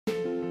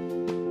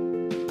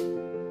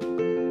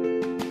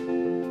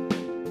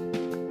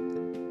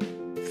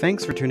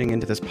Thanks for tuning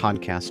into this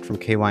podcast from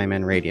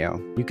KYMN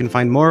Radio. You can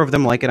find more of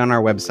them like it on our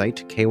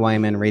website,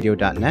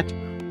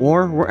 kymnradio.net,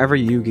 or wherever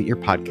you get your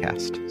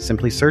podcast.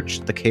 Simply search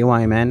the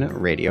KYMN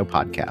Radio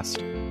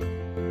Podcast.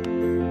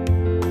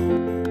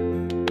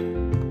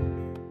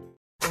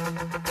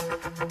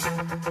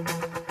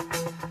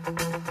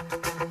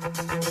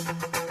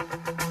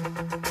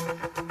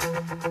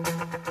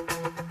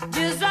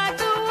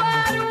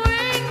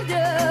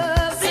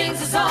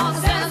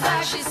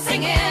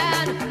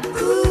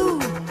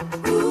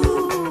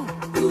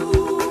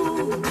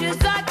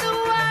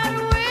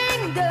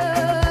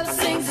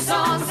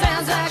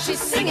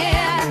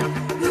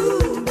 Singing,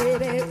 ooh,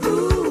 baby,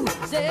 ooh,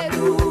 say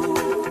ooh.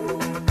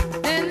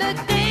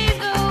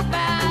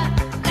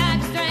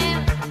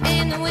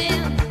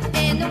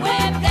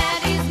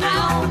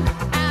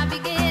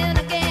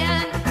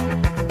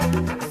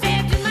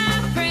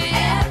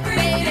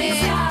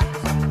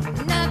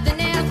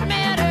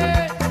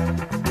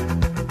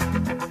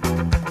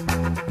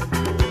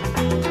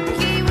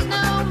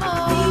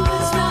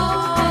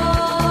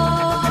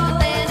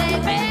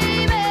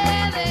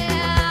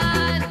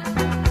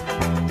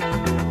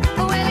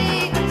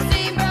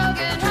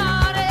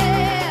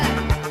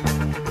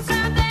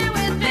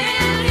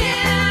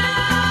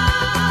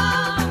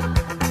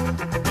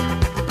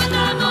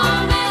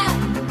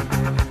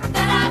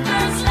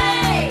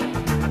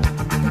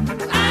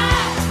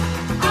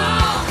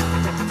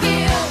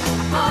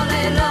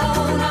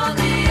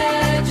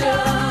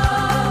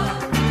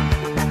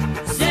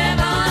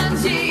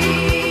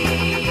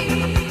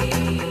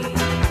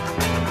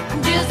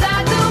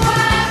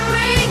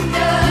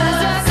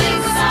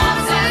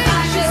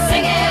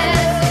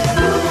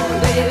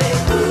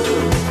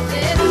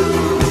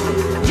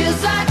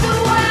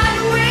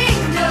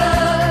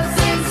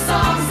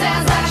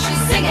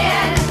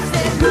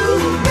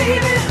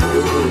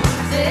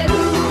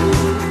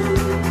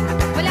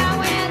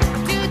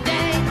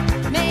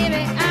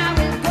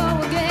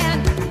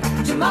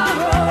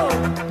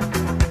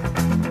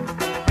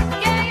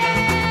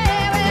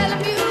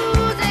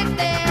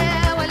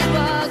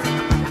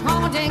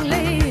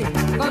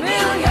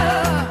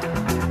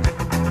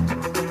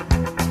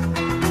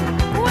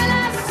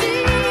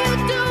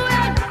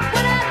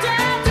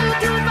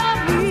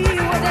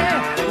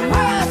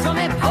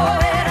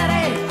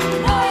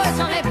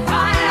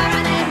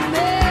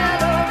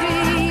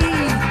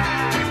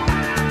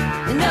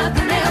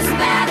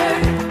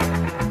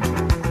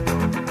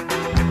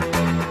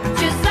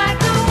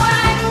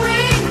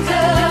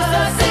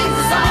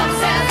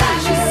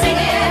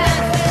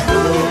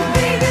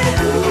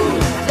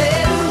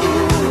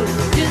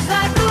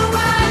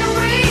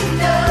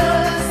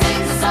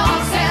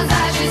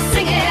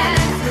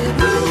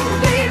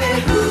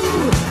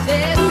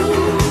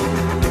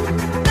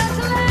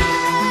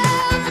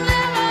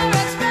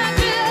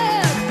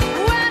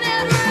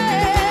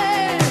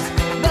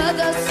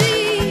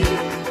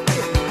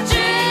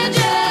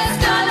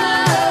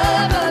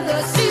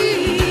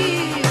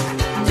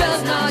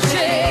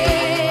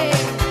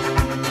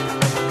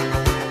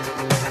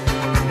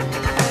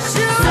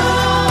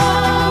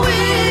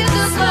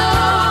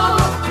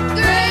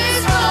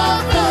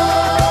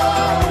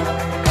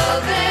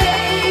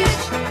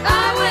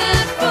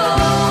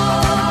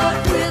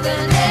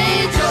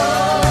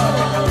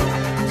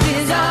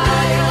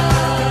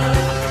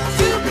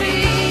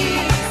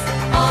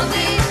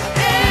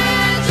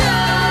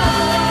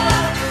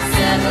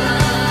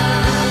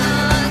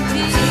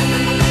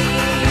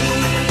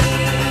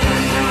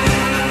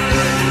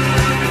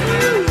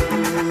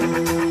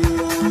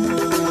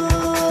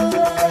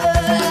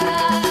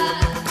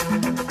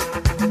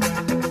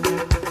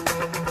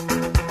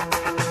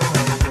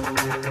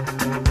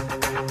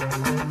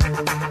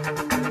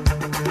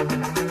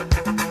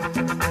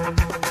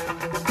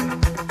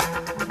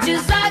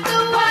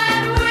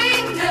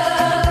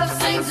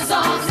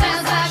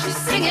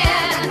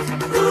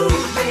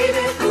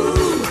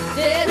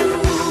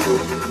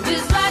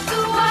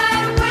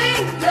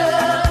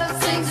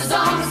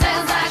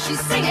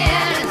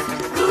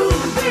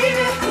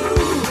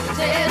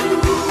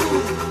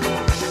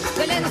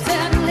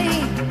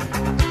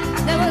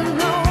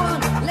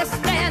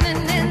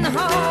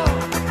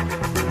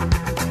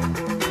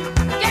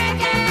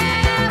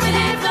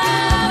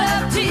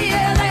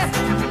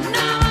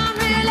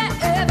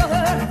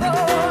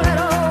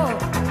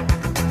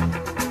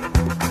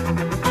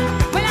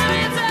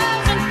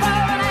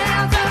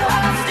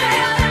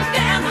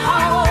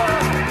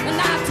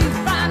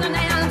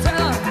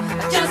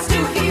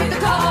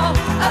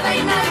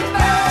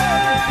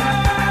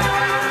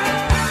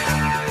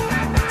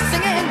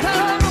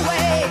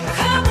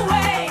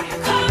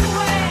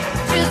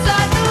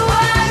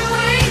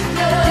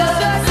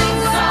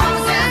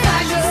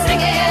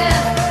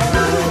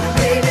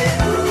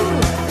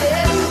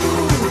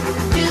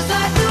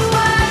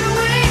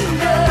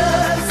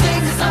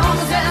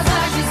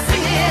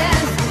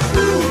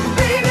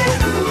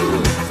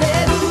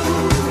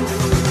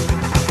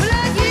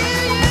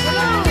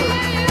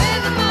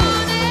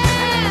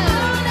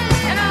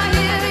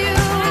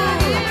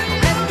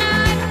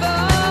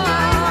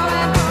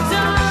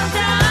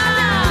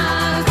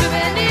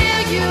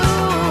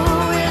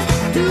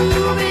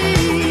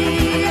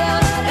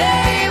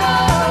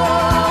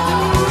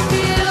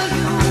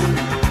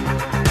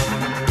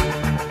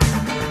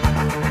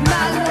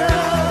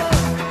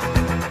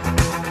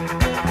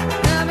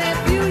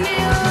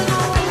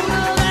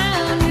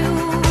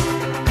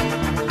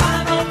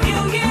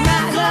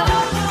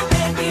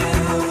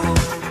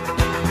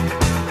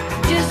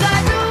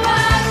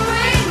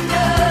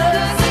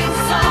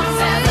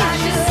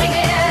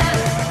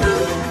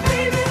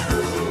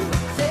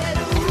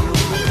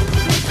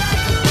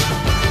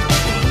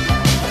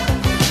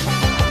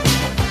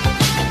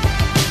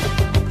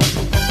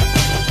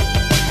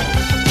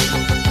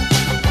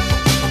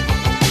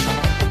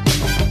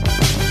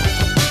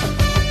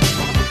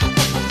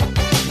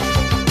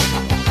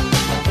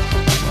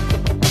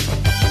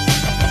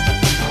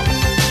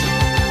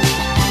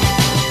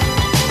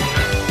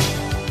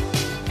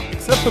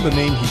 for the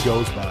name he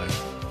goes by,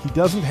 he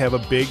doesn't have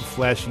a big,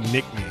 flashy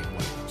nickname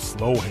like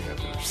Slowhand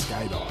or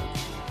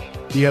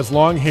Skydog. He has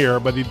long hair,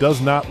 but he does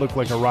not look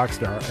like a rock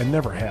star and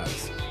never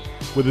has.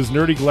 With his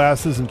nerdy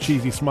glasses and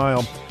cheesy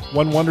smile,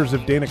 one wonders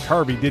if Dana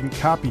Carvey didn't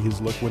copy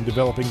his look when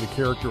developing the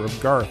character of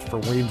Garth for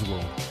Wayne's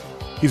World.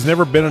 He's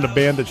never been in a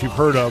band that you've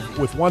heard of,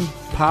 with one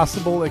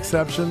possible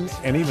exception,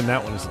 and even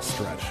that one is a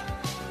stretch.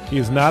 He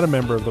is not a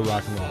member of the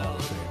Rock and Roll Hall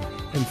of Fame.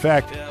 In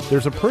fact,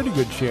 there's a pretty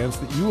good chance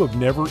that you have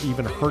never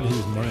even heard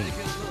his name.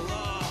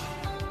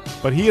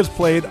 But he has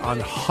played on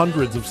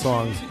hundreds of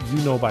songs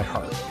you know by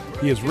heart.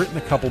 He has written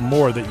a couple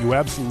more that you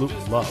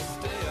absolutely love.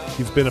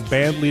 He's been a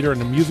band leader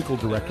and a musical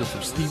director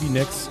for Stevie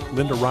Nicks,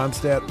 Linda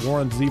Ronstadt,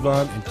 Warren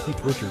Zevon, and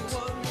Keith Richards.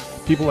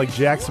 People like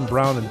Jackson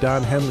Browne and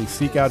Don Henley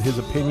seek out his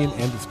opinion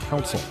and his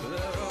counsel.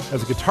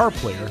 As a guitar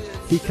player,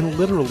 he can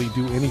literally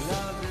do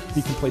anything.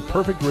 He can play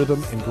perfect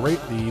rhythm and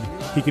great lead.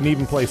 He can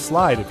even play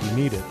slide if you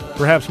need it.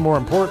 Perhaps more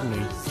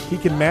importantly, he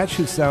can match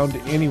his sound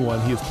to anyone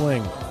he is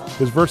playing with.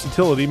 His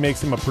versatility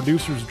makes him a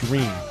producer's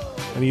dream,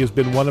 and he has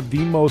been one of the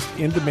most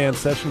in-demand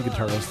session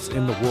guitarists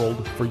in the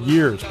world for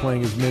years,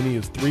 playing as many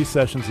as 3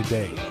 sessions a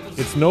day.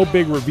 It's no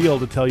big reveal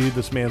to tell you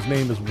this man's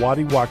name is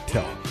Waddy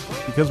Wachtel,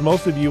 because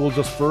most of you will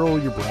just furrow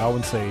your brow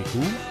and say,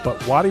 who?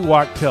 But Waddy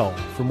Wachtel,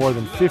 for more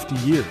than 50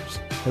 years,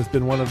 has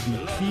been one of the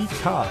key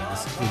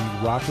cogs in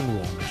the rock and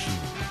roll machine.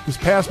 This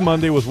past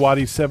Monday was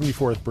Waddy's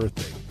 74th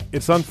birthday.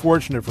 It's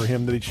unfortunate for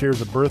him that he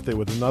shares a birthday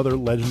with another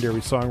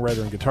legendary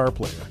songwriter and guitar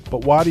player,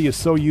 but Waddy is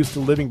so used to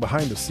living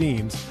behind the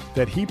scenes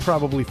that he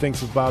probably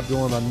thinks of Bob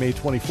Dylan on May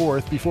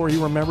 24th before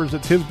he remembers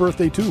it's his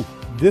birthday too.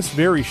 This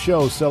very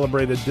show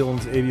celebrated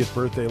Dylan's 80th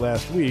birthday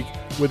last week,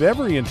 with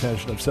every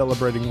intention of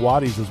celebrating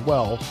Waddy's as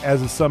well,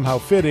 as is somehow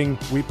fitting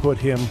we put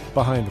him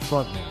behind the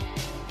front man.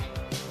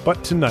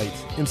 But tonight,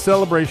 in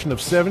celebration of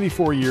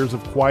 74 years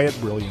of quiet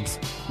brilliance,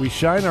 we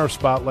shine our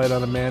spotlight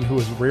on a man who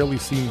has rarely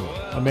seen one,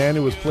 a man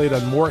who has played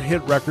on more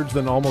hit records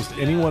than almost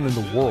anyone in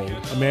the world,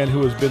 a man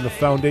who has been the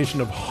foundation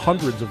of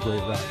hundreds of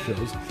great rock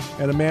shows,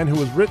 and a man who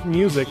has written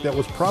music that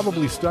was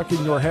probably stuck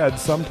in your head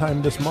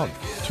sometime this month.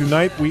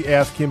 Tonight, we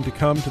ask him to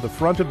come to the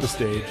front of the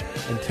stage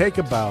and take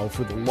a bow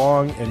for the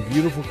long and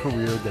beautiful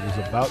career that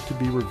is about to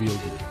be revealed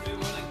to you.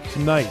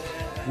 Tonight,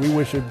 we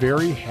wish a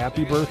very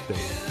happy birthday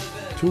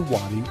to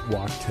Waddy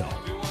Wachtel.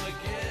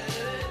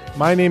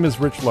 My name is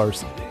Rich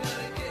Larson.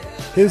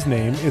 His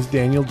name is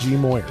Daniel G.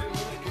 Moyer.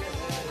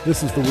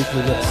 This is the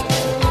Weekly List.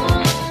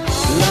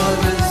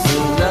 Love is the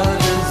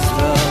love is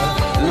the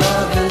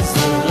love is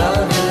the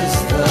love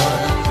is the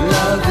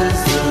love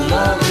is the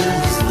love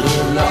is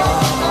the love.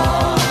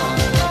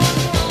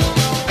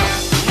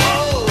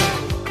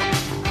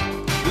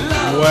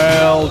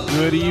 Well,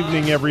 good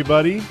evening,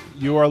 everybody.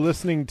 You are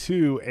listening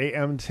to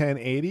AM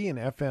 1080 and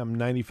FM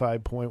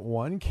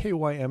 95.1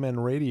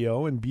 KYMN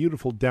Radio in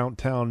beautiful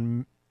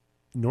downtown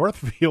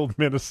Northfield,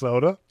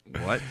 Minnesota.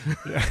 What?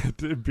 Yeah,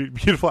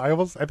 beautiful. I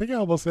think I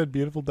almost said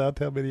beautiful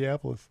downtown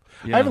Minneapolis.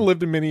 Yeah. I haven't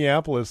lived in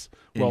Minneapolis.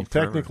 Well,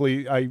 forever.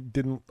 technically, I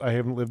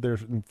haven't lived there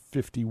in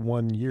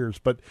 51 years,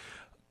 but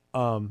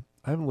I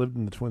haven't lived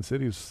in the Twin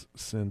Cities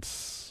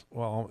since,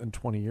 in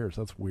 20 years.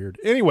 That's weird.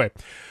 Anyway,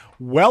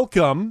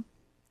 welcome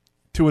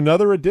to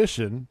another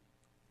edition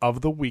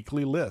of the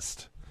Weekly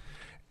List.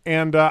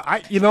 And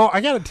I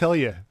got to tell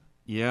you,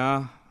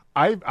 Yeah,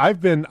 I have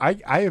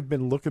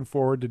been looking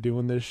forward to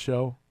doing this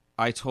show.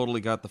 I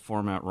totally got the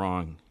format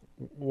wrong.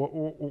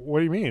 What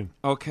do you mean?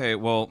 Okay,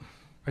 well,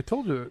 I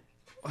told you.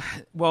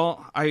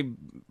 I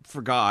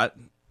forgot,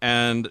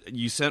 and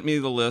you sent me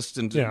the list,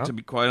 and to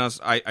be quite honest,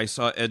 I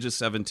saw Edge of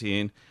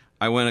 17.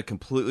 I went a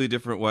completely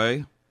different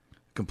way,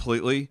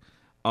 completely.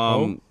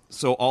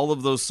 So all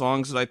of those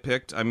songs that I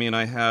picked, I mean,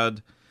 I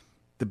had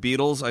the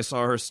Beatles, I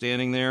saw Her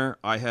Standing There.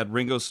 I had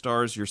Ringo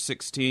Starr's You're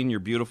 16, You're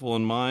Beautiful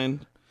in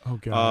Mine. Oh,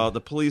 God.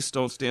 The Police,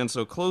 Don't Stand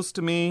So Close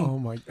to Me. Oh,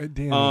 my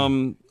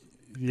damn.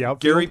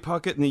 Gary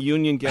Puckett and the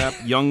Union Gap,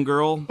 Young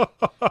Girl.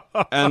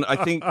 And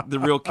I think the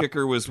real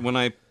kicker was when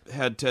I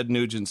had Ted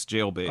Nugent's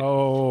Jailbait.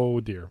 Oh,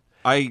 dear.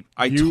 I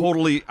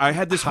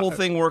had this whole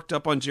thing worked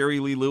up on Jerry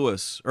Lee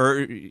Lewis,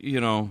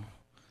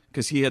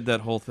 because he had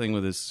that whole thing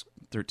with his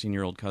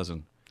 13-year-old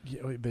cousin.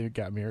 Yeah, they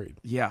got married.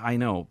 Yeah, I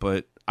know,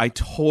 but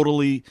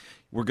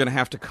we're going to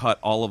have to cut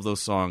all of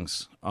those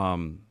songs.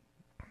 I'm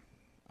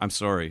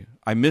sorry.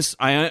 I'm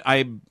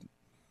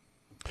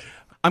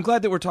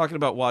glad that we're talking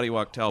about Waddy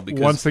Wachtel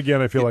because once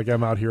again I feel like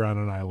I'm out here on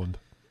an island.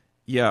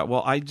 Yeah,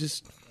 well,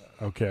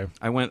 okay.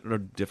 I went a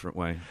different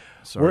way.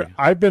 Sorry.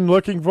 I've been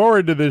looking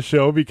forward to this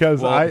show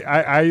because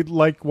I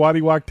like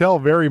Waddy Wachtel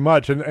very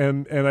much,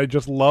 and I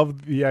just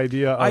love the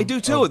idea. I do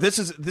too.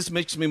 This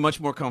makes me much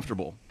more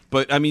comfortable.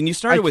 But I mean, you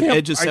started with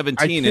Edge of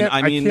 17,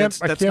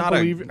 that's not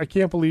I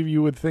can't believe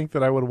you would think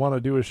that I would want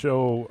to do a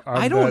show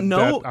on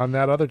on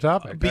that other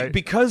topic.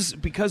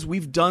 Because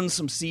we've done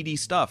some seedy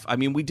stuff. I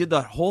mean, we did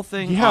the whole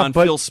thing on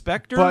Phil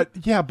Spector.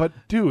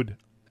 But dude,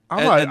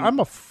 I'm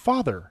a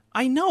father.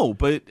 I know,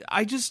 but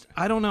I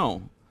don't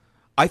know.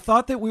 I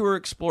thought that we were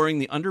exploring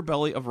the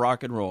underbelly of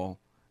rock and roll,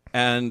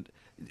 and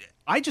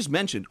I just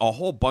mentioned a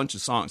whole bunch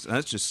of songs, and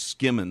that's just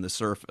skimming the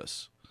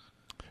surface.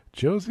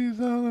 Josie's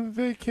on a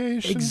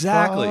vacation.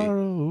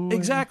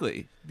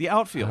 Exactly. The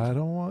outfield. I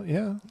don't want.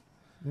 Yeah.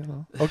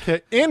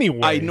 Okay. Anyway,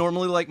 I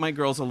normally like my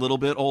girls a little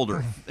bit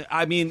older.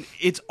 I mean,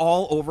 it's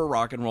all over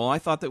rock and roll. I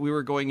thought that we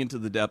were going into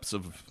the depths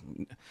of.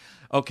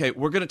 Okay,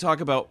 we're going to talk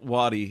about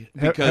Waddy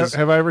because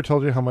have I ever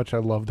told you how much I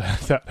love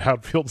that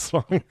outfield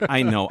song?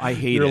 I know I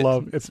hate Your it.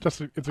 love. It's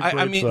a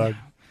great song.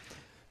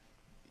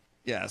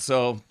 Yeah.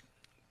 So,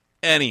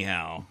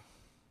 anyhow,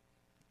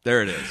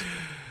 there it is.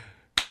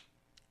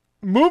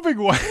 Moving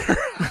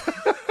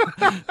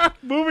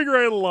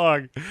right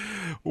along.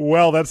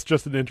 Well, that's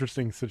just an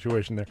interesting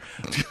situation there.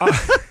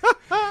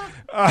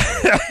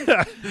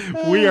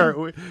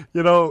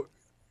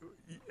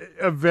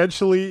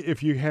 Eventually,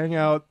 if you hang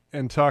out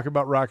and talk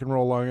about rock and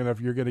roll long enough,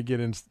 you're going to get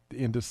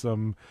into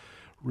some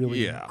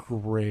really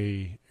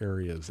gray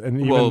areas, and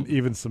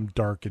even some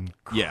dark and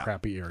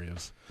crappy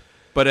areas.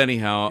 But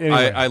anyhow,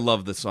 anyway. I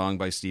love the song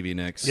by Stevie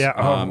Nicks.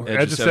 Yeah,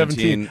 Edge of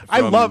 17.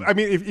 I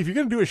mean, if you're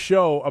going to do a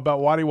show about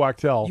Waddy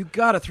Wachtel, you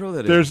got to throw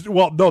that in.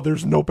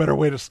 There's no better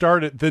way to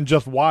start it than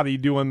just Waddy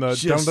doing the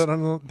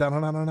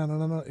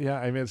yeah.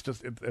 I mean, it's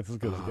as good as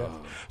it gets.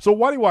 So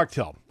Waddy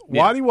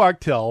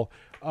Wachtel,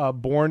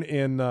 born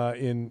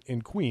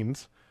in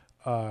Queens,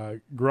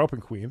 grew up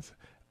in Queens.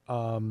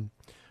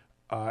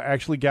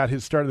 Actually got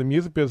his start in the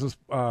music business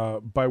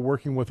by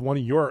working with one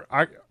of your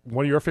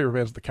favorite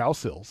bands, the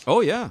Cowsills.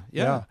 Oh yeah.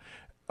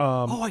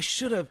 I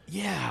should have.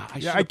 Yeah,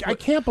 I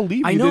can't believe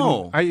you I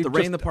know didn't. the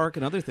Rain in the Park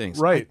and other things.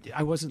 Right,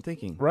 I wasn't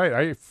thinking. Right,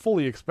 I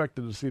fully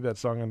expected to see that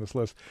song on this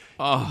list.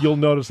 You'll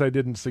notice I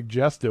didn't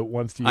suggest it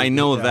once. I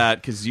know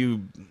that because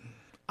you.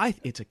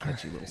 It's a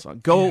catchy little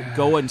song.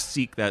 Go and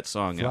seek that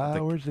song out.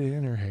 Flowers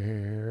in her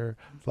hair,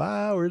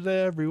 flowers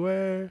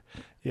everywhere.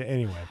 Yeah.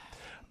 Anyway.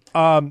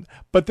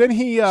 But then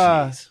he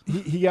I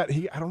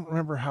don't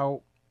remember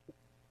how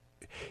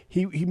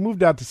he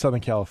moved out to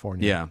Southern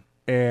California. Yeah.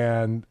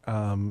 And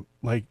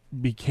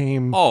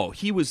became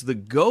he was the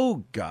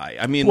go guy.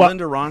 I mean,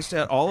 Linda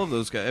Ronstadt, all of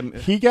those guys.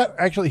 He got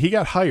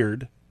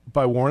hired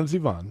by Warren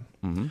Zevon.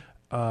 Mm-hmm.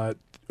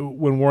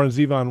 When Warren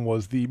Zevon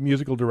was the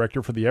musical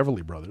director for the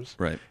Everly Brothers.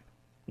 Right.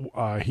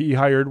 He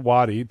hired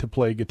Waddy to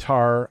play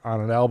guitar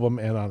on an album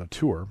and on a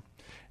tour,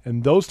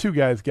 and those two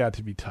guys got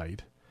to be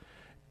tight.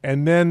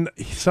 And then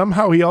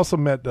somehow he also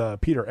met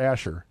Peter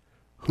Asher,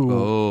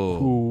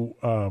 who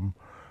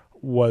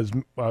was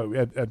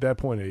at that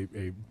point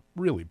a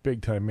really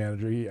big time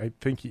manager. I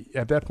think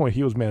at that point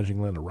he was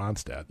managing Linda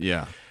Ronstadt.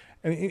 Yeah,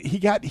 and he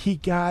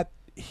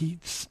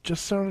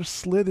just sort of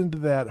slid into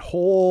that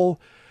whole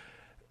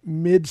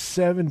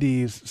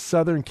mid-'70s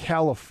Southern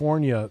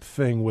California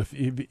thing with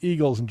the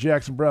Eagles and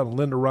Jackson Browne and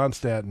Linda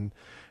Ronstadt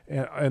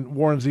and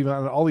Warren Zevon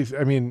and all these.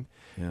 I mean,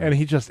 and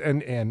he just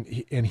and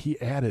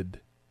he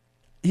added.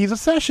 He's a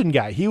session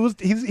guy.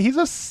 He's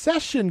a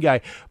session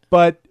guy,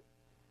 but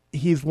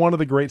he's one of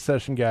the great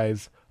session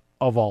guys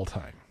of all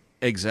time.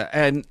 Exactly.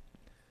 And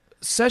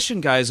session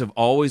guys have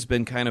always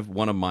been kind of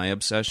one of my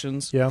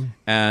obsessions. Yeah.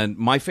 And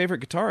my favorite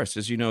guitarist,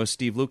 as you know, is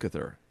Steve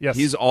Lukather. Yes.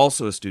 He's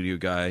also a studio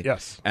guy.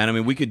 Yes. And I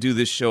mean, we could do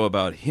this show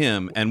about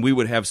him, and we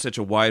would have such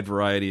a wide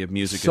variety of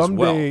music as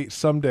well.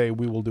 Someday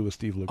we will do a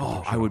Steve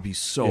Lukather show. I would be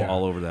so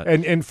all over that.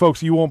 And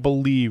folks, you won't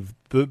believe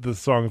the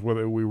songs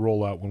whether we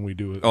roll out when we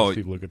do a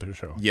Steve Lukather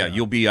show. Yeah,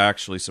 you'll be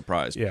actually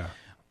surprised. Yeah.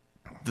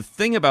 The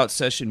thing about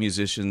session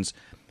musicians,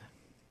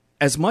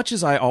 as much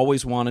as I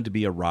always wanted to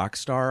be a rock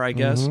star, I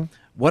guess,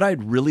 what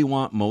I'd really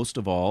want most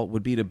of all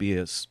would be to be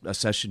a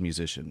session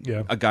musician.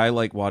 Yeah. A guy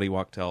like Waddy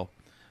Wachtel,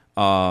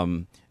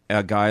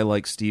 a guy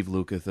like Steve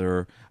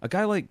Lukather, a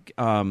guy like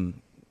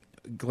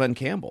Glenn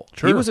Campbell.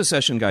 Sure. He was a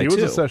session guy, too.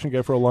 He was a session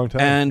guy for a long time.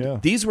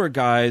 And these were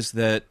guys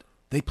that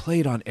they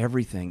played on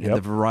everything and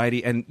the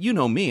variety. And you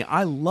know me,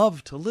 I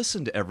love to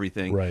listen to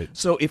everything. Right.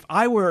 So if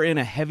I were in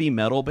a heavy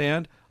metal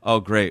band, oh,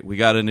 great, we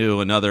got to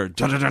do another...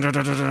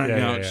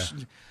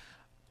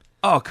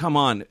 Oh, come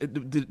on.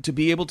 To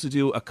be able to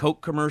do a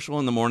Coke commercial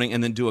in the morning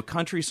and then do a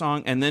country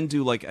song and then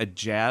do like a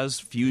jazz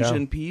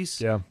fusion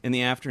piece in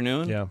the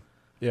afternoon. Yeah.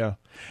 Yeah.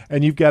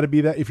 And you've got to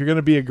be that. If you're going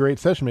to be a great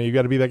session man, you've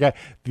got to be that guy.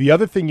 The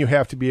other thing you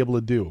have to be able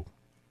to do,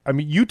 I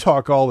mean, you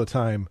talk all the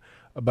time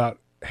about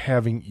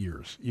having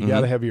ears. You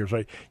got to have ears,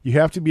 right? You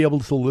have to be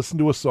able to listen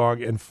to a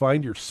song and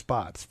find your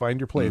spots, find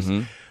your place.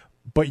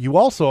 But you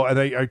also, and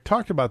I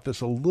talked about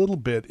this a little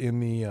bit in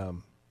the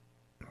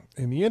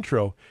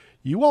intro,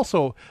 you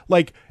also,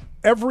 like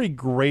every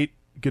great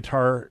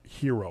guitar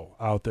hero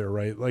out there,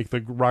 right? Like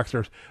the rock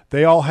stars,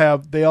 they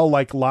all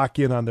like lock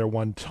in on their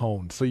one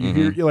tone. So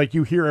you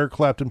hear Eric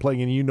Clapton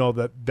playing and you know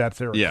that's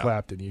Eric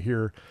Clapton. You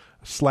hear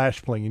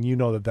Slash playing and you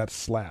know that's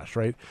Slash,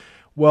 right?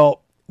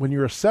 Well, when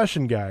you're a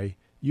session guy,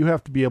 you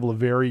have to be able to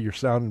vary your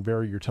sound and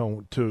vary your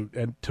tone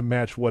to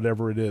match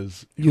whatever it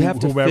is. You have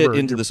to fit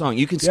into the song.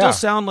 You can still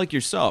sound like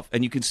yourself,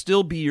 and you can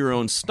still be your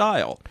own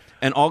style.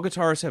 And all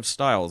guitarists have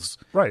styles.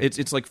 Right.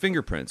 It's like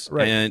fingerprints.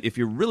 Right. And if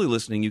you're really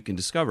listening, you can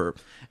discover.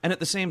 And at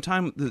the same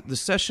time, the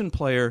session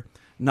player,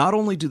 not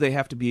only do they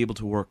have to be able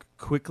to work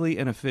quickly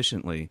and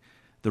efficiently,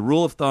 The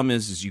rule of thumb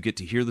is you get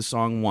to hear the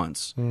song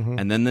once,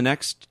 and then the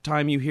next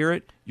time you hear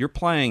it, you're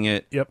playing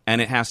it,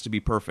 and it has to be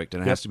perfect,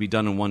 and it has to be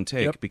done in one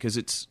take because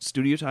it's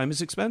studio time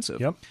is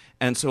expensive.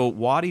 And so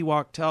Waddy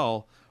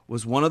Wachtel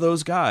was one of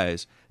those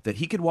guys that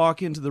he could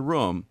walk into the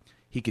room,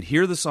 he could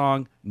hear the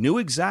song, knew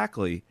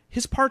exactly.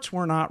 His parts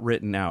were not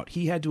written out.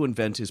 He had to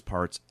invent his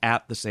parts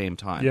at the same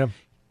time.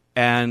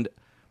 And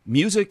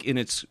music in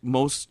its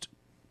most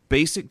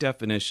basic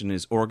definition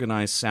is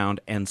organized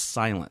sound and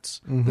silence.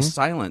 The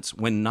silence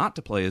when not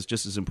to play is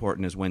just as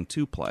important as when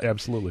to play.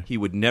 Absolutely. He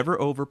would never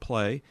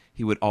overplay.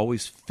 He would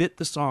always fit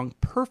the song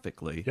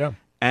perfectly.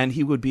 And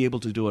he would be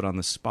able to do it on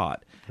the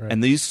spot.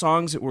 And these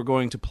songs that we're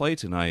going to play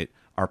tonight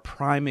are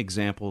prime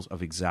examples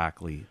of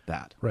exactly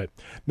that. Right.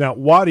 Now,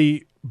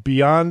 Waddy,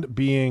 beyond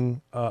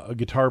being a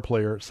guitar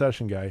player,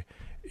 session guy,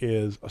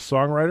 is a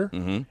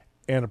songwriter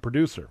and a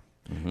producer.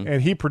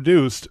 And he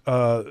produced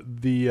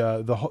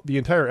the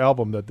entire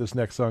album that this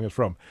next song is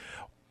from.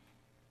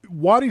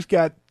 Waddy's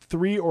got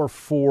 3 or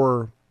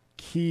 4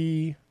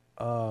 key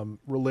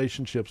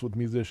relationships with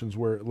musicians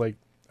where,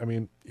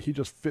 he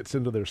just fits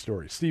into their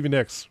story. Stevie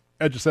Nicks,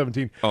 Edge of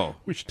 17. Oh.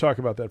 We should talk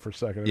about that for a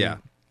second.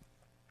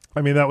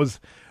 I mean, that was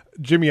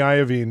Jimmy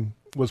Iovine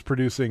was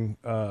producing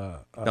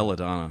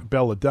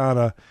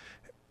Belladonna,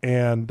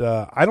 and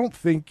I don't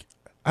think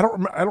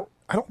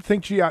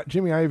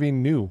Jimmy Iovine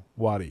knew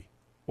Waddy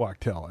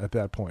Wachtel at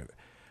that point.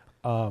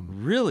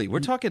 Really?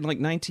 We're talking like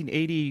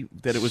 1980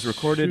 that it was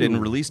recorded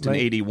and released in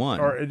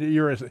 81.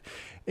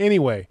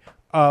 Anyway,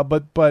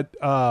 but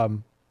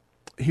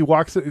he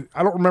walks.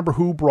 I don't remember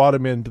who brought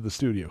him into the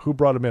studio. Who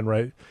brought him in,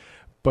 right?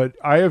 But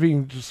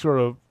Iovine just sort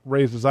of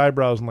raised his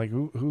eyebrows and like,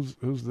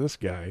 who's this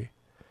guy?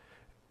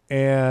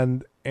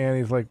 And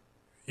he's like,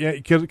 yeah,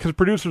 because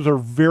producers are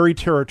very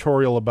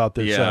territorial about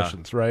their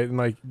sessions, right? And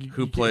like,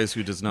 who plays,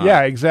 who does not?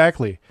 Yeah,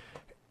 exactly.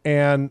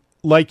 And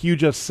like you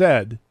just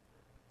said,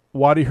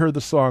 Waddy heard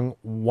the song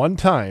one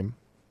time,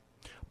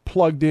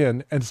 plugged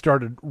in, and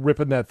started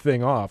ripping that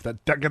thing off.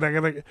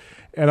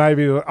 And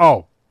Ivy,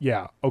 oh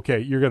yeah, okay,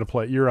 you're gonna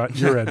play. You're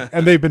in,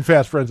 and they've been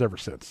fast friends ever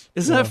since.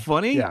 Isn't that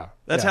funny? Yeah,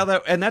 that's how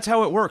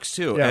how it works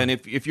too. Yeah. And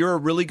if you're a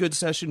really good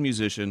session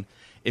musician,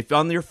 if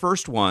on your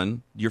first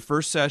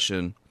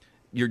session,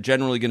 you're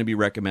generally going to be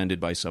recommended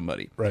by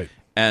somebody, right?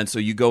 And so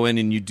you go in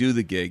and you do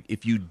the gig.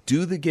 If you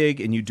do the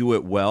gig and you do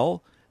it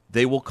well,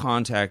 they will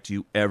contact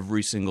you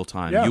every single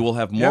time. You will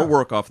have more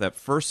work off that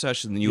first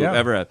session than you have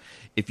ever had.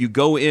 If you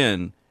go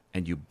in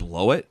and you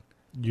blow it,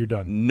 you're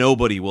done.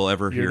 Nobody will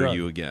ever hear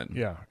you again.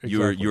 Yeah,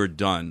 exactly. You're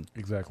done.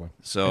 Exactly.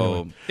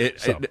 So,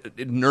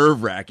 it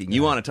nerve-wracking.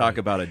 You want to talk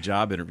about a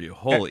job interview?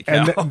 Holy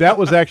cow! And that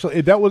was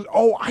actually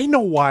Oh, I know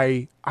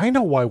why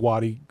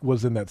Waddy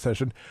was in that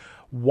session.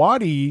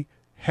 Waddy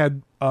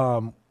had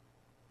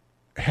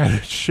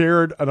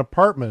shared an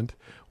apartment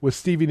with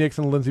Stevie Nicks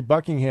and Lindsey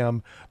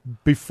Buckingham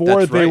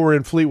before they were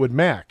in Fleetwood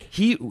Mac.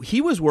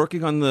 He was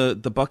working on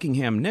the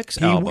Buckingham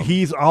Nicks album.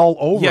 He's all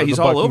over. Yeah, he's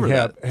all over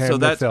that. So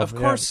that's itself. Of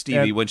course,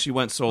 Stevie, when she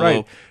went solo,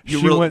 right.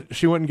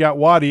 She went and got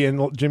Waddy,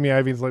 and Jimmy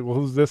Iovine's like, well,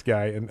 who's this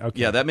guy? And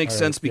that makes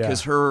sense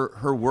because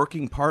her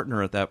working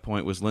partner at that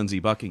point was Lindsey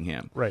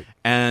Buckingham. Right.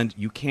 And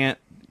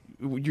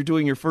you're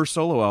doing your first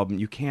solo album,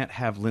 you can't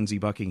have Lindsey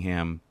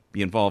Buckingham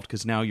be involved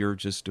because now you're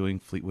just doing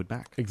Fleetwood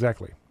Mac.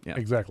 Exactly. Yeah.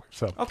 Exactly.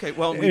 So okay,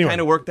 well, we kind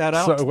of worked that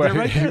out. So,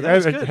 right there. That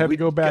was good. I had to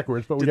go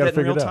backwards, but we got to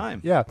figure it out. Time.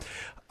 Yeah.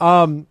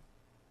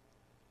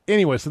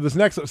 Anyway,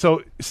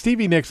 so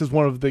Stevie Nicks is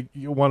one of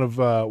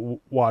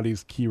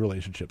Waddy's key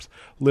relationships.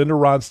 Linda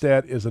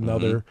Ronstadt is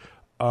another.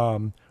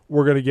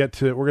 We're gonna get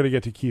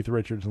to Keith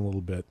Richards in a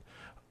little bit.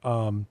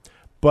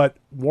 But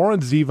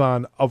Warren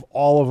Zevon, of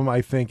all of them,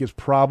 I think is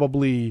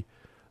probably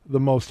the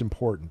most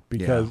important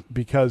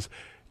because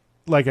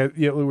like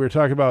we were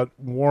talking about,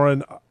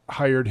 Warren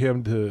hired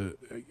him to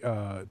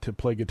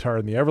play guitar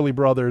in the Everly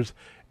Brothers,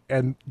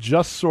 and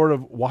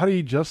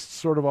Waddy just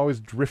sort of always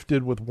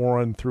drifted with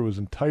Warren through his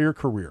entire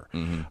career.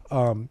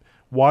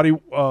 Waddy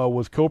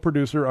was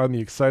co-producer on the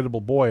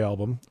Excitable Boy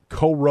album,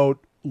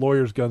 co-wrote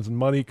Lawyers, Guns, and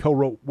Money,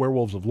 co-wrote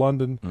Werewolves of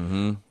London,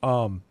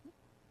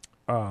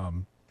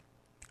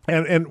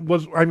 and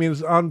was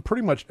on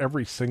pretty much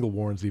every single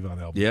Warren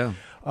Zevon album. Yeah.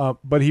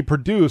 But he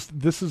produced.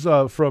 This is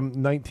from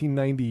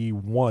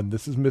 1991.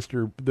 This is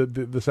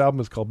this album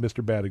is called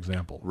Mr. Bad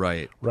Example.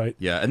 Right. Right.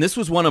 Yeah. And this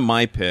was one of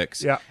my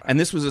picks. Yeah. And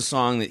this was a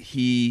song that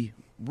he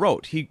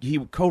wrote. He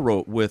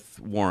co-wrote with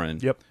Warren.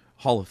 Yep.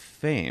 Hall of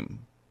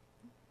Fame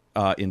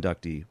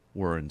inductee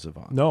Warren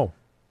Zevon. No.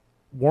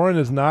 Warren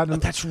is not.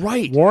 That's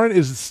right. Warren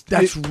is.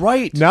 That's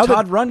right. Now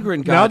Todd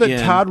Rundgren got in. Now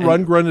that Todd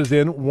Rundgren is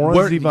in, Warren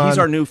Zevon. He's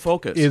our new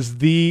focus. Is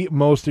the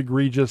most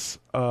egregious.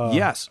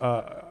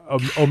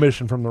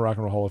 Omission from the Rock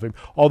and Roll Hall of Fame.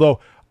 Although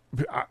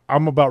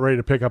I'm about ready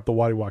to pick up the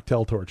Waddy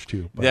Wachtel torch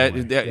too.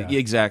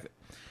 Exactly.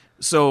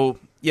 So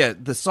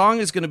the song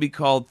is going to be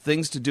called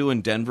 "Things to Do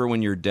in Denver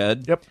When You're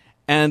Dead." Yep.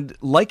 And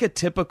like a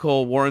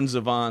typical Warren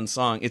Zevon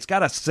song, it's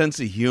got a sense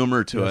of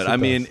humor to it. I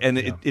mean, and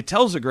it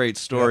tells a great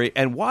story.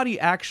 Yeah. And Waddy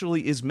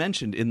actually is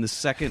mentioned in the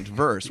second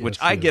verse, which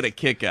I get a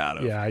kick out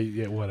of.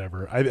 Yeah,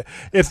 whatever.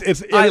 It's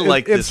this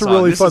a song.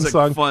 Really fun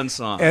song. Fun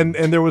song. And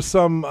there was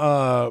some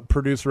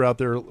producer out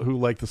there who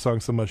liked the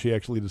song so much he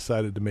actually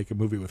decided to make a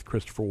movie with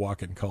Christopher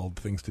Walken called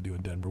 "Things to Do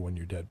in Denver When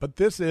You're Dead." But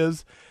this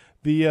is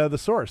the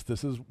source.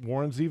 This is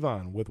Warren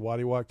Zevon with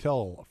Waddy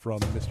Wachtel from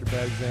Mr.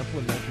 Bad Example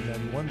in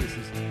 1991. This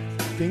is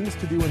Things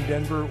to Do in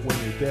Denver When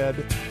You're Dead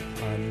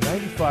on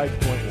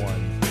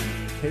 95.1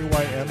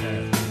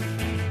 KYMN.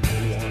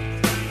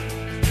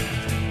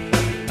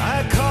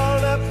 I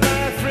called up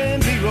my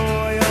friend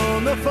Leroy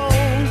on the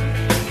phone.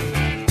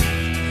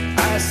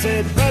 I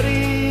said,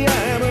 buddy,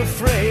 I'm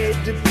afraid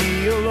to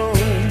be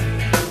alone,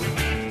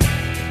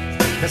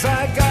 'cause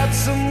I got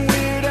some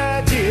weird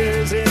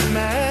ideas in my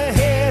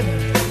head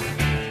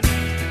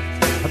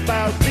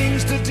about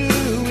things to do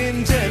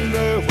in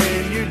Denver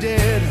when you're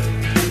dead.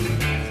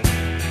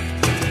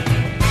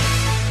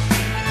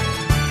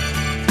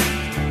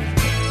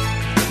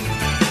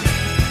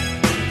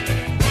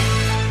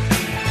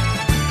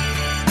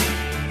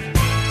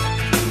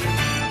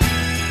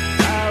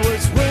 I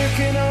was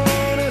working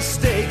on a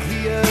steak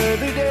the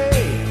other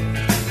day,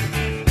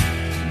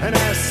 and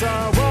I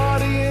saw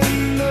Waddy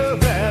in the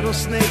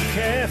Rattlesnake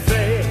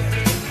Cafe,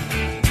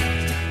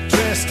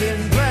 dressed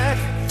in black,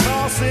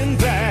 tossing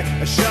back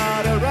a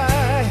shot of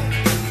rye,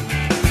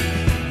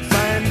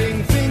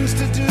 finding things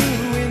to do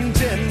in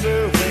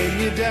Denver when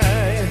you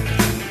die.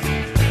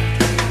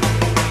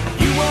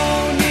 You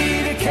won't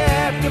need a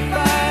cat to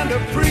find a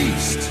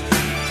priest.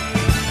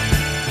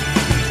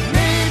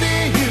 Maybe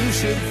you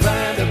should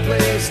find a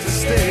place to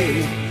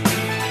stay,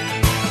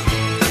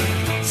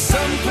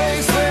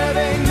 someplace where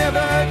they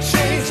never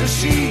change the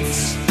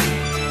sheets,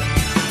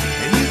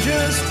 and you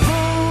just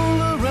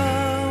roll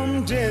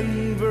around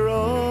Denver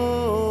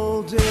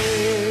all day.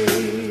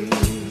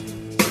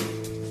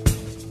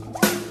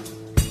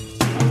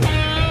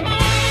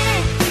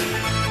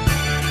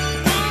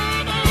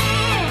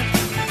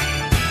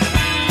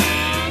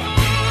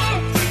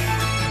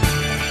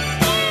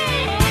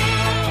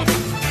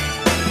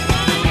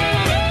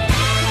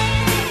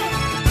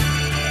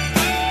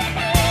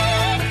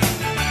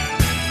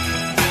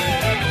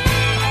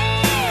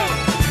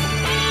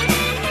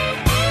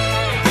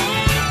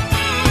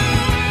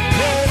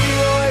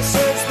 Leroy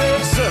says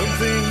there's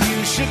something you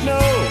should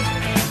know.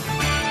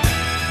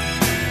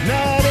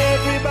 Not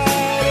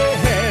everybody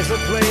has a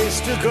place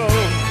to go,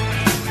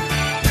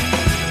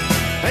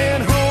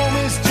 and home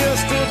is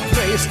just a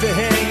place to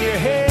hang your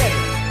head,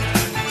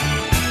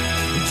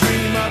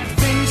 dream up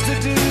things to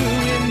do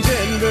in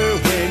Denver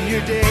when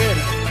you're dead.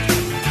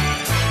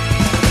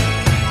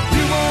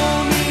 You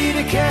won't need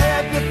a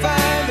cab to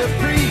find a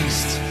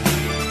priest.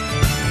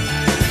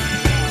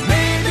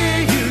 Maybe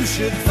you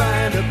should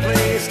find a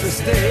place to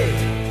stay,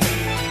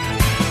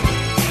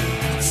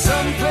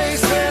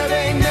 someplace where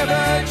they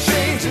never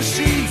change the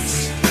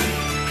sheets,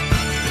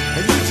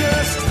 and you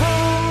just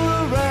roll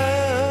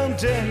around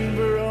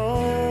Denver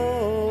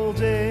all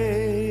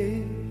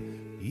day.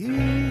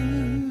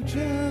 You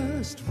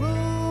just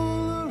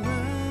roll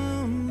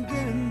around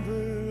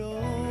Denver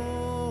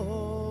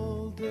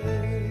all day.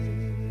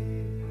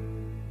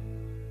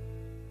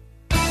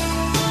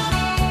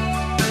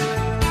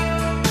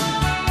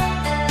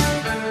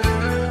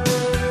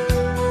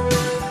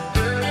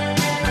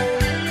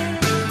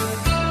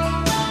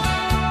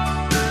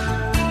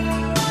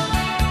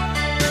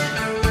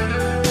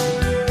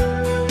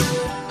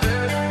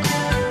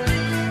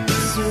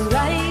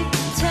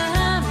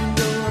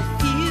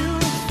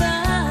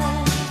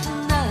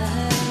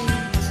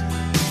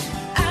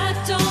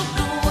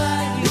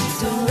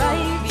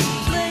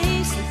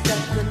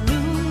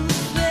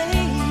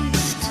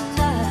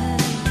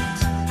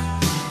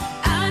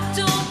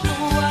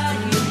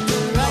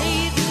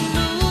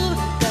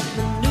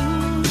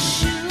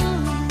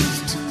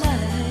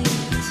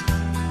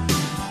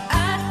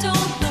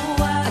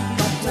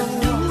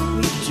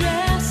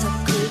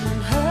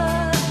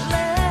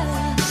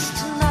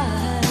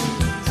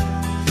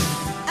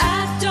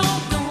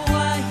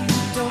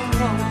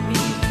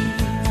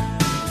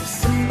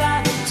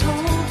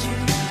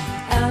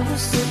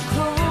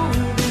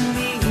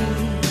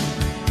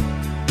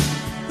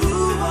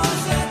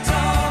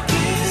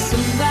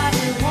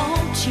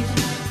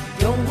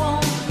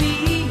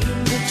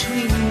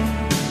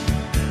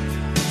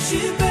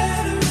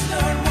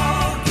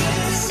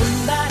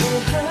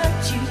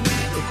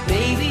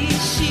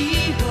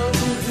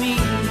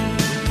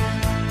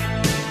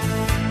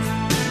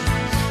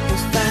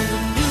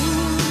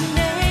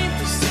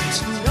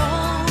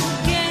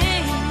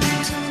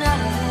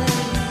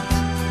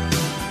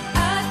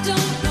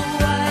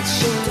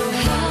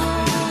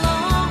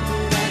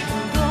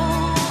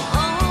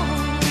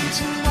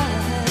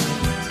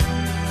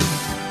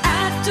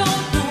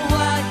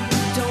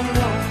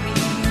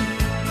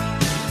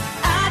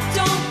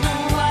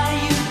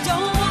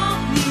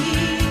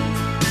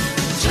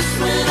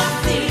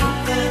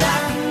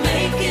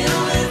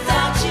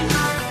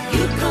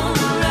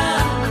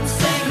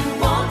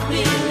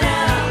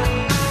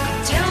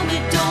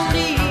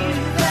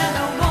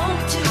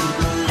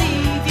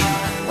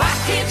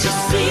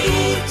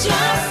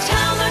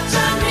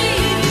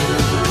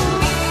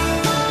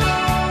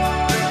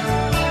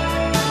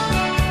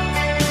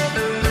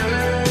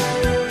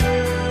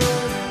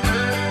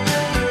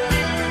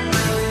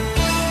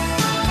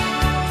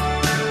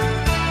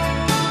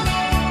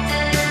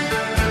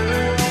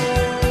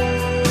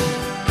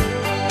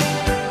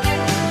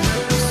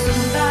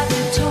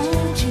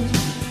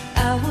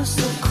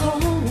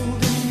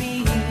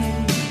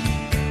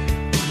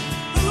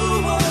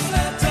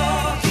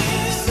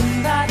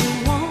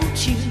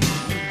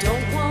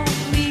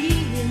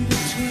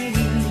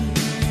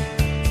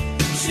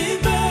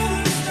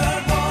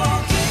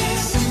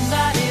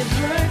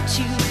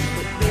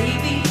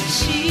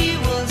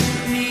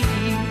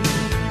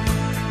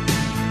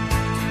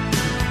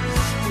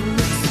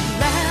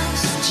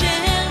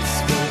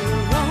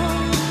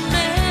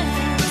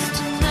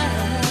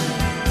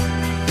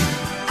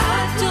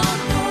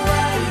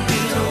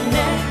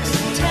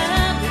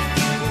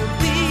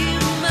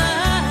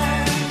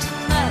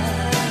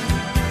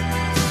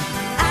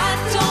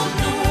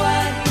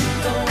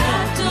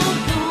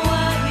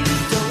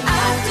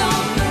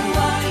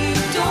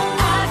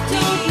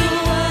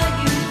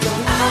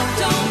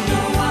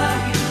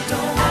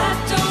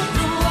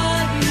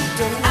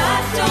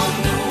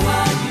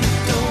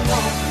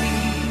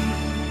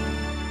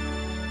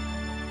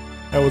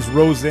 was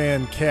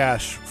Roseanne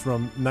Cash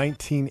from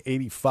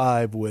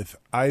 1985 with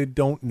I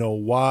Don't Know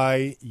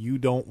Why You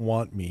Don't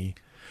Want Me.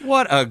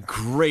 What a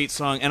great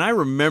song. And I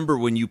remember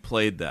when you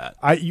played that.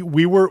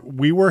 We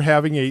were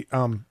having a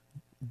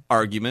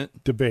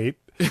argument debate.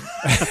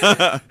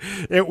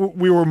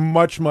 We were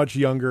much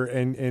younger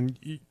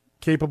and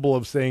capable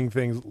of saying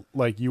things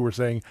like you were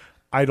saying,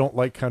 I don't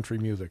like country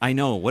music. I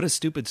know. What a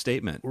stupid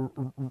statement.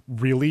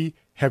 Really?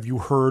 Have you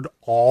heard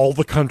all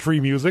the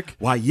country music?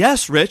 Why,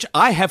 yes, Rich.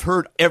 I have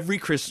heard every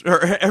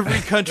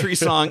country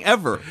song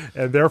ever.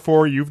 And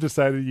therefore, you've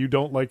decided you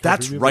don't like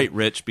country music. That's right,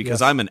 Rich,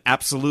 because I'm an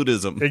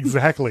absolutism.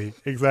 Exactly.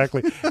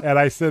 And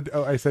I said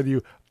to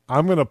you,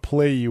 I'm going to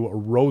play you a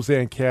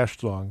Roseanne Cash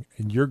song,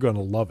 and you're going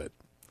to love it.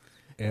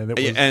 And it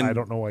was I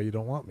Don't Know Why You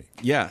Don't Want Me.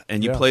 Yeah,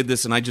 and you played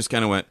this, and I just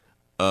kind of went,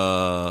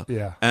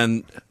 Yeah.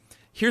 And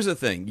here's the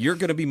thing. You're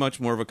going to be much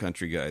more of a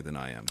country guy than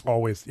I am.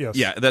 Always, yes.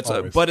 Yeah, that's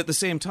always. But at the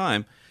same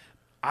time,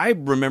 I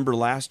remember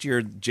last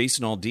year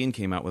Jason Aldean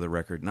came out with a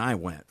record, and I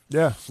went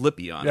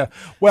flippy on it.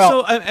 Well,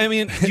 so I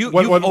mean, you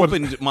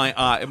opened my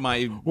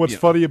eye. What's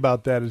funny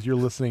about that is you're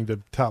listening to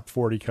top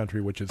 40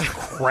 country, which is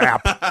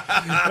crap.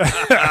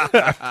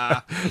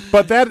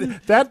 But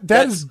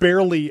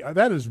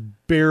that is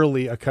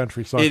barely a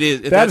country song. It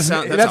is. That's a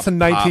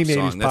 1980s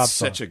pop song. That's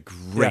such a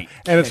great,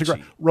 and it's a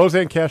great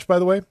Roseanne Cash, by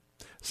the way.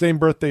 Same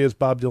birthday as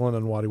Bob Dylan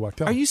and Waddy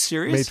Wachtel. Are you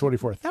serious? May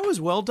 24th. That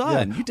was well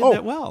done. You did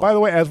that well. By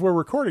the way, as we're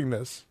recording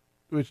this,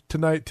 which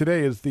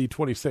today is the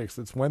 26th.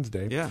 It's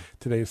Wednesday. Yeah.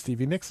 Today is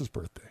Stevie Nicks'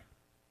 birthday.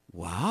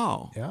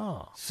 Wow.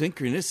 Yeah.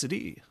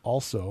 Synchronicity.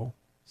 Also,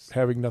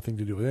 having nothing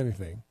to do with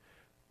anything,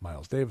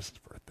 Miles Davis'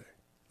 birthday.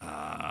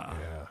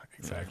 Yeah,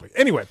 exactly.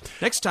 Anyway.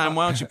 Next time,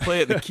 why don't you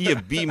play it the key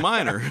of B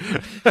minor?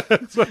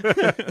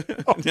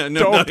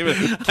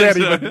 Can't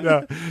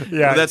even.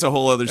 Yeah. That's a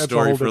whole other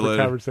story for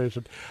later.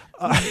 Conversation.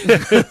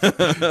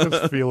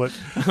 Just feel it.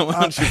 Why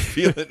don't you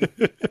feel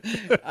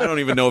it? I don't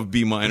even know if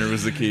B minor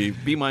was the key.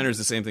 B minor is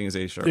the same thing as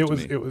A sharp. It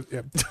was.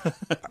 Yeah.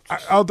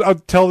 I'll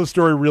tell the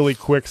story really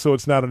quick, so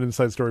it's not an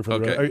inside story for the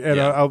rest, and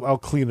I'll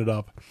clean it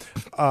up.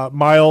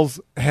 Miles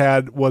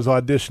was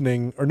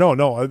auditioning, or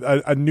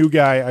a new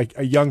guy,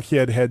 a young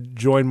kid had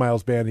joined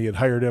Miles' band. He had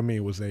hired him. He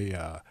was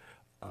a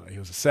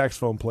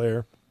saxophone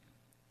player,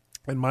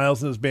 and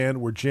Miles and his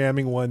band were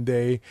jamming one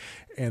day,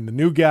 and the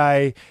new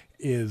guy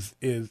is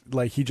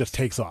like, he just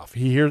takes off.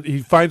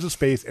 He finds a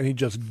space and he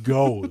just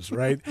goes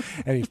right,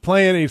 and he's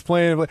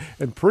playing,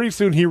 and pretty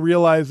soon he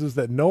realizes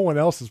that no one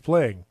else is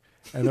playing,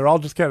 and they're all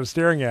just kind of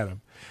staring at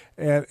him,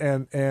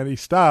 and he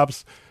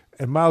stops,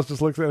 and Miles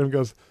just looks at him and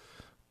goes,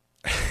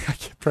 I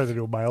can't try to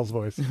do a Miles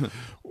voice.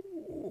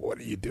 What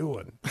are you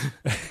doing?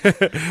 And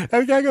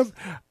the guy goes,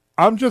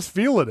 I'm just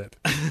feeling it.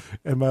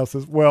 And Miles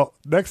says, well,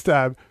 next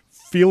time,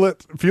 feel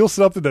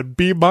something in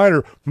B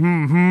minor.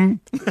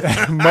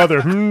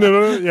 Mother.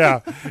 Yeah.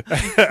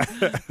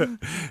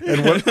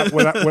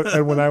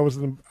 And when I was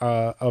in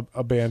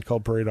a band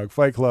called Prairie Dog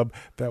Fight Club,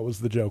 that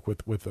was the joke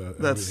with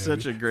that's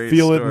such a great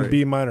feel story. it in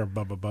B minor.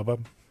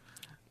 Bubba.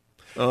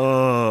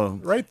 Oh.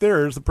 Right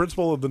there is the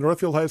principal of the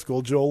Northfield High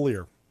School, Joel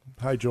Lear.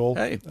 Hi, Joel.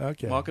 Hey,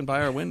 okay. Walking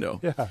by our window.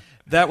 Yeah.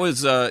 That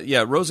was,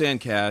 Roseanne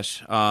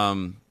Cash.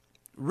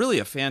 Really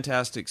a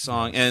fantastic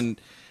song.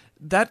 And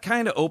that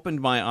kind of opened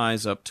my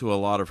eyes up to a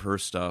lot of her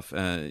stuff.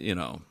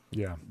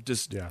 Yeah.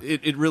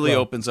 It really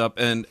opens up.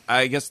 And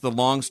I guess the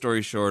long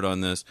story short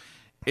on this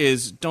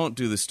is, don't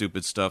do the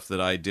stupid stuff that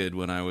I did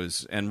when I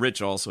was, and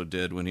Rich also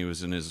did when he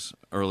was in his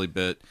early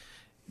bit.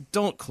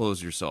 Don't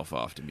close yourself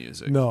off to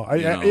music. No,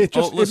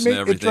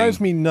 it drives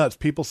me nuts.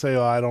 People say,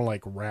 "Oh, I don't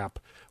like rap."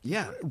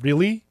 Yeah,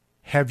 really?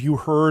 Have you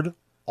heard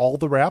all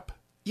the rap?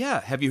 Yeah.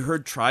 Have you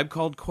heard Tribe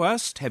Called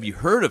Quest? Have you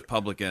heard of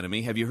Public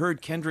Enemy? Have you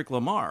heard Kendrick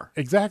Lamar?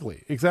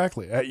 Exactly.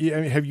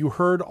 Have you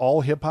heard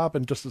all hip hop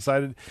and just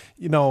decided,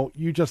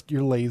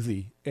 you're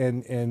lazy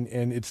and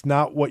it's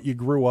not what you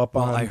grew up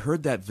on? Well, I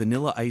heard that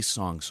Vanilla Ice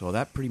song, so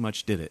that pretty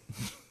much did it.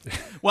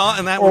 Well,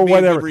 and that would be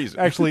a good reason.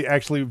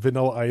 Actually,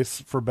 Vanilla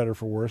Ice, for better or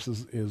for worse,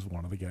 is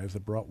one of the guys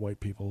that brought white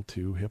people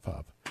to hip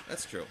hop.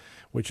 That's true.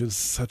 Which is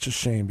such a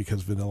shame,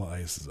 because Vanilla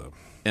Ice is a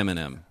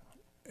Eminem.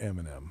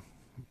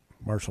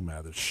 Marshall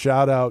Mathers.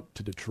 Shout out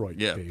to Detroit.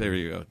 Yeah, baby. There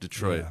you go.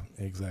 Detroit. Yeah,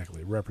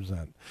 exactly.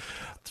 Represent.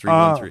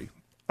 313.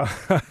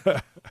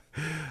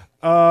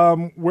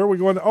 Where are we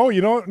going? Oh,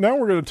 now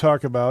we're going to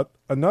talk about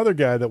another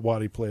guy that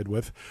Waddy played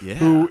with,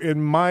 who,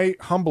 in my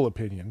humble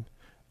opinion,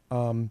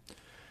 we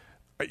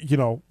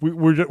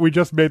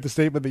just made the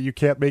statement that you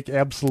can't make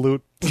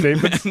absolute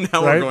statements.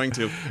 Now right? We're going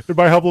to. In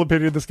my humble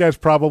opinion, this guy's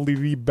probably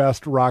the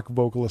best rock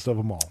vocalist of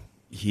them all.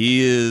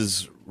 He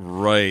is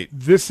right.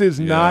 This is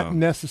not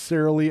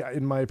necessarily,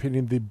 in my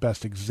opinion, the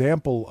best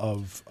example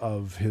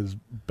of his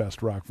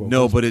best rock vocals.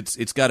 No, but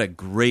it's got a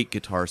great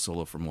guitar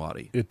solo from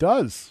Waddy. It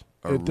does.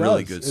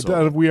 Really good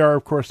solo. We are,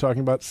 of course,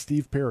 talking about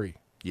Steve Perry.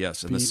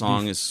 Yes, and the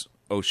song is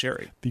 "Oh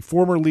Sherry." The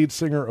former lead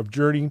singer of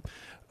Journey.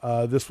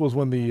 This was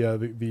when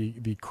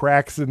the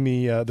cracks in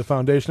the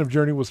foundation of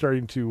Journey was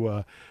starting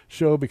to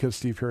show, because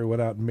Steve Perry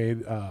went out and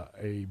made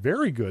a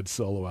very good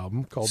solo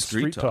album called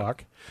Street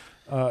Talk.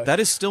 That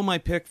is still my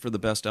pick for the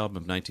best album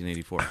of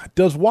 1984.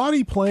 Does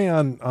Waddy play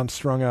on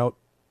Strung Out?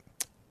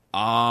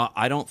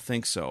 I don't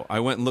think so. I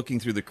went looking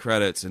through the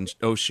credits, and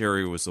Oh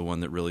Sherry was the one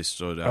that really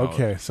stood out.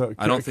 Okay, so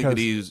I don't think that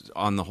he's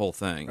on the whole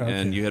thing. Okay.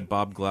 And you had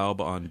Bob Glaub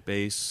on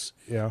bass,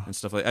 yeah, and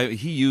stuff like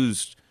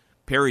that.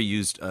 Perry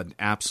used an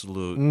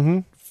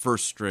absolute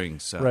first string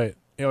set. Right.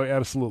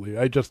 Absolutely.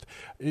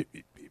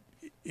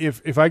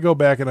 If I go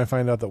back and I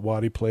find out that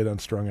Waddy played on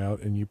Strung Out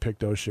and you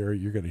picked Oh Sherry,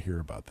 you're going to hear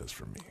about this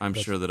from me. I'm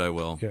sure that I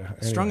will. Yeah. Anyway.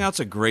 Strung Out's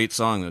a great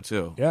song, though,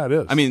 too. Yeah, it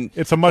is. I mean,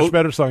 it's a much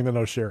better song than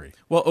Oh Sherry.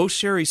 Well, Oh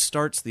Sherry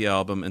starts the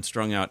album and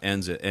Strung Out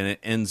ends it, and it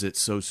ends it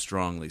so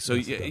strongly. So,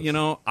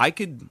 yes, I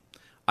could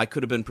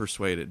have been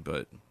persuaded,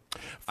 but...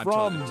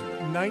 From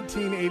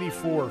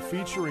 1984,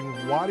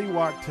 featuring Waddy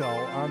Wachtel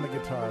on the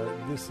guitar,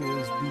 this is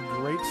the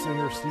great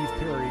singer Steve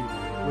Perry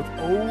with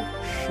Oh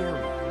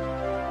Sherry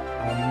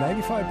on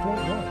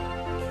 95.1.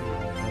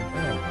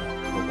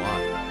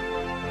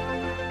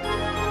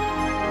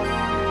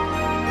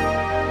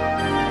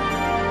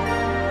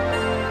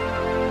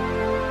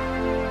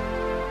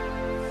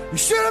 You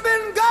should have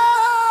been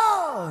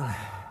gone,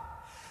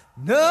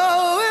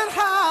 knowing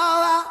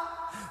how I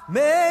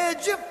made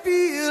you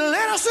feel,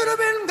 and I should have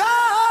been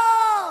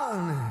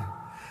gone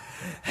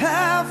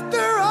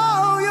after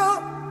all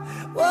your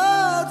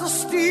words of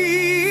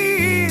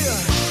steel.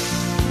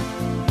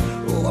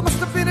 Oh, I must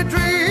have been a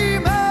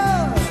dreamer,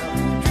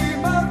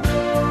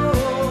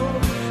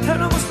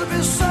 and I must have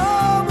been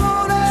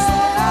someone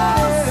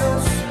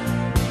else,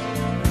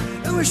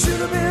 and we should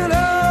have been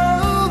over.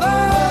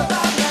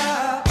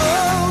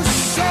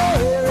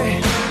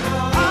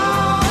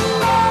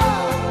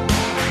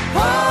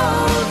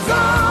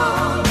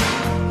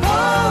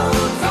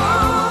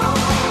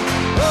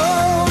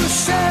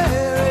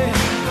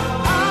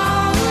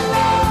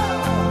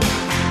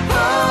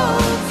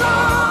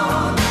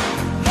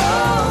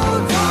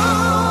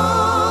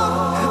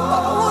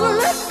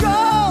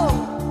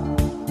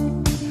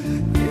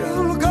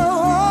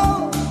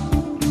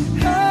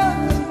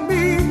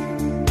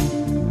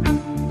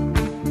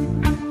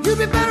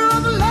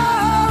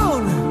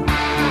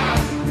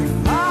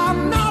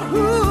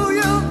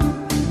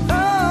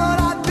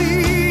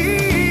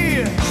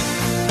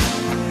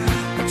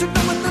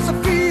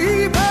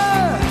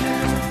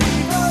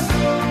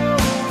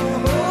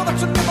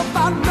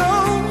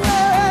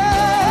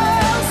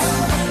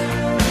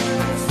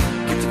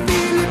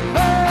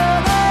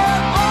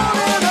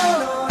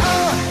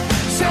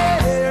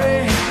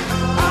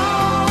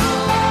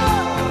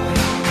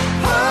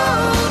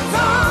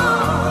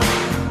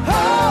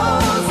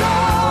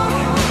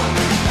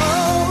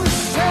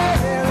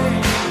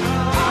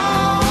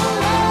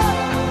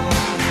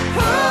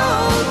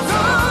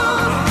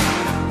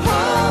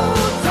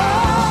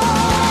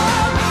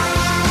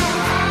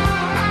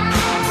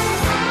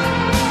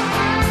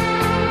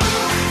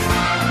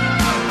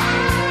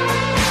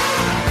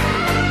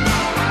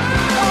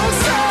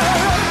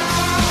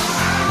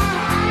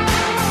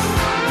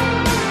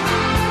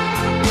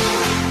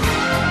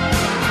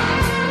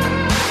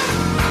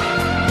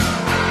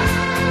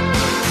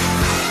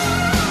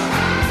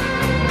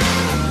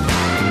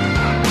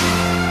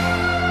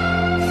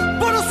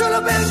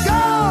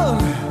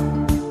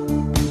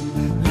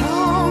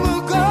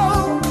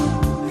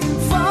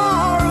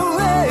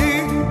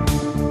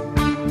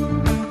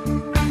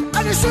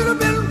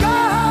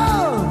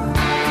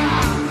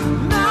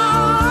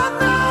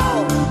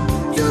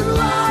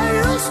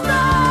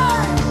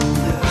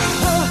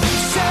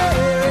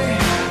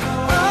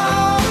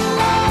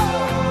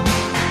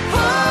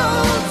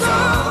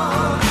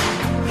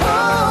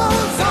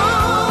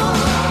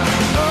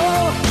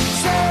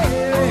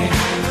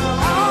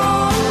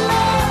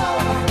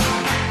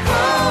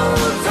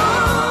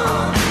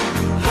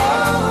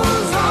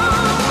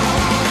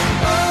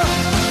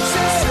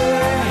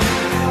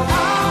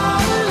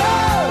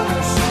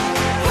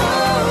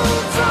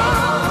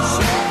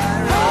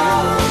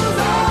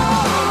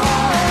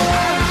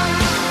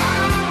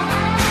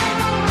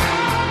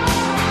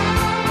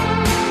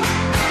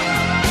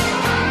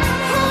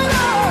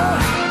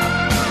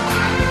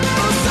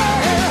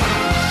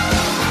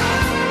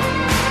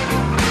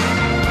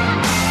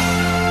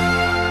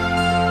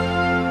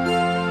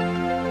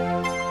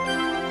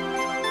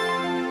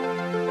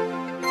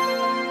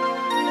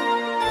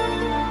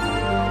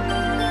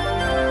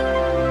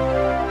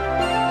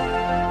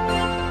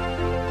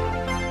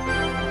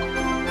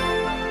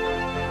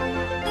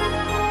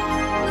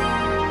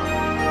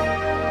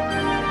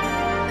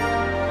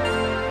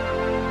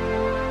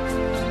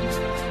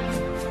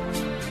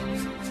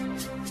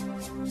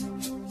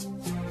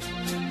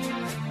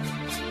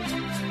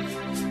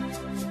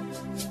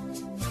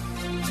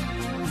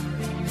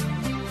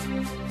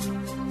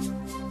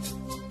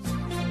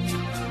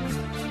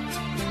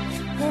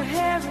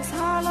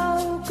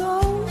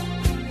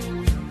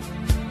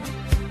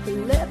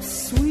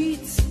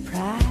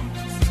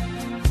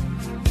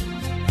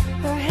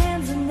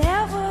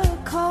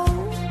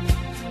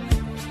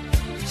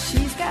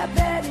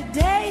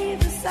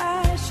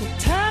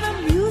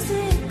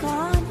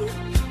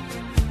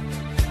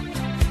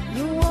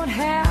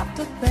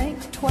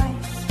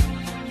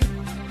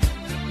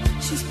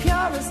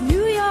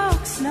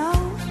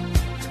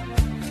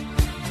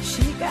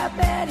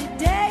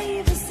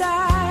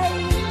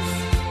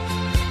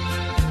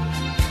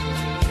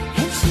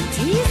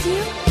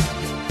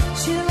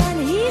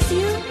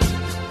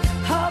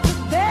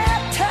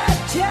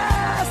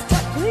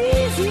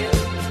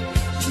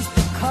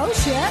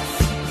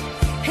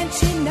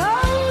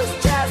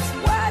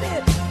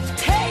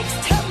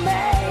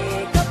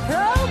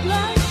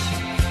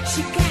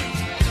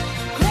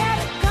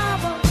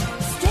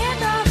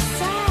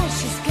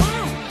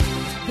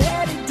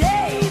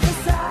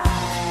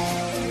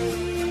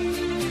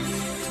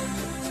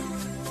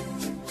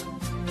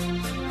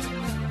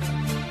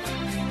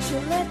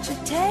 let you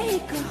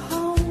take her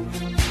home.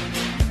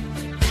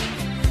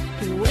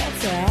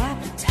 What's her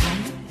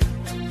appetite?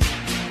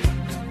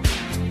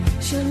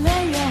 She'll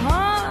lay you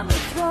on the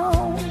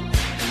throne.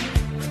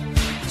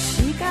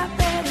 She got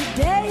Betty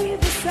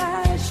Davis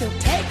eyes. She'll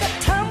take a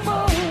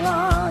tumble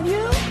on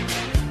you,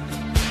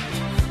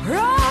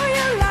 roll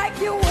you like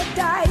you were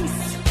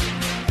dice,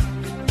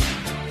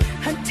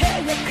 until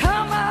you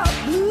come out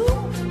blue.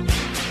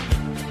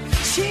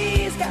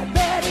 She's got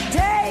Betty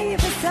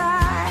Davis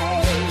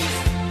eyes.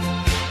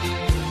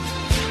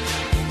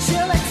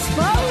 She'll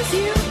expose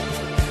you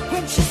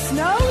when she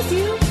snows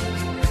you,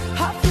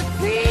 off your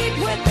feet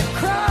with the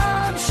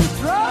crumbs she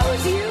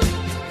throws you.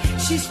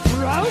 She's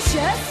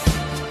ferocious,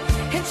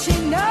 and she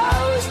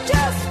knows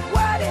just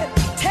what it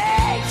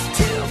takes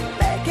to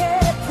make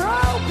it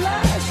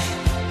pro-blush.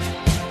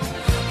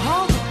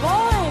 All the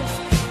boys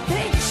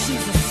think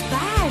she's a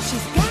spy.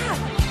 She's got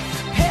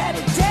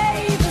Betty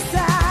Davis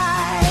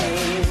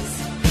eyes.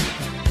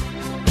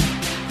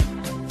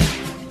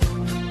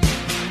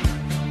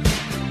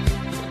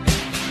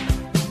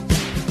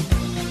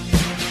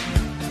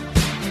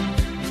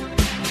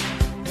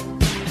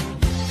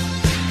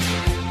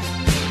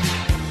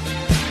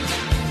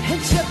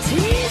 And she'll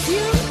tease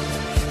you,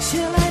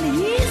 she'll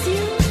unease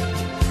you,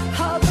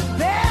 all the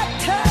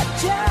better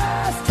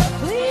just to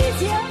please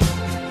you.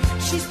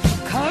 She's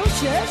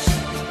precocious,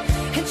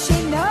 and she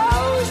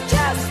knows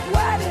just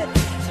what it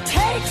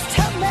takes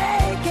to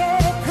make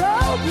it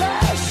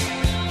pro-blush.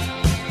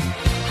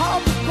 All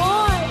the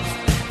boys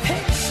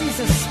think she's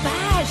a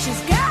spy.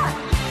 She's got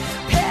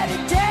Betty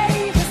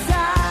Davis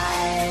eyes.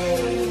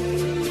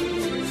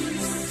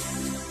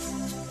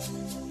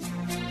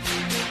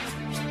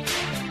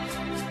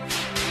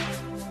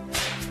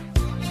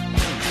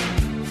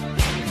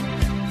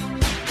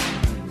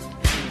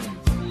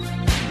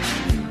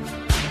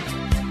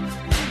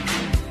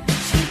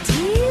 She'll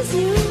tease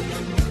you,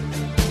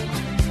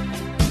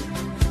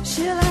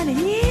 she'll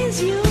unease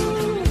you,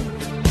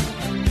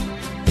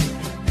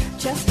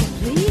 just to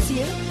please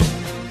you.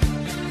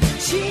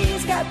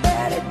 She's got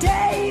Betty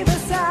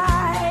Davis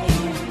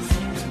eyes.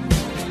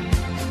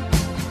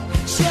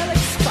 She'll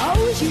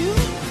expose you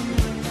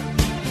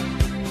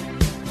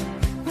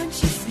when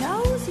she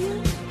snows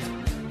you.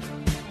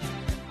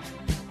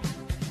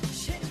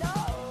 She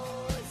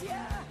knows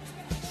ya.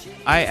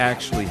 I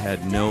actually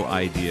had no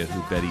idea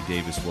who Betty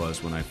Davis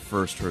was when I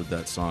first heard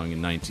that song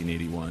in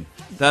 1981.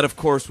 That, of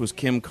course, was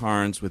Kim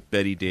Carnes with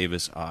Betty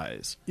Davis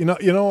Eyes.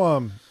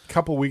 A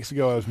couple weeks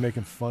ago I was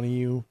making fun of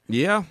you.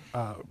 Yeah.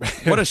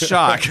 What a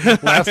shock.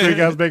 Last week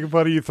I was making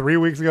fun of you. 3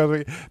 weeks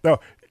ago,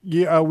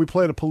 we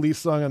played a Police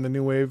song on the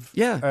New Wave.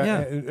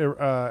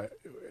 Yeah.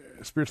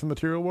 Spirits in the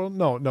Material World.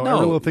 No. Every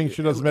Little Thing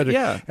She Does Magic.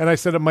 Yeah. And I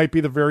said it might be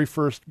the very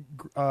first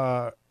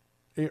early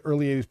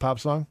 80s pop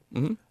song.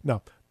 Mm-hmm.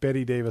 No.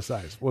 Betty Davis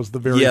Eyes was the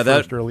very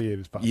first early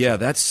 80s pop song. Yeah,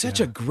 that's such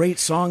a great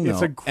song, though.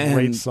 It's a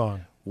great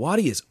song.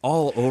 Waddy is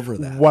all over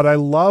that. What I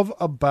love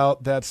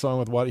about that song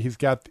with Waddy, it's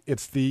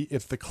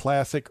the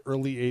classic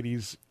early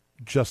 80s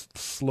just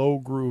slow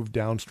groove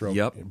downstroke.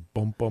 Yep.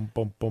 Boom, boom,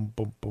 boom, boom,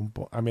 boom, boom,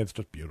 boom. I mean, it's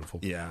just beautiful.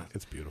 Yeah.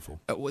 It's beautiful.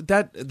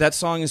 That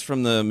song is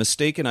from the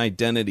Mistaken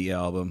Identity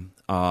album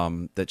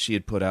that she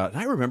had put out. And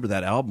I remember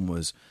that album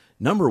was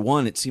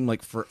 #1. It seemed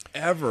like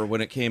forever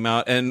when it came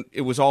out, and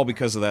it was all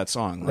because of that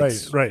song.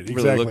 Let's right, really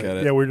exactly. Look at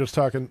it. Yeah, we were just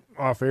talking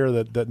off air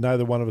that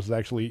neither one of us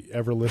actually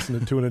ever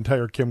listened to an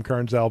entire Kim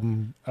Carnes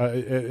album.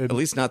 At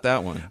least not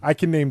that one. I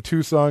can name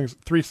 3 songs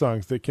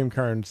that Kim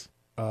Carnes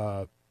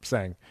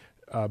sang.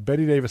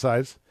 Betty Davis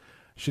Eyes.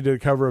 She did a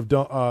cover of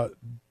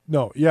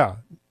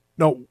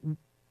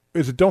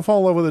is it Don't Fall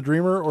in Love with a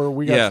Dreamer, or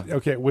we got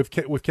with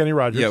Kenny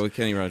Rogers. Yeah, with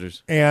Kenny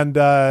Rogers.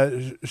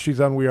 And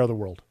she's on We Are the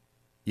World.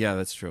 Yeah,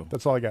 that's true.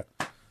 That's all I got.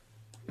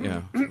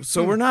 Yeah.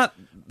 So we're not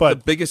the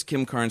biggest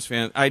Kim Carnes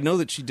fan. I know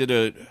that she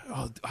did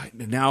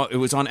now it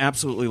was on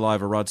Absolutely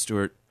Live, a Rod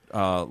Stewart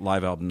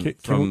live album.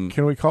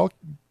 Can we call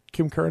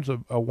Kim Carnes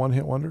a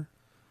one-hit wonder?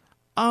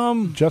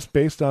 Just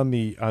based on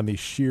the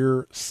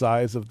sheer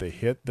size of the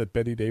hit that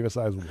Betty Davis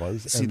Eyes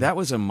was. See, that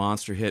was a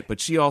monster hit,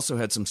 but she also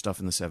had some stuff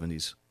in the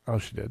 70s. Oh,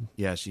 she did?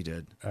 Yeah, she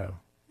did. Oh.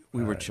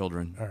 We were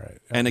children. All right.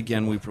 And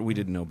again, we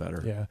didn't know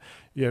better.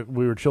 Yeah,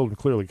 we were children,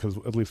 clearly, because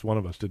at least one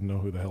of us didn't know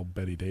who the hell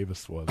Betty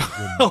Davis was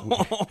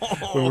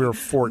when we were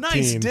 14.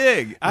 Nice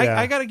dig. Yeah.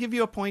 I got to give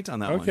you a point on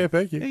that one. Okay,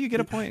 thank you. Yeah, you get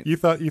a point. You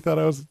thought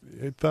I was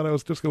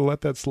just going to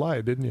let that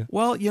slide, didn't you?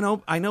 Well,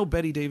 I know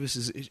Betty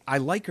Davis I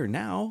like her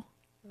now.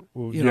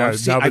 Well, now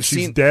that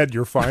she's dead,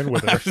 you're fine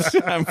with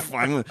her. I'm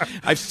fine with her.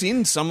 I've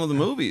seen some of the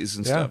movies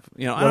and stuff.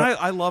 And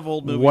I love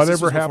old movies.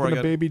 Whatever happened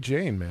to Baby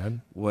Jane,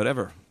 man?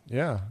 Whatever.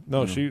 Yeah,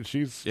 no,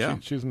 she's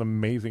an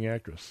amazing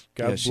actress.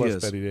 God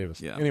bless Betty Davis.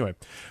 Yeah. Anyway,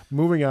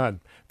 moving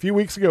on. A few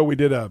weeks ago, we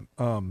did a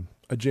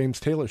James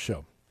Taylor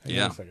show.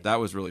 That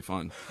was really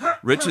fun.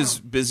 Rich is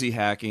busy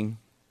hacking.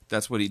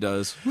 That's what he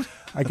does.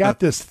 I got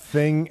this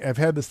thing. I've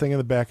had this thing in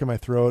the back of my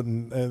throat,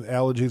 and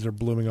allergies are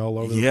blooming all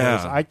over the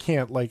place. I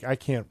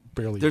can't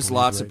barely. There's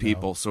lots of right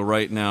people. now. So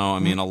right now, I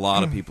mean, a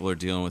lot of people are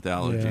dealing with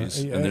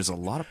allergies, and there's a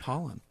lot of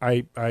pollen.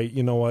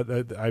 You know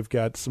what? I've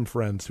got some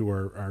friends who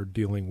are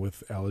dealing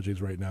with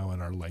allergies right now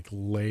and are like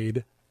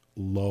laid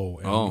low.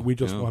 And we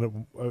just want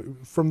to,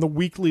 from the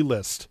weekly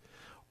list,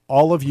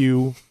 all of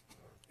you,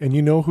 and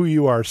you know who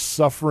you are,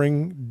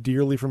 suffering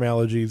dearly from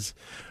allergies.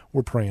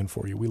 We're praying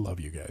for you. We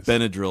love you guys.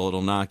 Benadryl,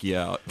 it'll knock you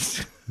out.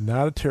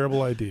 Not a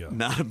terrible idea.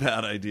 Not a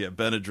bad idea.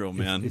 Benadryl,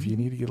 man. If you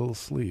need to get a little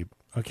sleep.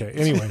 Okay.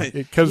 Anyway,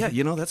 because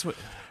that's what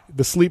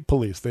the sleep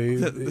police.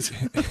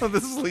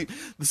 The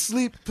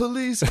sleep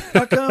police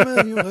are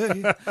coming your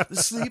way. The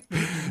sleep.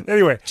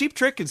 Anyway, Cheap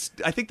Trick is.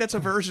 I think that's a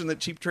version that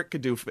Cheap Trick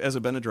could do as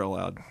a Benadryl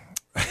ad.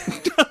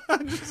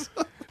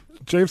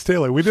 James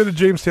Taylor. We did a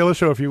James Taylor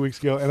show a few weeks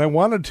ago, and I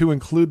wanted to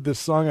include this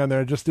song on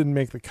there. It just didn't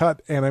make the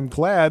cut, and I'm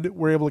glad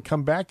we're able to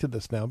come back to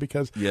this now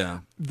because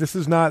this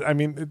is not. I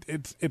mean,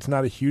 it's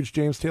not a huge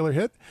James Taylor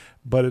hit,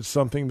 but it's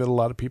something that a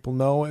lot of people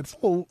know. It's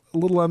a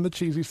little on the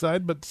cheesy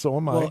side, but so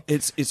am I. Well,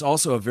 it's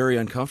also a very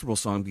uncomfortable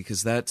song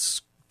because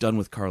that's done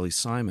with Carly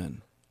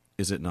Simon,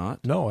 is it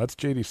not? No, that's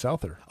J.D.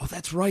 Souther. Oh,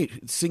 that's right.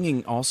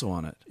 Singing also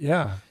on it.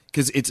 Yeah,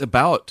 because it's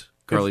about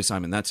Carly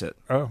Simon. That's it.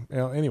 Oh,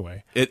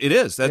 anyway, it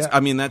is. That's. I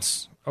mean,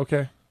 that's.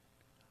 Okay.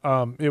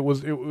 It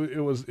was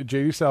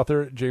J.D.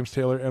 Souther, James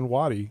Taylor, and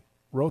Waddy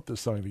wrote this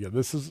song together.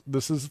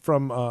 This is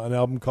from an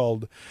album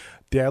called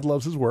Dad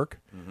Loves His Work.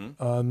 Mm-hmm.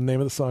 The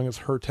name of the song is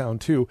Her Town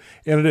 2,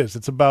 and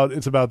it's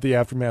about the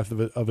aftermath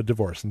of a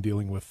divorce and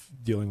dealing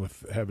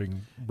with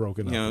having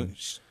broken up. You know,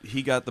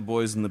 he got the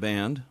boys in the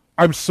band.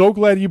 I'm so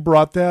glad you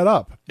brought that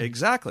up.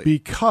 Exactly.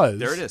 Because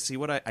there it is. See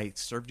what I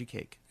served you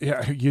cake.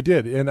 Yeah, you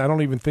did. And I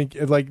don't even think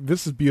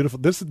this is beautiful.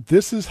 This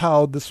is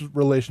how this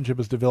relationship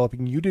is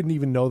developing. You didn't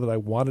even know that I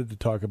wanted to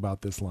talk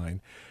about this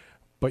line,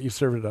 but you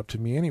served it up to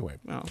me anyway.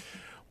 Oh.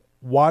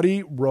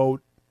 Waddy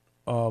wrote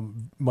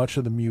much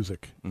of the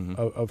music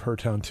of Her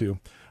Town 2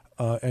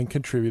 and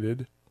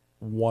contributed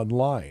one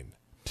line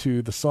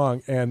to the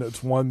song, and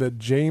it's one that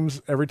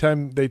James, every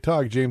time they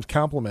talk, James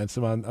compliments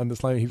him on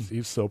this line.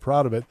 He's so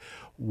proud of it.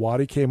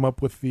 Waddy came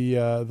up with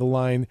the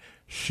line,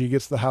 "She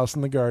gets the house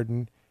and the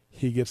garden,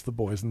 he gets the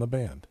boys in the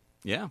band."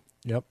 Yeah.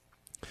 Yep.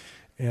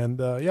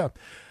 And I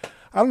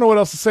don't know what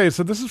else to say.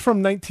 So this is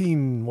from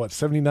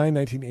 1979,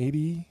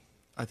 1980.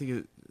 I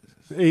think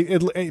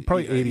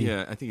probably 80.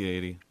 Yeah, I think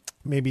 80.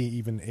 Maybe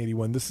even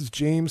 81. This is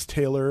James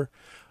Taylor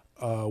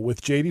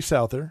with J.D.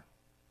 Souther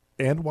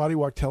and Waddy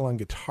Wachtel on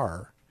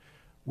guitar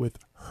with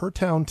Her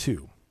Town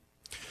 2.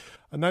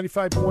 A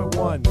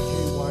 95.1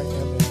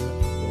 KYMN.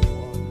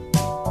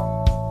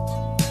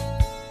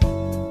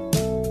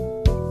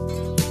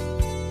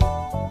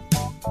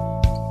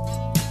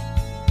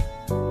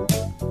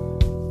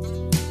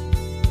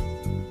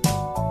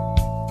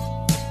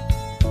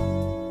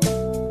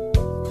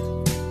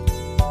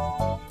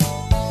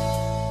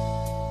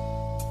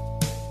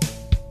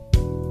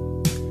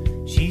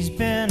 She's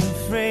been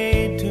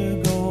afraid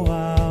to go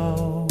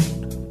out.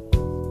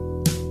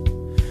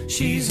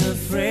 She's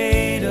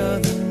afraid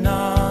of the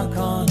knock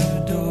on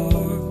her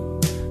door.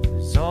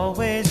 There's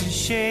always a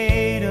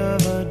shade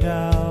of a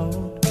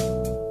doubt.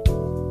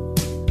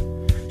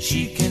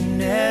 She can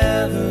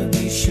never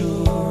be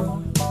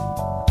sure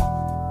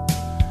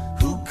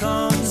who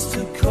comes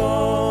to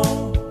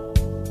call.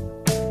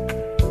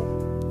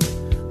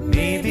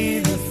 Maybe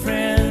the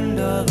friend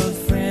of a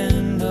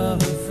friend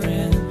of a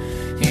friend.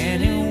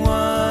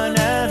 Anyone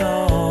at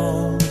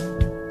all.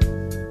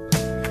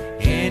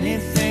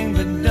 Anything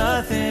but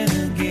nothing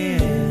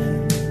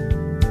again.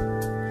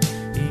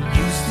 It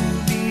used to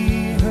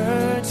be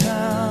her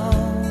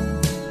town.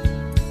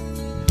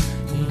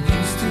 It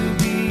used to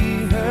be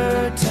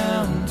her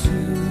town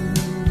too.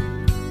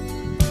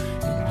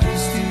 It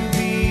used to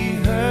be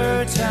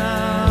her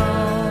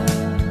town.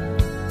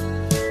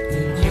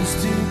 It used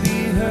to be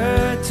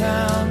her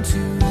town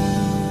too.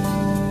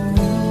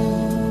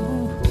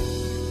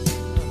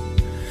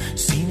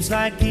 Seems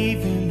like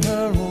even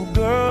her old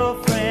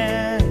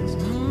girlfriends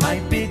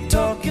might be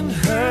talking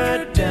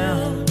her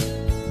down.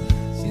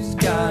 She's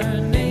got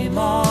her name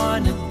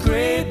on a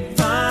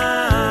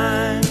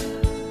grapevine,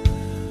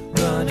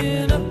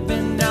 running up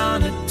and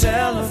down the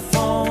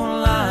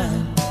telephone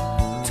line,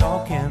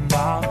 talking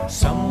about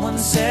someone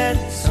said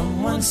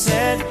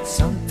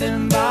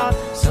something about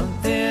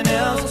something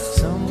else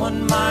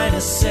someone might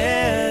have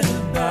said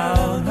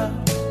about her.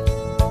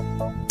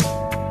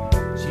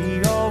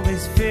 She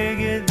always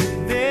figured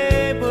that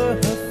they were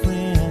her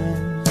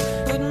friends,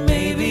 but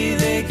maybe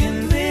they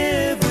can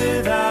live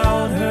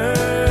without her.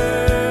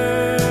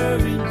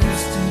 It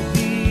used to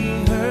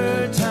be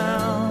her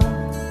town.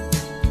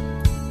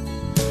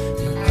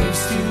 It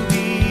used to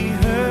be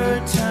her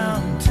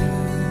town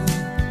too.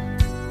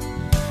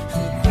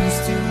 It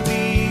used to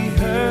be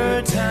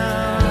her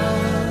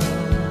town.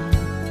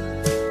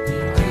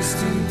 It used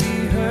to be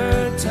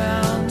her town.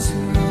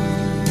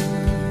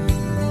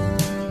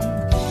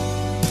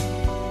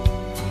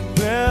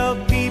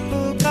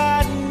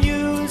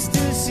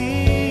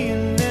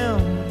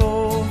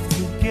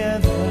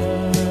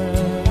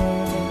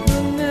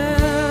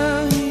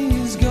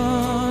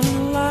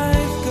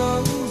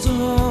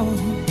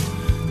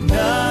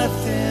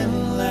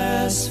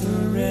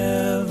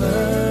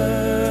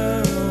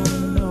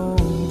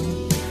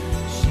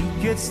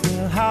 gets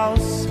the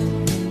house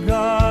and the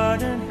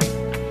garden.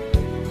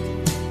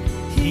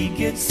 He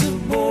gets the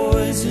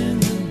boys in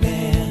the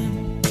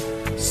band.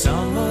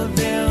 Some of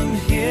them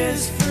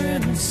his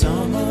friends,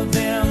 some of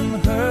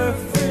them her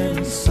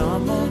friends,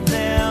 some of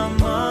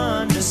them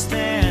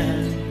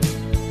understand.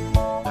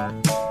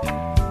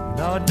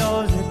 Lord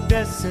knows that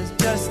this is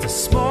just a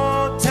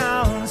small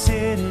town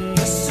city.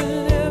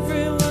 Listen,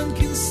 everyone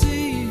can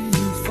see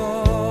you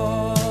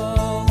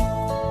fall.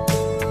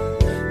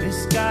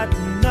 It's got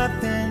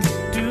nothing to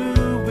do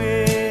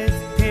with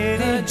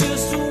pity. I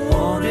just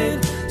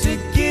wanted to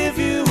give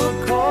you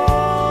a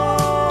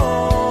call.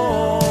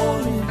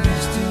 It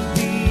used to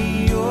be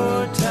your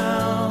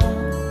town.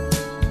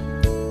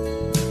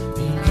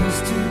 It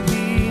used to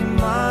be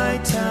my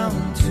town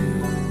too.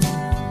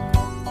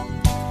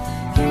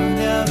 You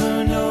never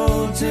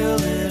know till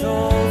it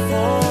all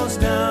falls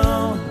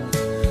down.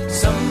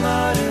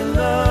 Somebody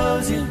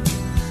loves you,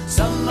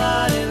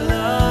 somebody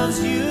loves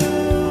you.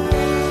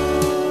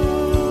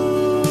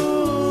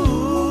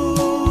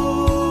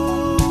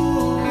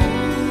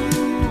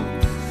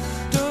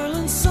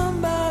 Darling,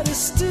 somebody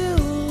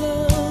still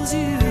loves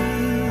you.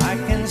 I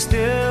can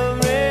still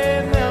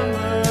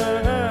remember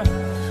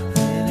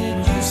when it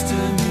used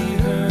to be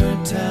her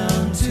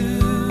town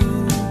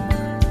too.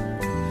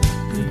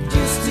 It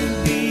used to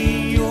be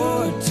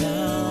your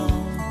town.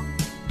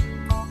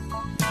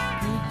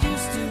 It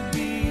used to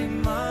be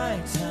my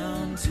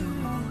town too.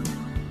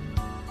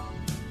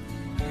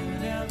 You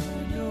never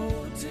know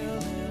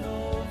till it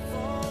all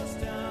falls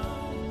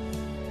down.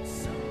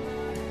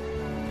 Somebody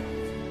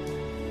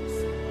loves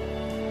you.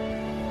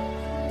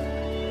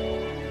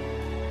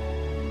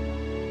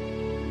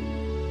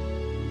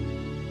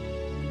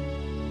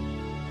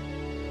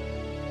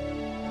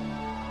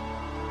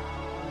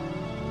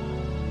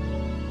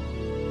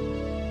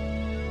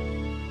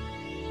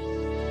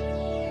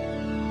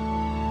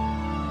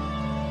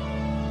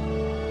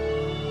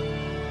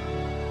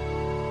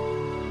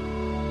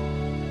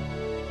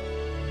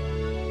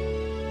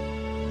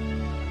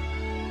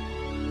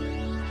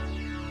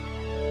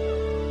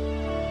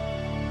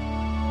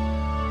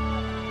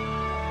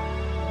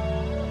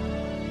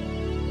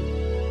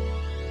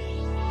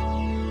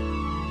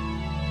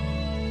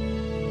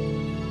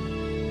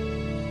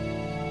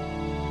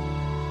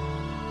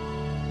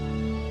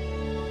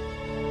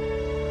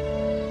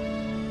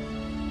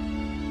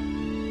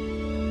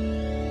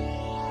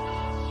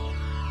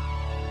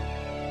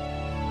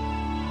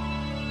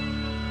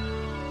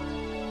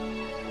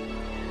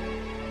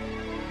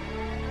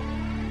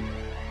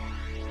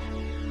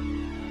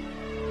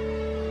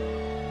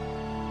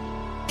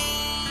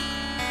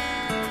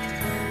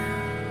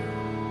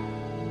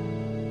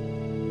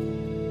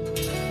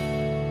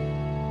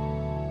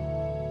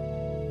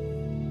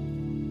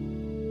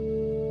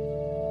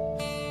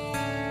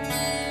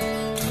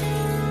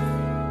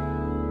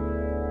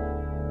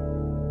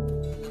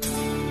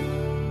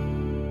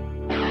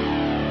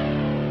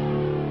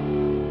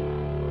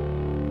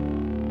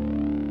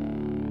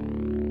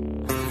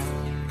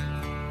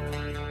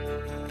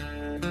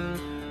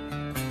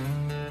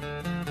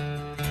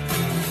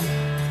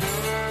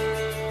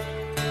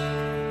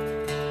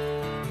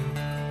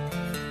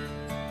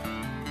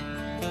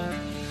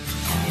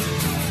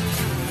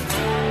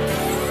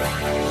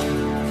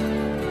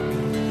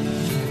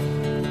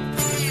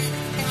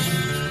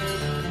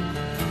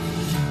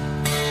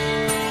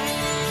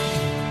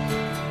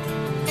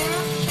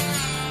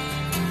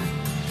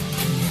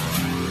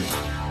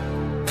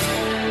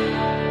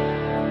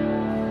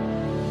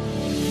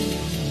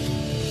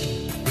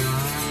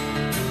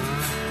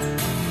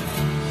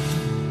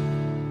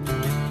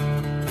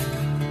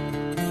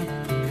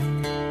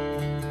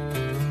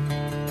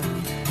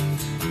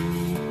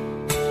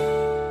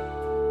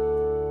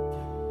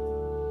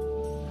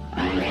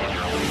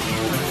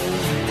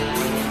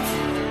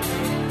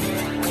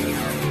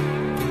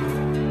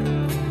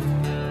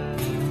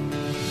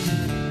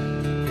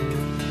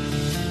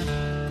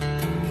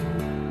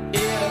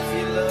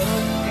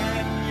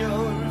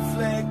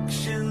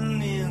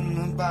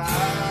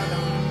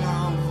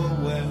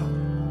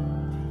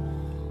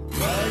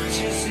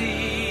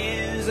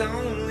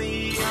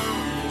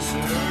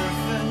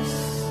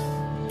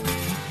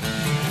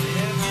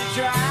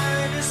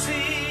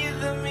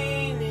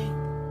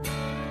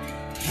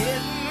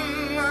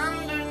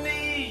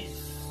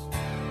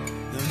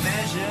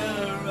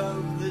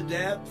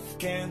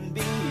 Can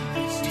be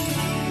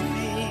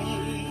deceiving.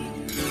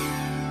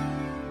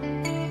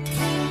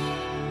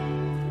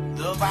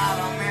 The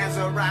bottom has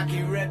a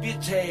rocky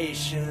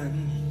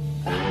reputation.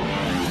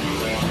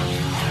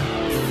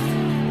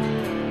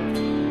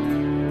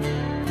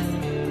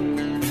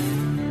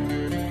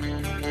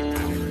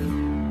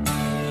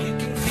 You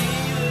can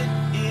feel it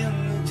in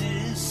the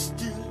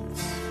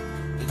distance,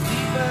 the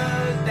deeper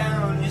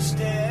down you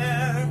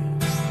stare.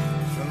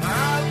 From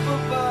up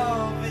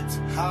above it's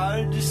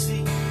hard to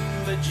see,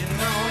 but you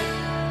know it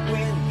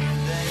when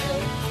you're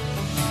there.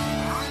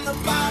 On the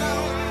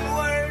bottom,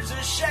 words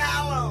are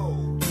shallow.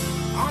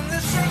 On the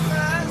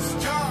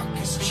surface, talk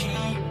is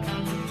cheap.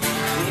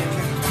 You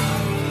can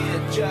buy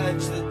it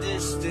judge the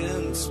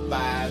distance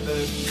by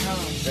the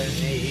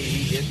company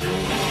you keep.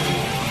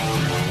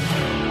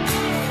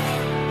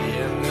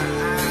 In the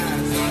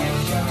eyes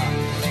of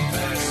the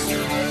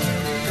person.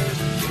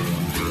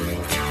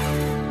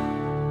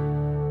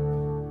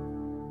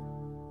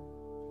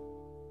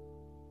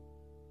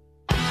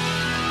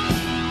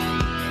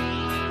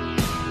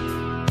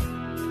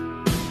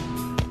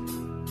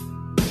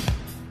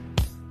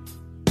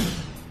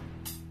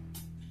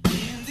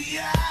 In the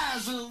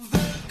eyes of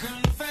the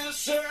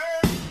confessor,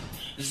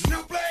 there's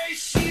no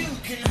place you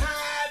can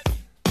hide.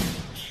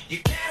 You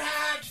can't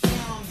hide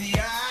from the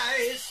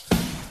eyes.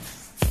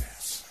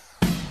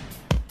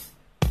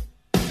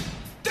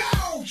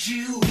 Don't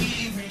you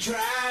even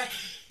try.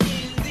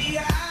 In the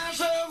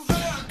eyes of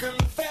the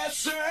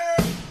confessor,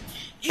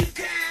 you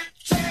can't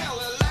tell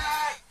a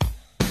lie.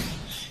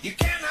 You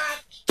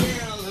cannot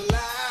tell a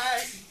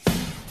lie.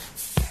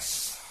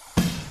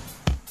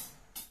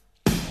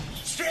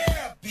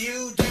 Strip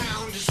you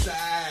down to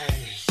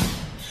size,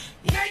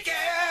 naked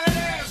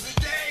as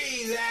the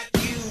day that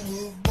you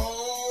were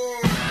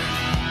born.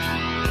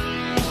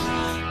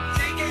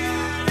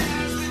 Naked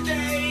as the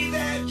day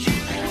that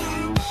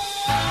you were born.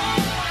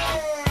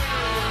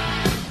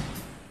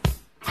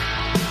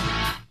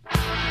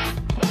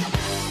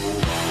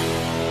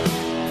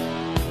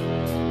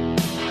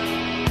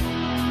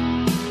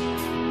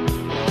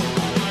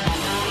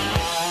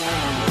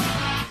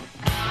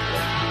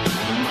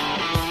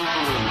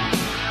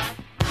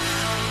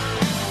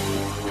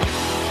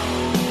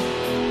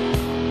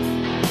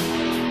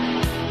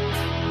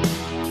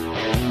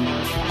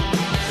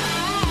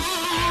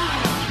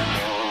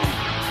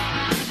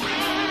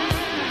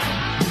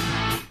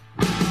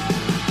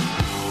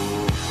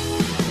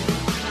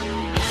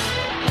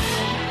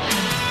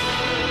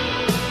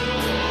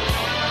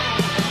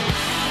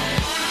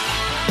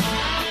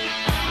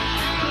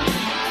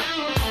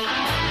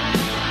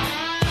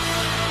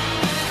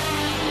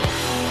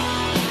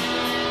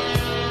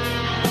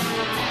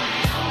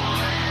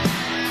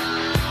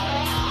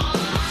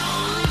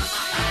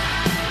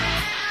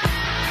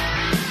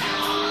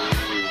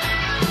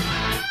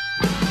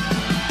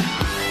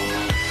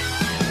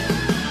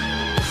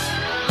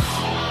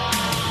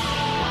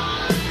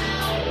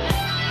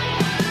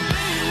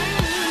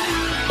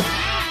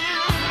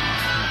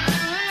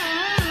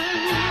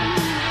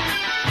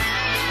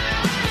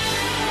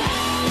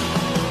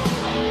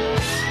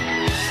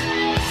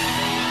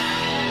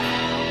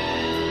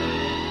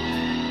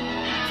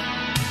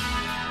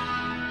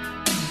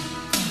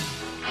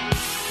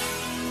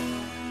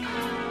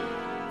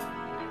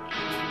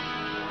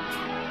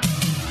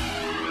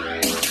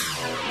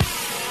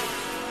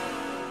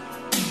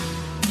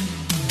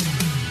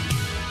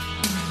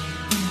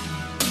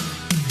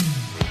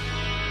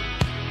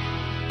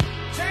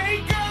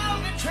 Take all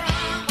the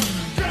drama,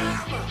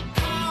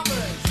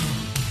 commas,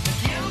 the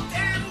guilt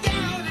and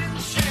doubt and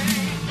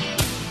shame.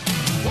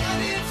 What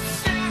if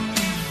set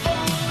me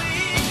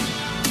free?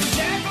 The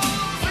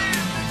shackles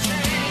and the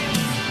chains,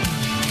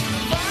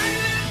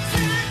 violence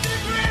and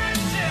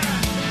aggression,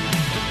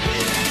 the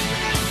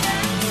bitterness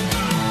and the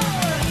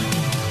scorn,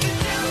 the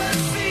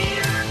jealousy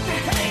and the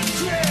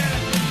hatred,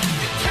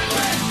 the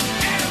tempest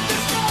and the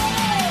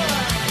storm.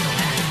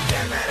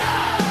 Give it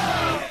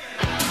up!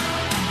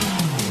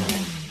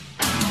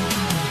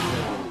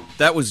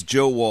 That was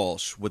Joe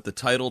Walsh with the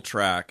title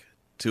track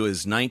to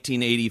his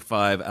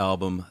 1985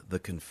 album, The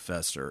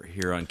Confessor,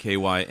 here on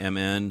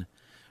KYMN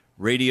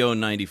Radio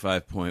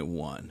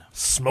 95.1.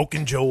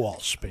 Smoking Joe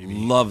Walsh, baby.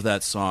 Love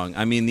that song.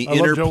 I mean, the I love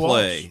Joe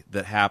interplay Walsh.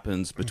 that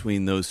happens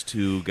between those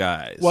two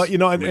guys. Well, you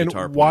know, from a and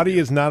guitar point of Waddy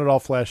view. is not at all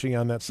flashing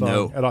on that song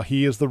No. at all.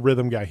 He is the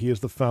rhythm guy. He is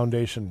the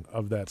foundation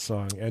of that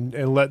song, and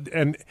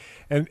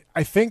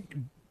I think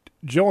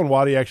Joe and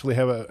Waddy actually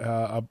have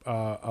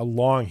a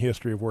long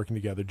history of working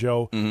together.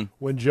 Joe,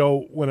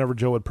 whenever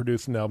Joe would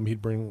produce an album,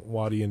 he'd bring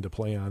Waddy in to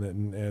play on it,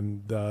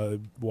 and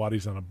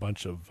Waddy's on a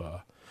bunch of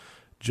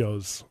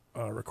Joe's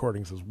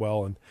recordings as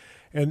well.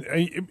 And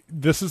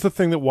this is the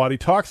thing that Waddy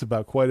talks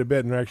about quite a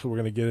bit, and actually we're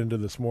going to get into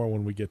this more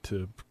when we get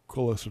to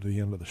closer to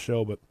the end of the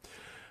show. But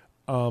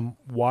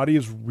Waddy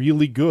is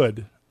really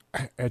good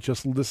at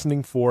just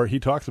listening for. He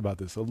talks about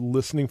this,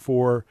 listening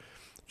for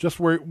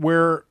just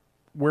where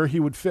he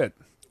would fit.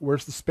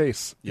 Where's the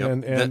space? Yep.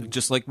 And That,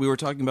 just like we were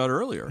talking about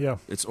earlier. Yeah.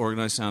 It's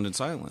organized sound and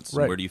silence.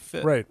 right, Where do you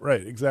fit? Right,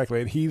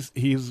 exactly. And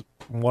he's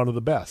one of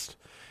the best,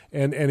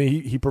 and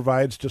he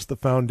provides just the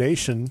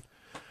foundation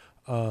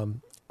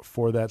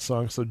for that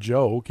song, so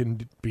Joe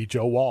can be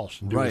Joe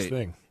Walsh and do his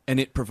thing. And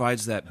it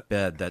provides that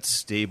bed, that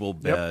stable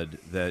bed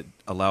that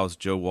allows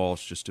Joe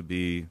Walsh just to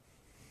be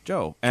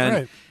Joe.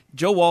 And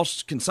Joe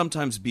Walsh can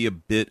sometimes be a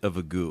bit of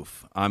a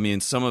goof. I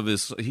mean,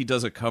 he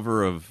does a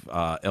cover of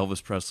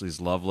Elvis Presley's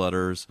Love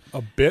Letters.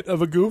 A bit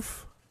of a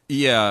goof?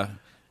 Yeah.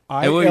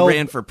 And when he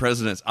ran for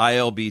president,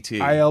 ILBT.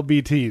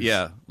 ILBTs.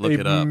 Yeah, look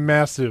it up. A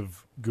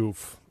massive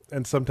goof.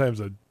 And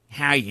sometimes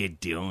How you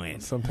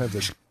doing? sometimes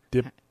a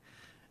dip.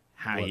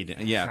 How you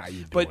doing? Yeah. How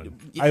you But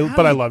doing?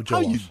 But I love Joe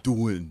How you Walsh.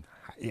 doing?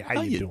 How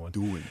how you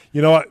doing?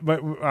 You know what?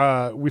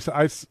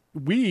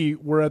 We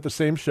were at the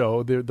same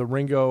show, the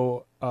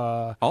Ringo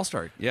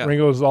All-Star. Yeah,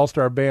 Ringo's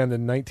All-Star Band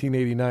in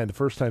 1989, the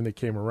first time they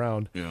came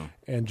around. Yeah,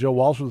 and Joe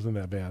Walsh was in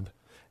that band,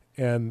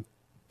 and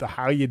the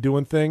 "How You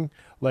Doing" thing,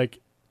 like.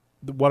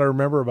 What I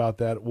remember about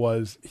that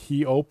was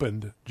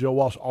Joe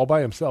Walsh all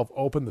by himself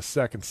opened the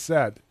second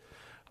set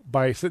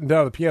by sitting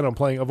down at the piano and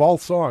playing, of all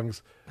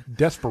songs,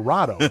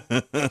 Desperado.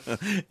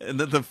 And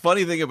the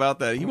funny thing about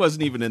that, he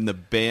wasn't even in the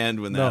band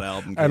when that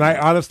album came and out.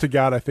 Honest to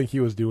God, I think he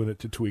was doing it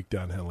to tweak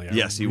Don Henley.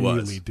 Yes, he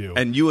really was. Do.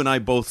 And you and I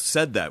both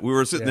said that. We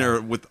were sitting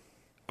there with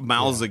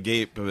mouths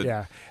agape.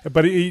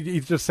 But he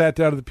just sat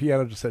down at the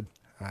piano and just said,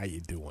 "How you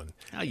doing?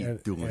 How you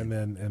doing?" And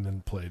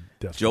then played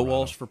Desperado. Joe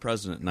Walsh for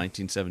president,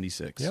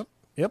 1976. Yep.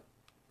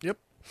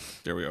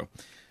 There we go.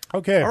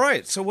 Okay. All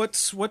right. So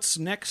what's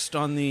next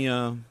on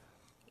the?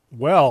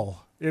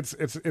 Well, it's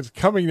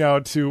coming now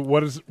to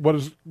what is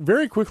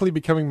very quickly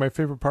becoming my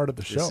favorite part of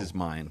the show. This is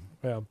mine.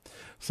 Yeah.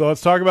 So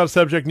let's talk about a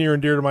subject near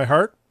and dear to my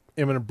heart,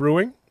 Imminent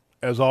Brewing.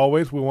 As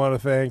always, we want to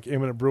thank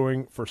Imminent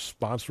Brewing for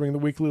sponsoring the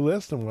weekly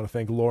list, and we want to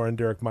thank Laura and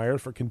Derek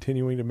Myers for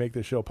continuing to make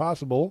this show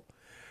possible.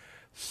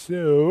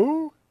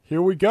 So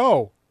here we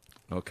go.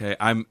 Okay.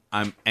 I'm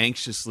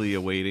anxiously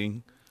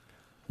awaiting.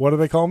 What do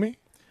they call me?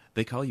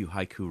 They call you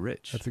Haiku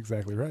Rich. That's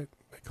exactly right.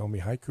 They call me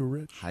Haiku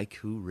Rich.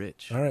 Haiku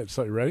Rich. All right,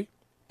 so you ready?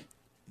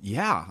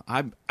 Yeah,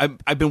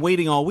 I've been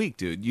waiting all week,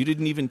 dude. You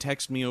didn't even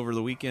text me over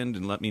the weekend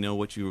and let me know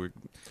what you were.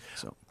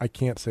 So I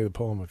can't say the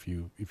poem if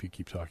you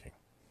keep talking.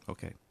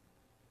 Okay.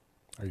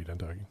 Are you done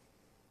talking?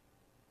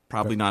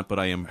 Probably not, but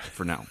I am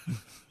for now.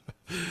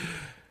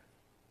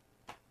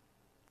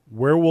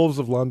 Werewolves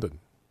of London,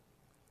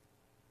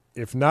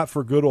 if not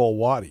for good old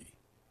Waddy,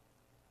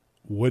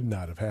 would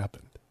not have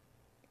happened.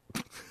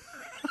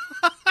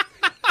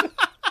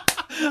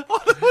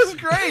 Oh, that was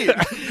great.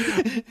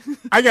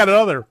 I got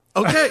another.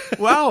 Okay.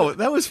 Wow,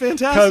 that was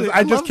fantastic.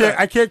 Because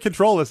I can't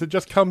control this. It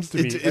just comes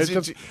to me.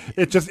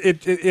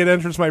 It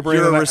enters my brain.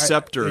 You're a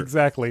receptor.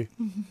 Exactly.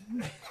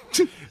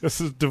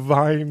 This is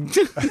divine.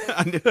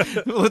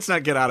 Let's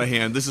not get out of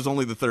hand. This is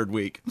only the third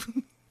week.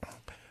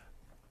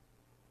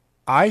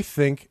 I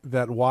think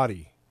that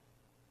Waddy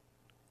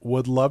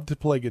would love to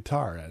play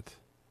guitar at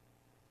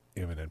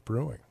Imminent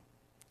Brewing.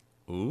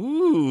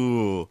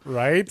 Ooh.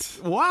 Right?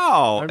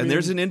 Wow. And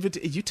there's an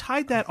invitation. You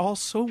tied that all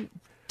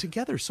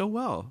together so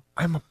well.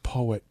 I'm a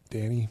poet,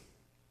 Danny.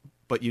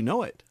 But you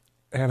know it.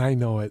 And I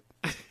know it.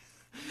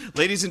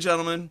 Ladies and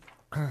gentlemen,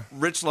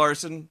 Rich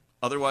Larson,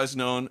 otherwise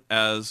known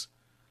as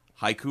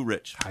Haiku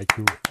Rich.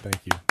 Haiku.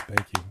 Thank you.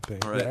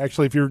 All right. Yeah,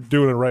 actually, if you're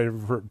doing it right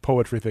for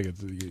poetry thing,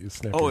 it's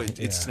snappy. Oh,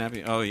 it's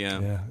snappy. Oh,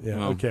 yeah.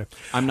 Yeah. Okay.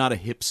 I'm not a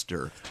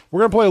hipster.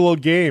 We're going to play a little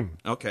game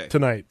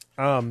tonight.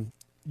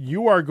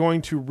 You are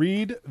going to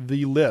read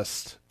the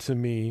list to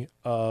me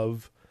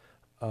of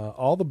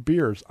all the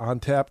beers on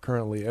tap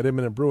currently at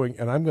Imminent Brewing,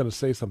 and I'm going to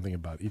say something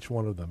about each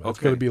one of them. It's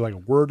going to be like a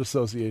word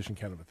association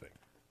kind of a thing.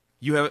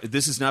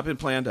 This has not been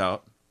planned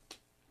out.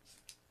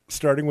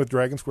 Starting with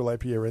Dragon Squirrel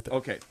IPA right there.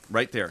 Okay,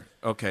 right there.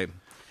 Okay.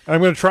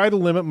 I'm going to try to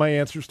limit my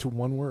answers to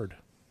one word.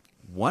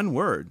 One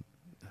word.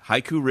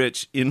 Haiku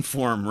Rich in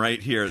form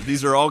right here.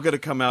 These are all going to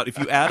come out. If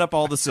you add up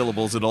all the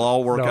syllables, it'll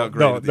all work out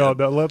great. No.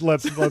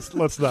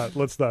 Let's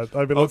not.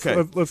 I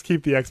mean, let's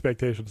keep the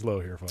expectations low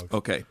here, folks.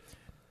 Okay.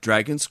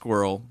 Dragon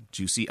Squirrel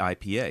Juicy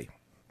IPA.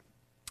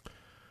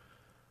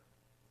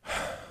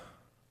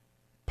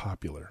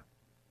 Popular.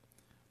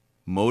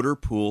 Motor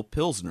Pool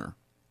Pilsner.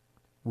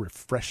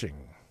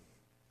 Refreshing.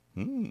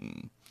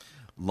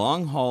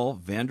 Long Haul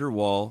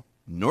Vanderwall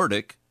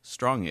Nordic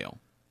Strong Ale.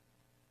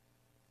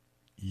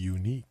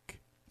 Unique.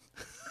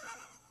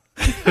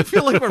 I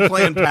feel like we're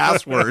playing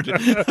password.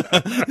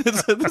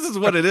 This is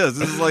what it is.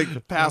 This is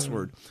like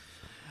password.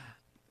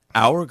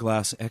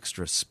 Hourglass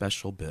Extra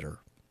Special Bitter.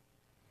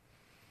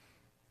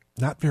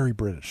 Not very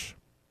British.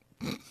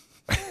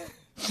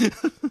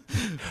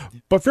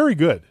 But very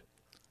good.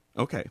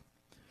 Okay.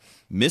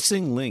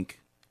 Missing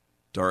Link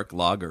Dark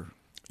Lager.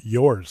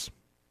 Yours.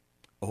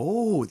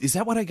 Oh, is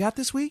that what I got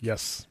this week?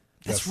 Yes.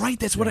 That's right.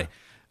 That's what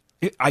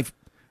I've.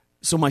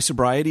 So my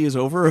sobriety is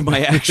over? Am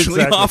I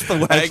actually off the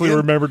wagon? I actually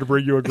remember to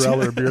bring you a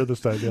growler of beer this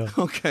time, yeah.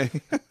 Okay.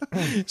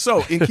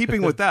 So, in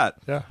keeping with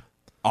that,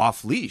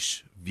 Off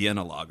Leash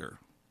Vienna Lager.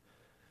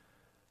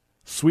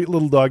 Sweet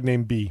little dog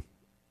named B.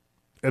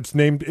 It's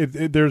named.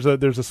 There's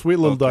a sweet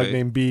little dog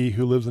named B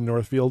who lives in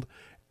Northfield,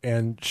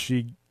 and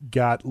she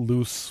got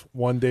loose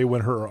one day when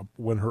her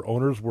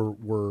owners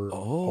were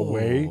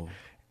away,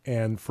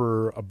 and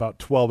for about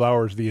 12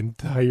 hours, the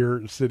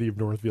entire city of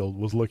Northfield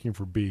was looking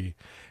for B.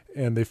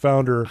 And they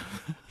found her.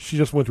 She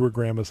just went to her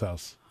grandma's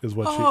house. Is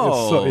what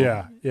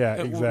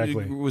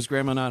exactly. Was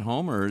grandma not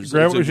home, or she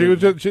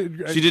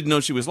didn't know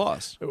she was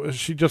lost?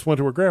 She just went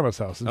to her grandma's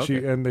house,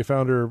 and they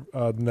found her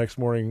the next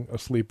morning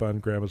asleep on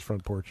grandma's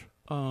front porch.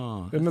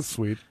 Oh, and that's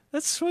sweet.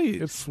 That's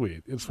sweet. It's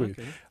sweet.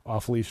 Okay.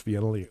 Off leash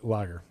Vienna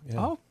Lager.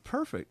 Yeah. Oh,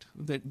 perfect.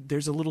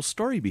 There's a little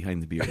story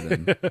behind the beer.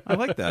 Then I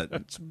like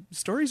that.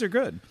 Stories are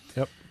good.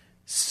 Yep.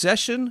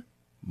 Session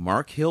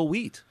Mark Hill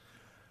Wheat.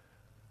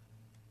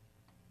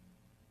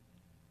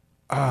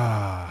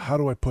 How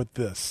do I put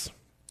this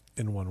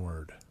in one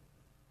word?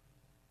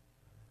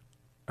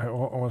 I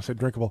want to say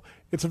drinkable.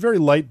 It's a very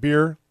light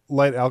beer,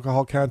 light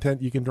alcohol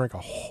content. You can drink a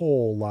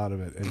whole lot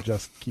of it and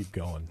just keep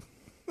going.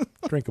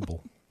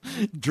 Drinkable.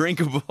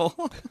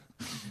 Drinkable.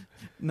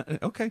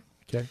 Okay.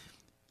 Okay.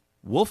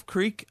 Wolf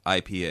Creek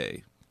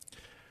IPA.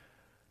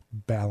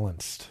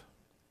 Balanced.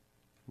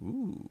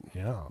 Ooh.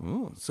 Yeah.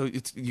 Ooh. So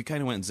you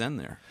kind of went Zen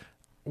there.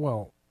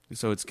 Well,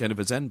 So it's kind of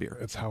a Zen beer.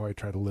 it's how I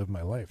try to live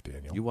my life,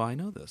 Daniel. Well, I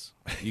know this.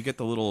 You get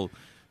the little.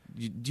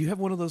 Do you have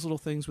one of those little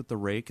things with the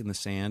rake and the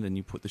sand, and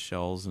you put the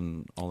shells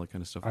and all that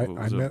kind of stuff?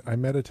 I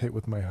meditate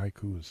with my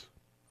haikus.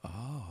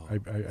 Oh,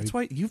 That's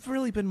why you've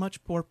really been much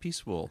more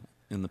peaceful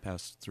in the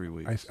past 3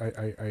 weeks.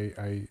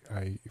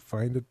 I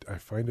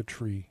find a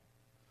tree,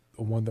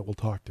 one that will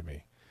talk to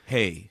me.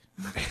 Hey,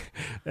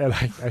 And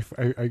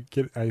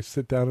I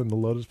sit down in the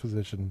lotus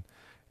position,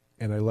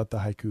 and I let the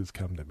haikus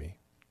come to me.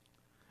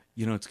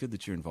 you know it's good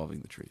that you're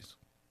involving the trees.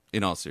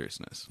 In all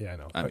seriousness, Yeah, I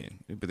know. I mean,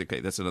 but okay,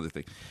 that's another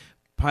thing.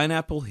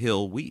 Pineapple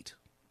Hill Wheat.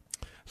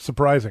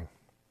 Surprising.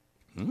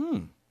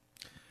 Mm.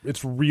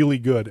 It's really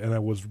good, and I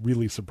was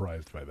really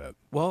surprised by that.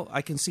 Well,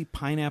 I can see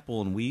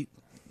pineapple and wheat.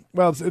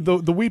 Well,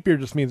 the wheat beer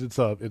just means it's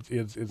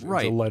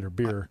Right. a lighter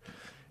beer,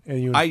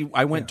 and you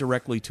I went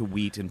directly to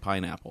wheat and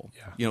pineapple.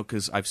 Yeah. You know,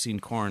 because I've seen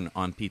corn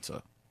on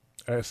pizza.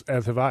 as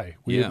have I.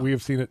 We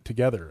have seen it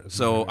together.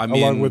 So, I along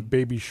mean- with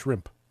baby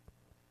shrimp,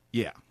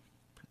 Yeah.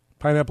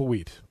 pineapple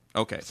wheat.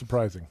 Okay.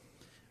 Surprising,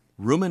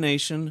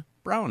 Rumination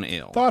Brown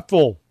Ale.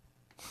 thoughtful.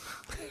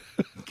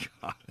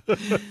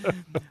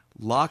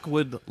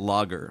 Lockwood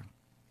Lager.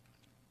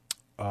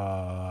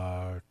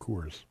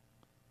 Coors.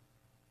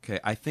 Okay,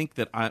 I think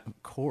that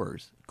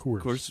Coors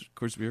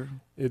beer.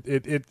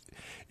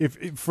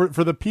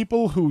 For the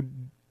people who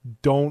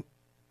don't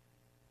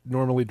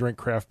normally drink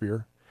craft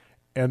beer,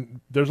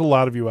 and there's a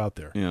lot of you out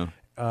there, Yeah.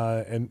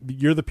 and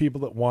you're the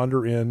people that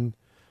wander in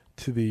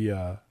to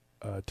the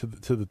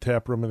to the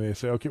tap room and they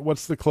say, okay,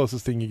 what's the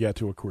closest thing you get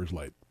to a Coors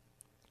Light?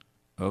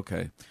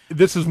 Okay.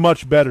 This is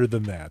much better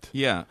than that.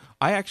 Yeah,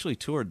 I actually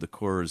toured the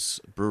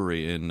Coors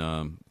Brewery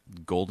in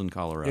Golden,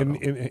 Colorado.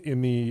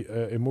 In the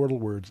immortal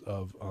words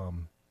of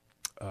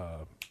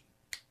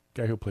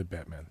guy who played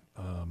Batman.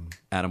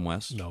 Adam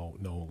West. No,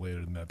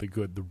 later than that.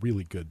 The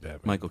really good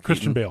Batman. Michael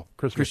Christian Keaton? Bale.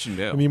 Christian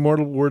Bale. In the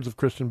immortal words of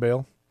Christian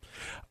Bale.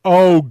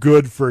 Oh,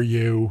 good for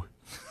you.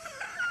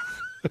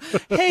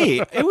 Hey,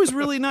 it was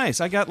really nice.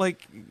 I got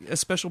like a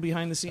special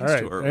behind the scenes All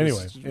right. tour.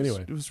 Anyway,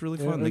 it was really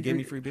fun. Yeah, They gave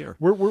me free beer.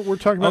 We're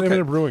talking about Okay.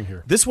 Imminent Brewing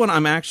here. This one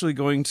I'm actually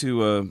going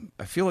to.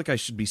 I feel like I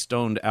should be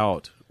stoned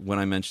out when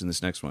I mention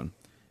this next one.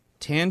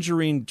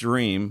 Tangerine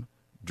Dream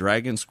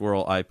Dragon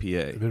Squirrel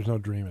IPA. There's no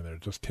dream in there.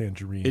 Just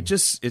tangerine. It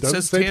Doesn't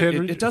says say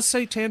tangerine? it does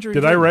say Tangerine.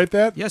 Did Dream. I write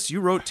that? Yes, you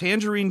wrote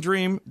Tangerine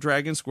Dream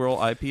Dragon Squirrel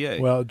IPA.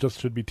 Well, it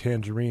just should be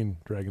Tangerine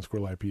Dragon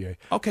Squirrel IPA.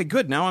 Okay,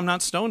 good. Now I'm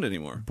not stoned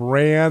anymore.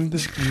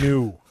 Brand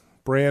new.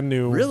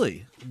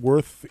 Really?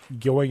 Worth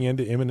going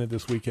into Imminent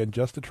this weekend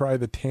just to try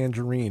the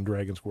Tangerine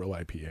Dragon Squirrel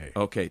IPA.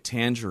 Okay,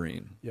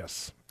 Tangerine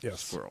Yes.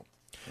 Squirrel.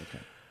 Okay.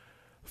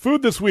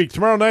 Food this week.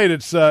 Tomorrow night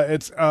it's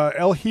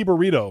El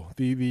Jibarito,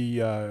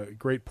 the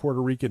great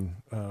Puerto Rican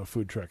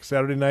food truck.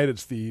 Saturday night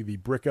it's the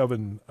Brick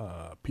Oven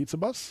Pizza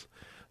Bus.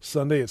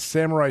 Sunday it's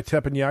Samurai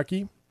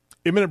Teppanyaki.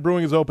 Imminent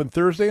Brewing is open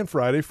Thursday and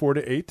Friday 4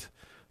 to 8.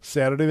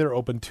 Saturday they're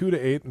open 2 to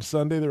 8, and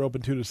Sunday they're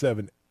open 2 to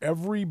 7.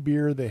 Every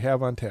beer they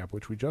have on tap,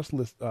 which we just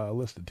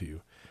listed to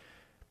you,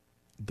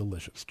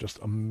 delicious, just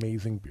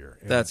amazing beer.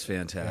 And, That's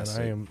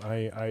fantastic. And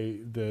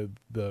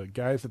the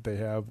guys that they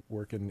have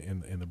working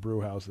in the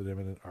brew house at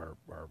Imminent are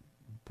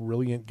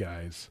brilliant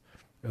guys,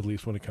 at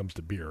least when it comes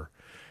to beer,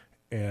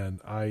 and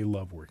I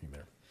love working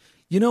there.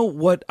 You know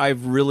what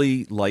I've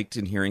really liked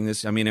in hearing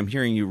this? I mean, I'm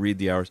hearing you read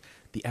the hours.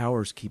 The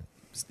hours keep.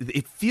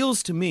 It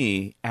feels to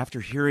me after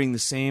hearing the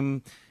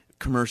same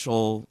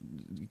commercial,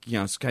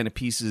 kind of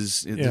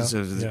pieces.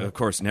 Of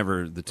course,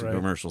 never the two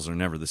commercials are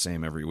never the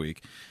same every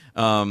week.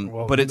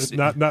 Well, but it's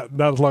not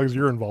as long as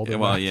you're involved in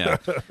well, that. yeah.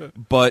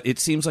 But it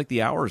seems like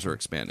the hours are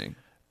expanding.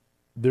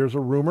 There's a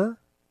rumor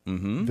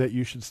that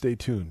you should stay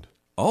tuned.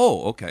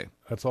 Oh, okay.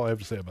 That's all I have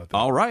to say about that.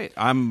 All right.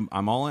 I'm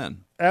all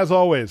in. As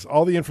always,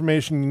 all the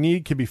information you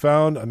need can be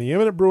found on the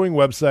Imminent Brewing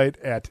website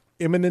at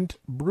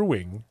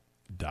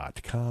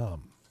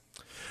imminentbrewing.com.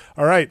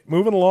 All right,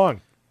 moving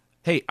along.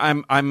 Hey,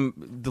 I'm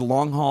the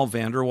Long Haul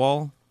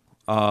Vanderwall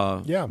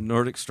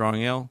Nordic Strong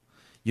Ale.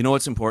 You know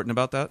what's important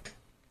about that?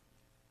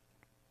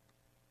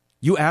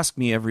 You ask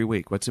me every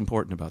week what's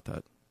important about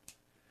that.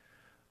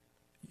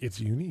 It's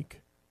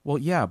unique. Well,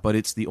 yeah, but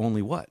it's the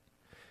only what?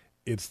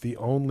 It's the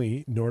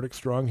only Nordic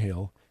Strong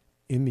Ale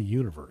in the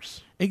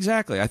universe.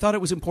 Exactly. I thought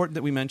it was important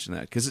that we mention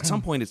that because at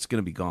some point it's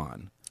going to be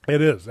gone.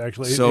 It is,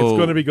 actually. So- it's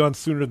going to be gone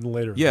sooner than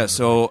later. Yeah,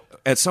 so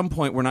at some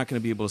point we're not going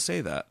to be able to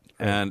say that.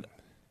 And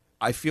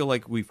I feel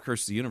like we've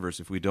cursed the universe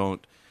if we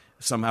don't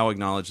somehow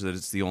acknowledge that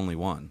it's the only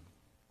one.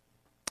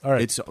 All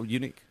right. It's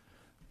unique.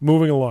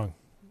 Moving along.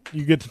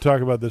 You get to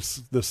talk about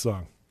this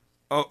song.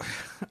 Oh,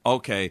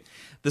 okay.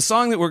 The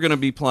song that we're going to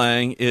be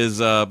playing is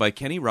by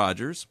Kenny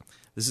Rogers.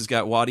 This has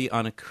got Waddy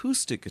on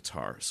acoustic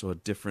guitar, so a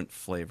different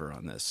flavor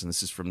on this. And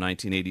this is from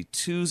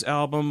 1982's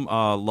album,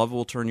 Love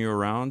Will Turn You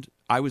Around.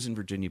 I was in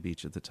Virginia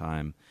Beach at the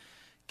time.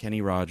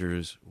 Kenny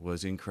Rogers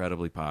was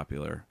incredibly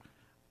popular.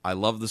 I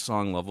love the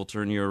song Love Will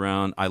Turn You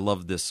Around. I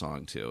love this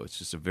song, too. It's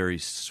just a very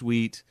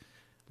sweet,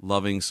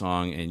 loving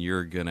song, and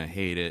you're going to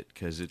hate it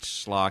because it's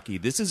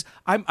schlocky. This is,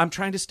 I'm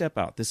trying to step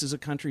out. This is a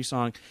country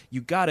song.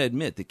 You got to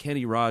admit that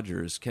Kenny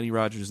Rogers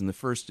in the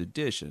first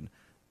edition,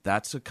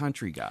 that's a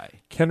country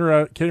guy.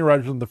 Kenny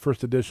Rogers in the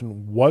first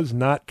edition was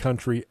not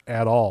country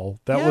at all.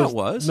 It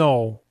was.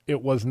 No,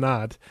 it was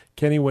not.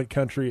 Kenny went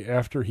country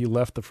after he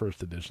left the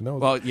first edition. That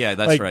was, well, yeah,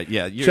 that's like, right.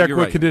 Yeah, you're right.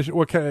 What condition?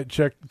 What kind of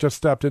check? Just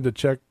stopped in to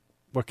check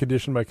what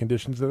condition by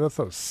conditions. That's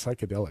a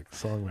psychedelic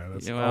song, man.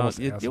 That's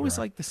it was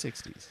like the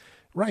 60s.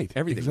 Right.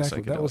 Everything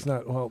exactly. was That was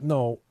not,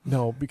 well,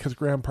 no, because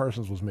Graham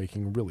Parsons was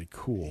making really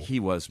cool. He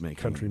was making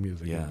country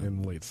music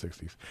in the late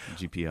 60s.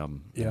 GPM.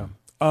 Yeah.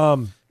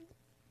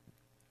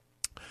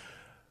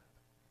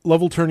 Love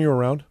Will Turn You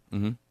Around.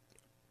 Mm-hmm.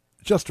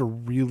 Just a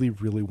really,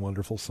 really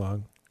wonderful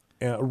song.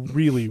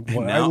 Really,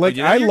 now,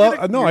 I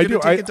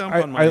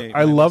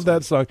love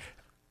that song.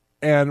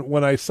 And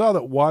when I saw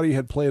that Waddy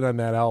had played on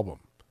that album,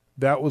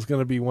 that was going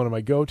to be one of my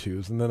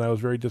go-tos. And then I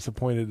was very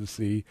disappointed to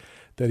see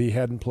that he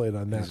hadn't played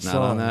on that song.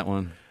 Not on that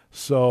one.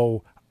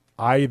 So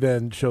I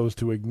then chose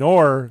to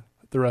ignore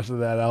the rest of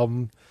that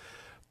album.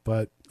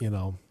 But,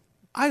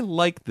 I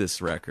like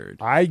this record.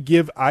 I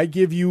give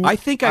you. I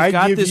think I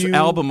got this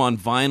album on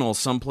vinyl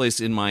someplace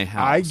in my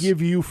house. I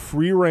give you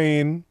free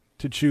reign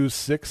to choose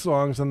 6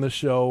 songs on the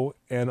show,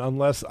 and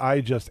unless I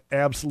just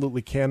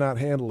absolutely cannot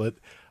handle it,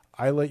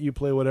 I let you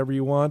play whatever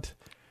you want.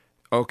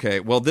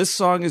 Okay, well, this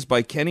song is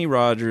by Kenny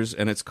Rogers,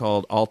 and it's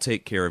called I'll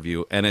Take Care of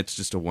You, and it's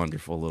just a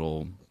wonderful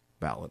little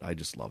ballad. I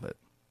just love it.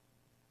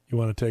 You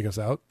want to take us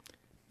out?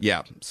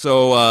 Yeah.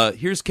 So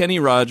here's Kenny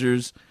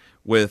Rogers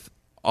with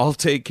I'll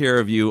Take Care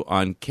of You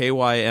on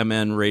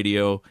KYMN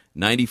Radio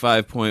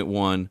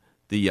 95.1,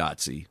 The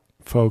Yahtzee.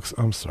 Folks,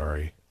 I'm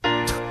sorry.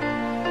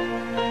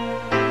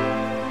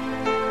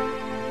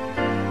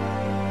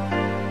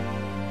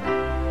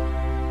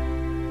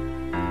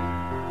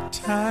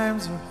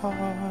 Times are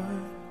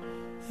hard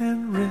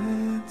and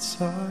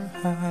rents are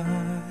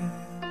high.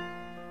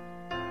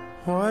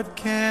 What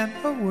can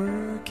a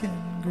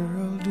working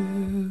girl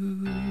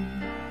do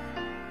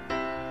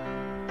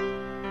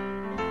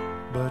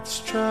but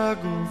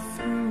struggle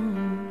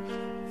through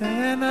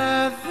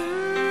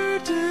another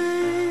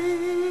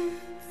day?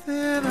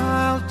 Then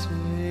I'll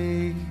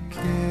take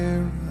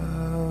care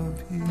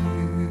of you.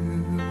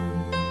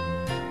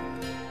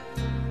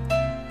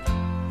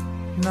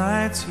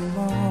 Nights are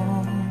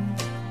long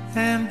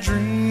and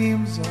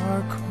dreams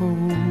are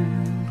cold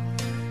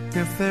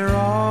if they're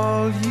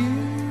all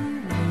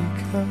you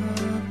wake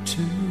up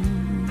to.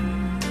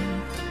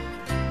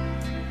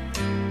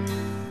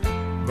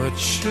 But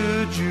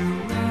should you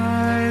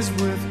rise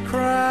with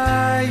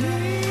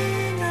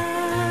crying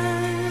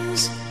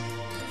eyes,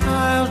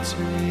 I'll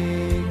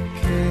take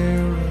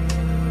care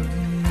of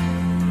you.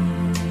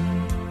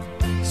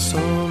 So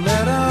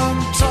let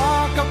 'em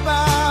talk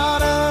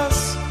about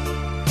us,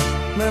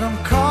 let 'em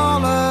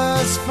call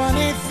us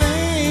funny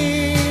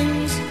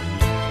things.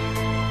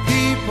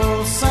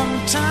 People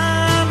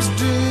sometimes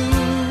do.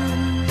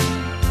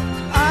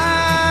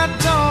 I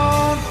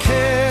don't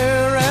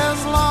care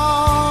as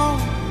long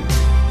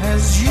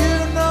as you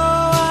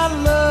know I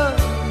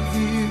love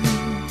you.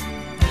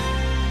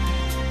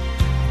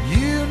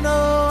 You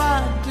know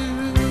I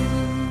do.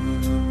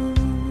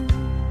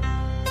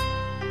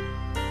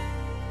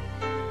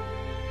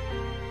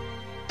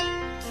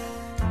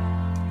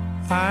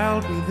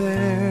 I'll be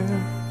there,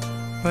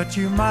 but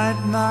you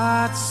might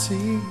not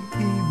see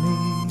me.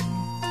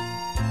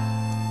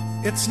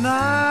 It's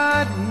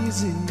not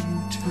easy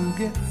to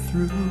get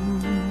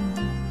through,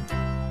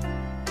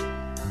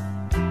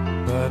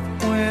 but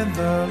when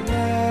the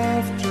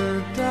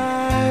laughter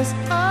dies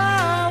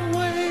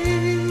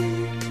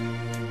away,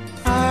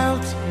 I'll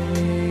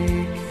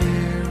take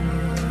care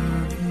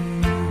of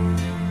you.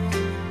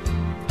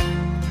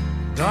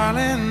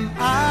 Darling,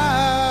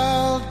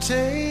 I'll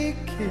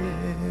take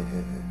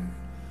care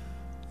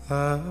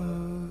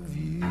of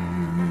you.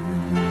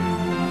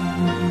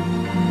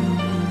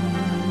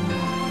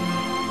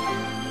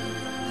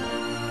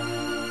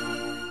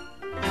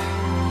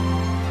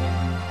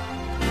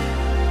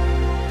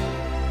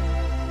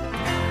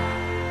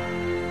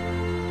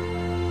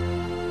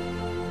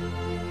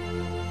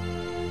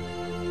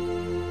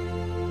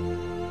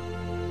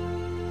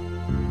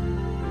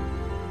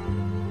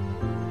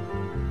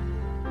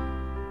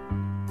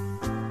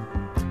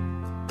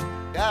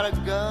 Got a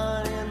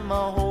gun in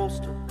my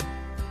holster,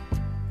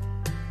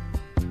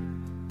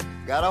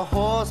 got a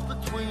horse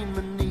between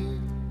my knees,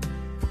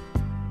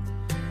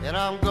 and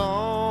I'm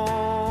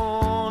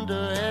going to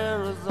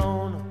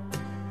Arizona.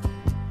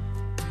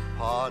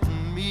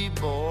 Pardon me,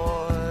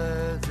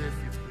 boys, if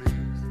you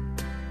please.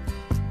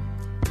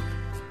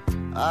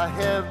 I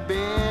have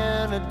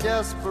been a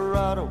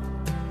desperado,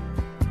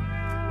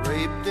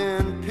 raped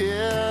and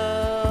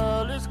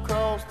pillaged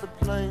across the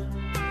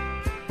plain.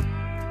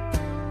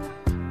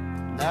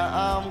 Now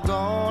I'm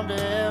going to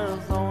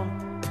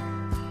Arizona,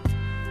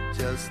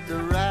 just a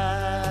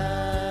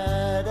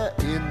rider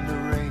in the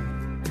rain.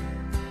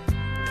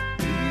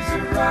 He's a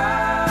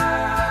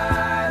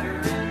rider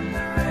in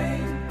the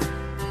rain.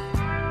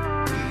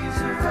 He's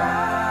a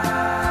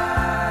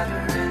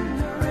rider in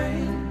the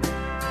rain.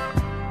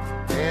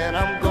 And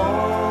I'm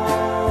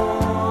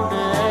going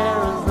to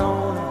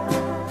Arizona.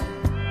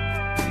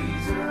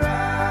 He's a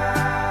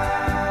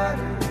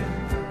rider in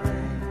the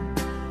rain.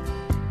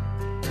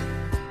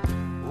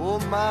 Oh,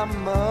 my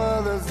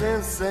mother's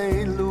in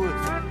St. Louis,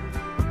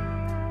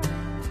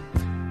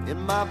 and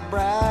my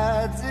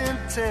bride's in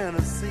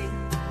Tennessee.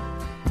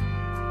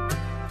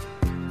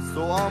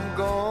 So I'm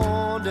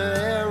going to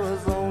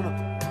Arizona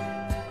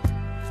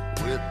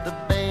with the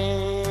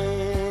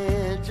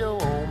banjo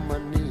on my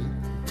knee.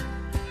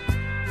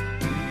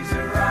 He's a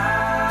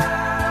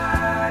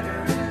rider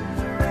in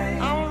the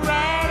rain. I'm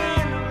riding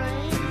in the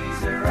rain.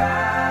 He's a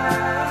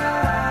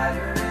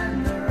rider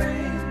in the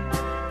rain.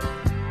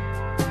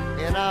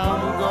 And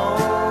I'm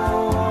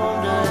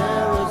going to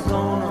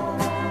Arizona.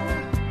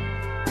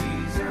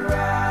 He's a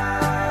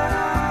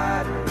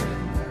rider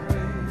in the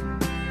rain.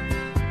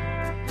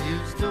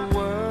 Used to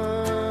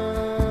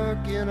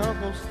work in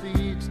Uncle's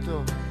feed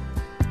store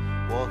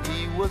while he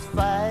was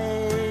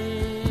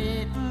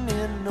fighting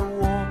in the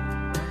war.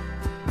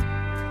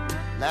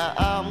 Now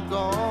I'm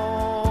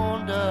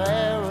going to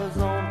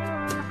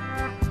Arizona,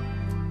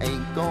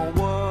 ain't gonna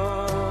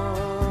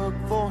work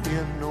for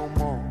him no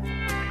more.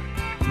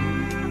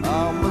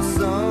 I'm a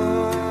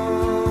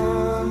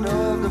son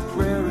of the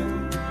prairie,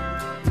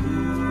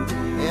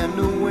 and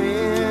the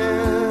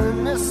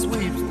wind that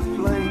sweeps the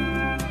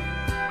plain.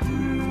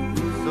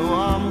 So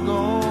I'm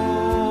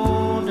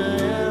going to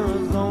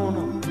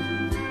Arizona,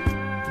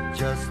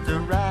 just a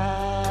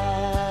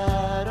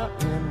rider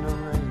in the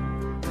rain.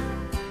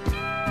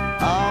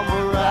 I'm a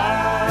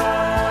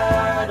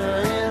rider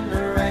in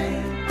the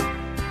rain.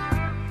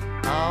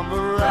 I'm a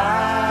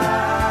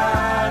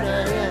rider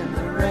in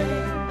the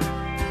rain.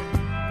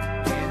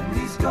 And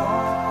he's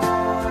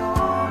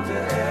gone to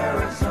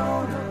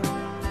Arizona,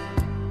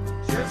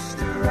 just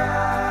a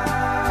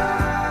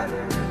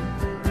rider in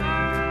the rain.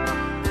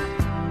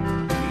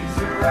 He's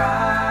a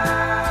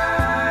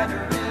rider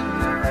in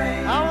the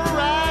rain. I'm a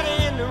rider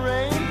in the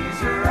rain.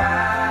 He's a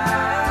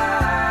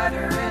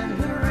rider in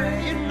the rain.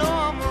 You know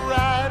I'm a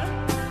rider,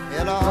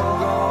 and I'm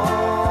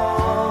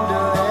going to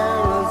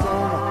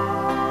Arizona,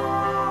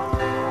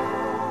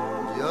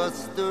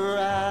 just a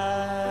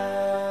rider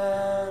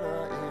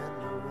in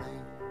the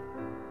rain.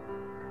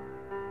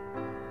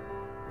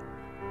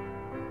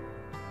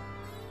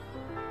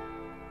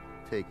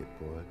 Take it,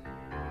 boys.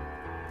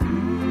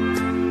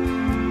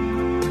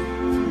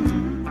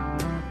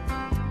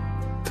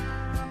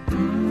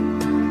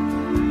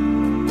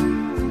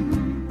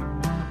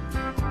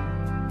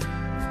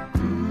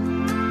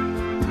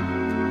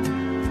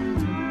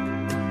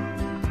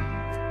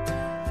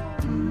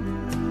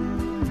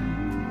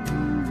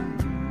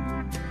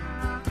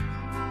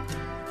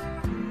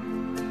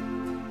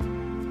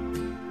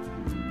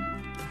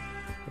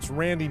 It's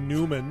Randy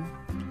Newman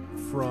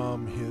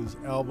from his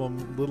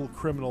album Little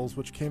Criminals,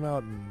 which came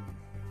out in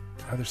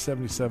either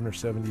 77 or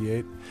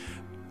 78.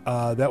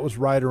 That was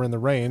Rider in the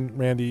Rain.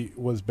 Randy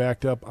was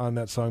backed up on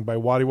that song by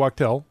Waddy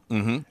Wachtel.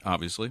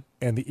 Obviously.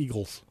 And the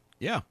Eagles.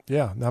 Yeah.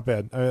 Yeah, not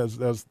bad. It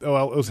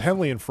was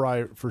Henley and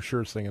Fry for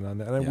sure singing on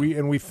that.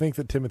 And we think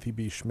that Timothy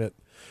B. Schmidt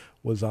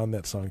was on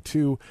that song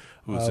too.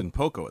 Who was in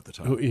Poco at the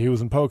time. He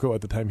was in Poco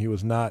at the time. He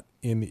was not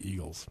in the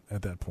Eagles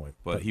at that point.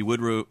 But he would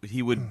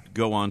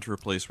go on to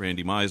replace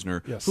Randy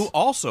Meisner, Yes. who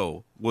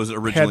also was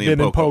originally had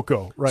been in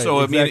Poco. Right. So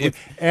exactly. I mean,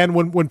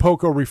 and when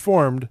Poco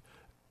reformed,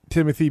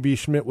 Timothy B.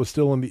 Schmidt was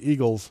still in the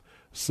Eagles,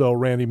 so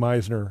Randy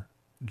Meisner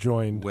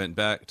joined. Went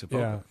back to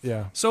Poco.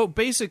 Yeah. So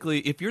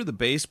basically, if you're the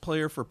bass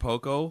player for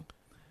Poco,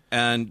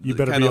 and You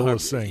better be able to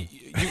sing.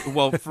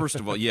 Well, first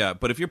of all, yeah.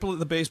 But if you're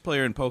the bass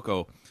player in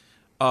Poco,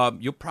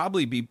 you'll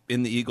probably be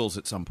in the Eagles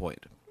at some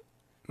point.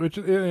 Which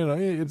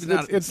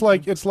it's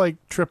like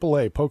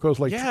AAA. Poco's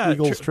like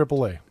Eagles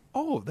AAA.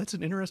 Oh, that's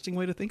an interesting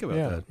way to think about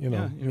that.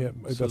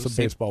 That's So a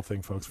baseball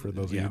thing, folks. For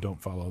those of you who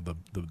don't follow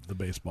the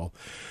baseball,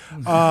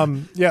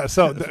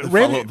 So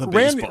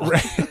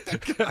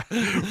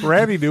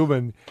Randy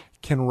Newman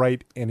can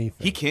write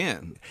anything. He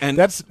can, and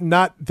that's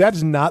not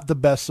the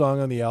best song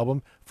on the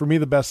album. For me,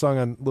 the best song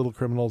on Little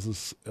Criminals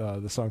is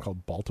the song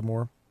called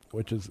Baltimore,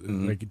 which is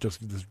like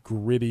just this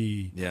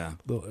gritty,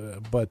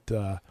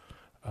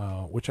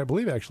 which I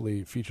believe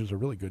actually features a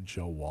really good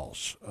Joe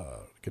Walsh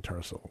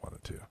guitar solo on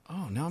it too.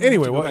 Oh, now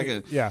anyway,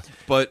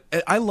 But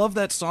I love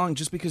that song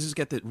just because it's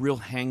got that real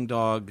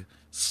hangdog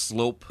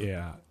slope,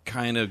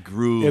 kind of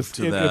groove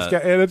to that.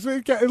 It's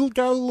got a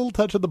little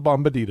touch of the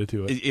Bombadita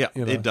to it.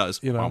 It does.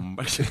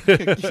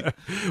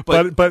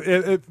 but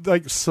it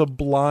like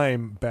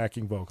sublime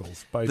backing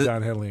vocals by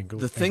Don Henley.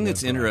 The thing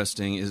that's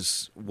interesting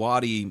is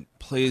Waddy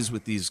plays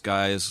with these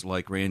guys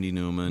like Randy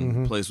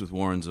Newman, plays with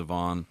Warren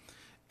Zevon,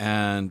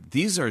 and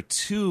these are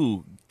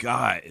two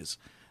guys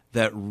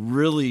that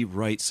really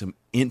writes some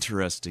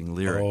interesting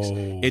lyrics.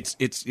 Oh.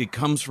 It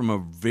comes from a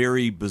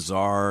very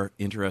bizarre,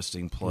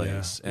 interesting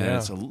place, and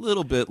it's a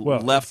little bit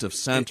left of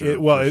center.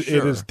 It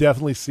is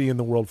definitely seeing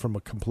the world from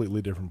a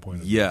completely different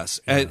point of view.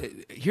 Yes.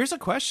 And here's a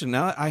question.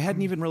 Now, I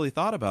hadn't even really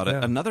thought about it.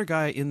 Yeah. Another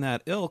guy in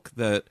that ilk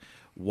that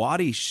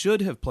Waddy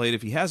should have played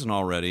if he hasn't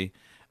already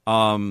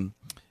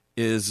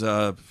is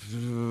the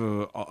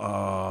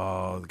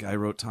guy who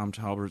wrote Tom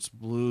Talbert's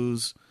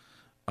Blues.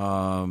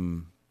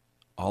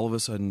 All of a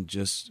sudden,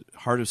 just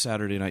Heart of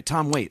Saturday Night.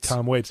 Tom Waits.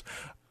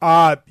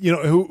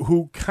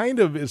 Who kind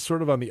of is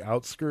sort of on the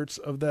outskirts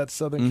of that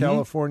Southern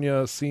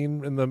California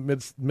scene in the mid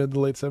to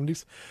late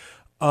 70s.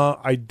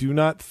 I do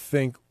not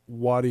think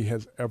Waddy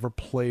has ever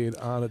played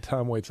on a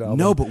Tom Waits album.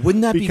 No, but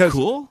wouldn't that be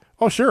cool?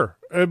 Oh, sure.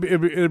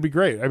 It'd be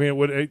great. I mean,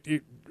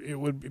 it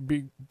would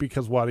be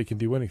because Waddy can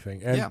do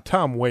anything. And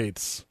Tom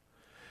Waits...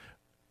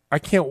 I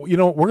can't. We're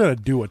going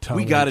to do a Tom.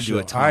 We got to do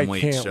a Tom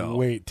Waits show. I can't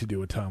wait to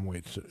do a Tom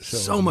Waits show.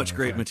 So much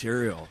great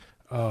material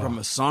from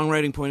a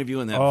songwriting point of view,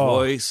 and that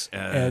voice,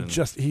 and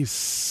just he's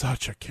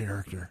such a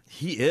character.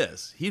 He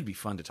is. He'd be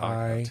fun to talk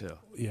about too.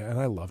 Yeah, and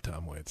I love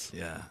Tom Waits.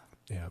 Yeah.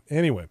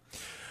 Anyway,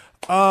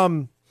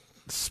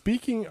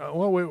 speaking.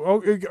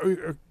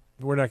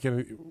 We're not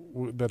going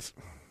to. That's.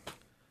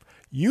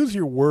 Use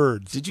your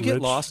words. Did you get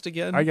lost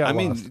again? I got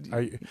lost.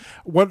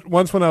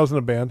 Once when I was in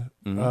a band,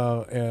 and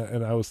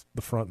I was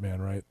the front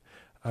man, right?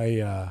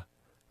 I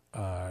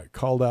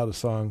called out a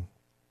song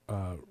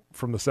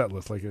from the set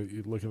list. Like,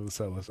 you look at the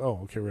set list.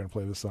 Oh, okay, we're going to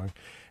play this song.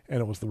 And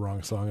it was the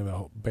wrong song in the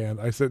whole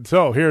band. I said,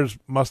 so here's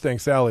Mustang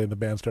Sally. And the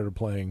band started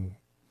playing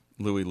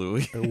Louie.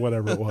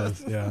 Whatever it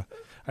was. Yeah.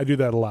 I do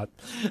that a lot.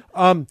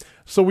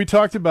 So we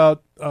talked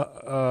about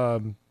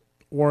Warren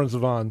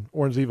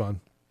Zevon.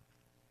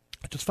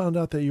 I just found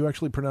out that you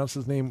actually pronounce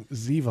his name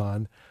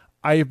Zevon.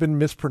 I have been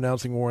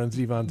mispronouncing Warren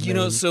Zevon's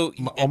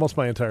name almost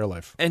my entire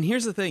life. And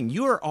here's the thing.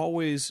 You are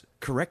always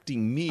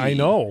correcting me. I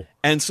know.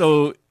 And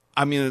so,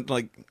 I mean,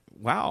 like,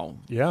 wow.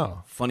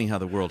 Yeah. Funny how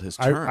the world has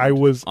turned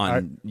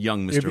on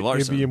young Mr.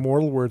 Larson. In the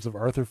immortal words of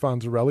Arthur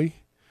Fonzarelli,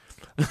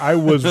 I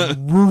was...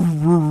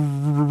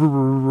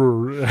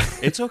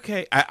 It's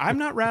okay. I'm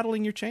not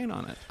rattling your chain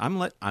on it. I'm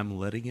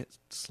letting it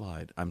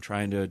slide. I'm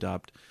trying to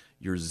adopt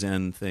your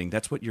Zen thing.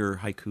 That's what your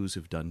haikus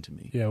have done to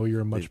me. Yeah, well,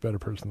 you're a much better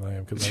person than I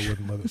am because I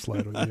wouldn't let it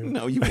slide with you.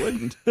 No, you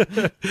wouldn't.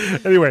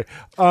 Anyway,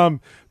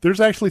 there's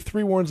actually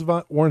 3 Warren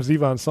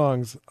Zevon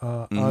songs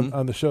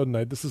on the show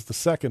tonight. This is the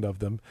second of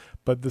them,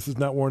 but this is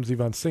not Warren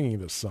Zevon singing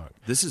this song.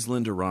 This is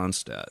Linda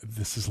Ronstadt.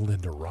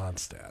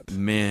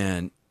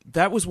 Man,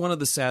 that was one of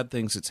the sad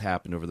things that's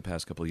happened over the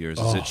past couple of years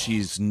is that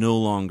she's no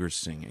longer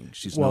singing.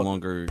 She's no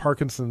longer...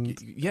 Parkinson's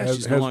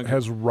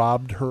has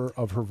robbed her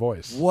of her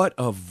voice. What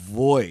a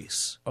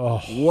voice. Oh,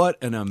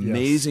 what an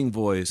amazing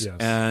voice. Yes.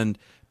 And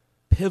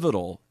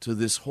pivotal to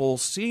this whole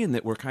scene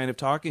that we're kind of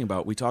talking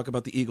about. We talk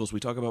about the Eagles. We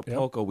talk about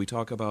Polka. We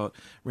talk about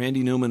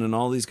Randy Newman and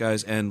all these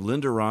guys. And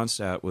Linda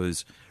Ronstadt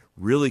was...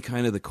 really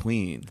kind of the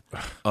queen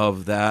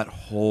of that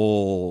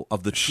whole,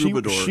 of the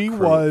troubadour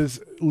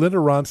Linda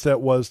Ronstadt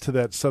was to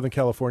that Southern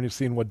California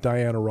scene what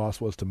Diana Ross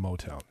was to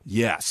Motown.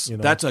 Yes,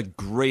 that's a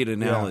great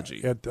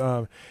analogy.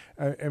 Yeah,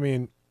 I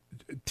mean,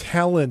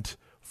 talent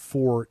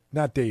for,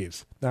 not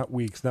days, not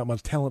weeks, not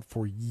months, talent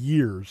for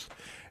years.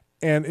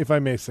 And if I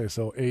may say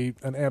so,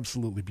 an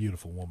absolutely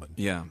beautiful woman.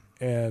 Yeah.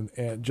 And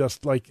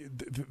just like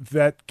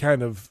that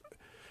kind of,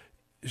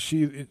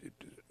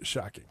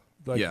 shocking.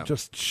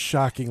 Just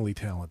shockingly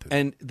talented.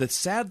 And the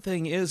sad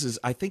thing is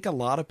I think a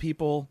lot of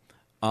people.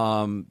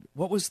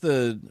 What was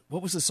the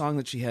song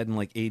that she had in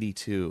like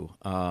 '82?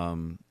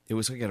 It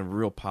was like a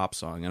real pop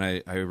song,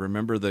 and I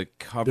remember the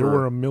cover. There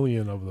were a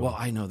million of them. Well,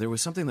 I know there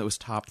was something that was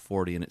top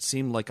 40, and it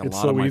seemed like It's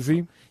lot So of my.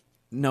 Easy?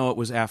 No, it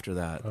was after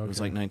that. Okay. It was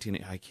like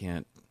 19. I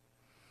can't.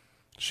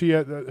 She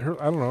had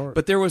her. I don't know.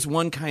 But there was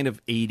one kind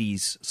of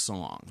 '80s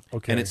song,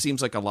 okay, and it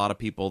seems like a lot of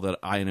people that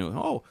I knew.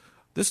 Oh.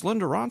 This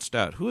Linda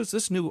Ronstadt, who is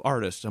this new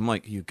artist? I'm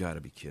like, you got to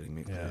be kidding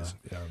me, please.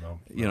 Yeah, no.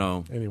 You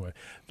know. Anyway,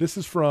 this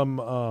is from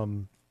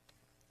an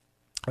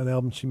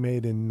album she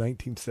made in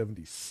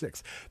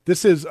 1976.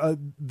 This is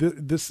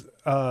this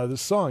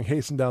song,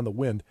 "Hasten Down the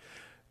Wind."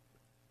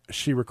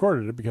 She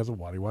recorded it because of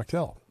Waddy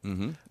Wachtel.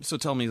 Mm-hmm. So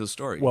tell me the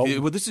story. Well,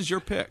 this is your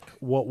pick.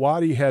 Well,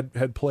 Waddy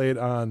had played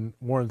on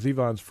Warren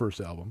Zevon's first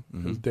album,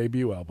 his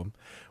debut album,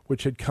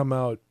 which had come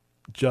out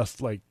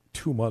just like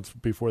 2 months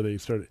before they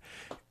started,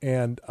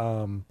 and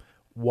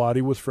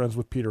Waddy was friends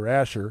with Peter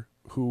Asher,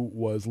 who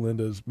was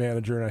Linda's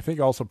manager and I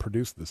think also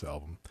produced this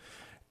album.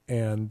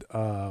 And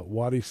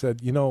Waddy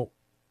said,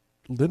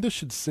 Linda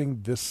should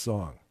sing this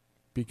song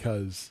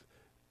because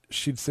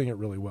she'd sing it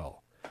really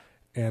well.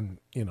 And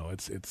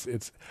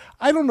it's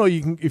I don't know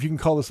if you can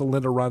call this a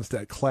Linda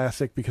Ronstadt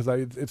classic because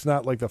it's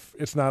not like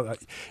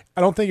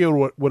I don't think it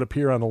would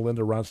appear on a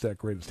Linda Ronstadt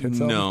greatest hits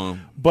album. No,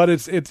 but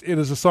it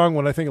is a song.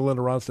 When I think of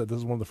Linda Ronstadt, this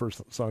is one of the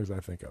first songs I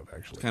think of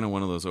actually. It's kind of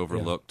one of those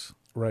overlooked. Yeah.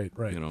 Right.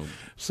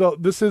 So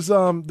this is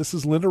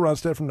Linda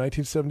Ronstadt from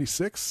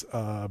 1976,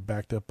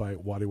 backed up by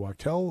Waddy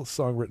Wachtel, a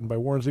song written by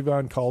Warren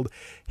Zevon called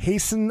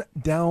 "Hasten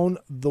Down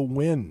the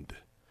Wind."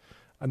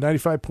 on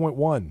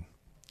 95.1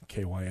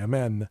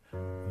 KYMN,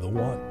 The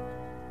One.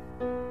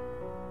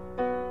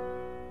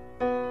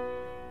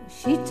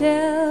 She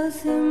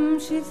tells him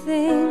she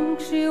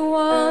thinks she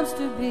wants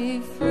to be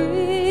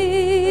free.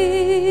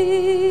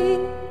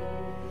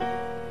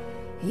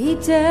 He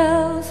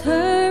tells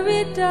her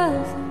he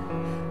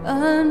doesn't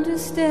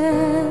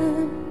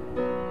understand.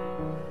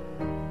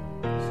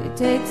 She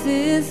takes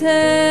his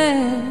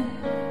hand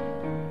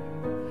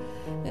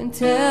and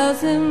tells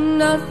him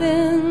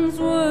nothing's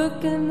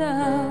working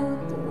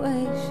out the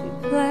way she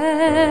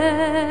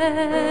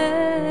planned.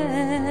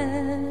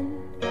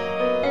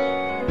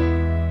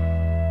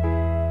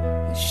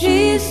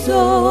 She's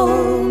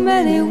so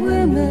many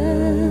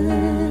women,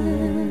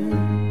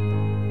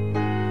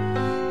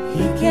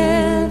 he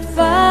can't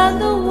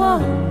find the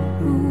one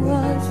who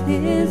was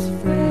his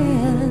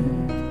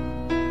friend.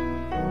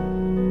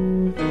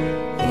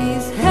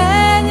 He's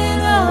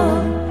hanging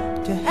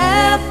on to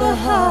half a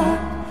heart,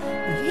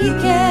 but he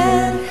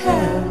can't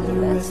have the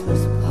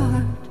restless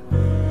part.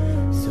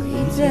 So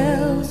he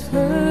tells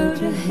her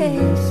to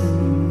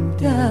hasten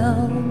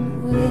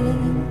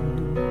downwind.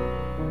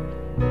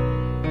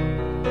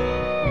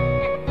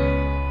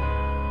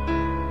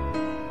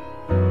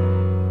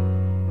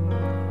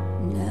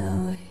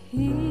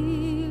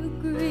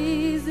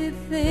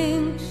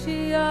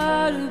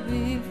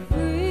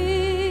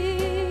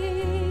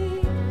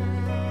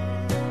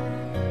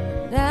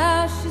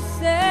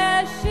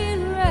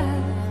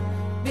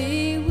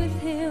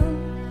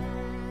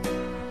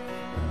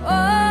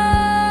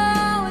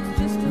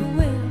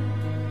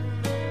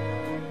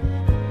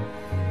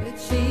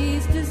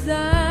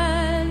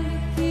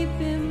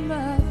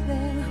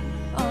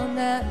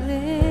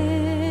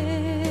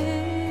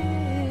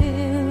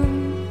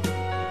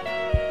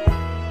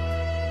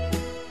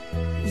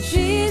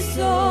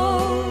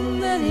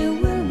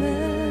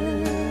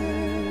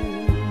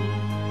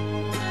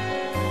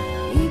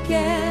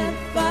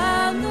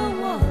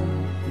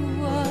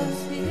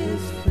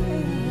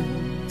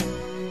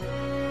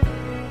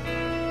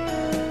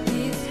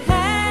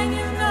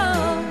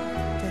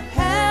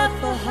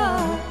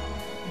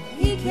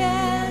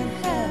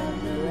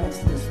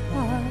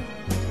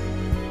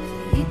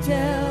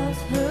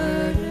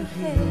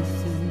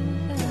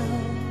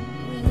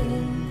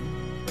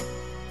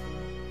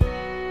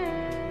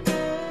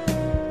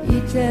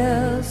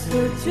 Tells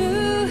her to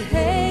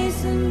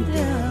hasten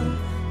down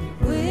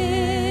the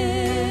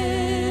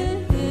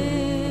wind.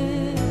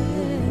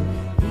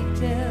 He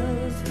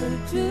tells her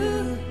to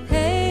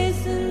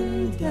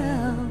hasten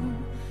down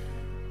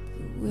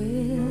the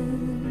wind.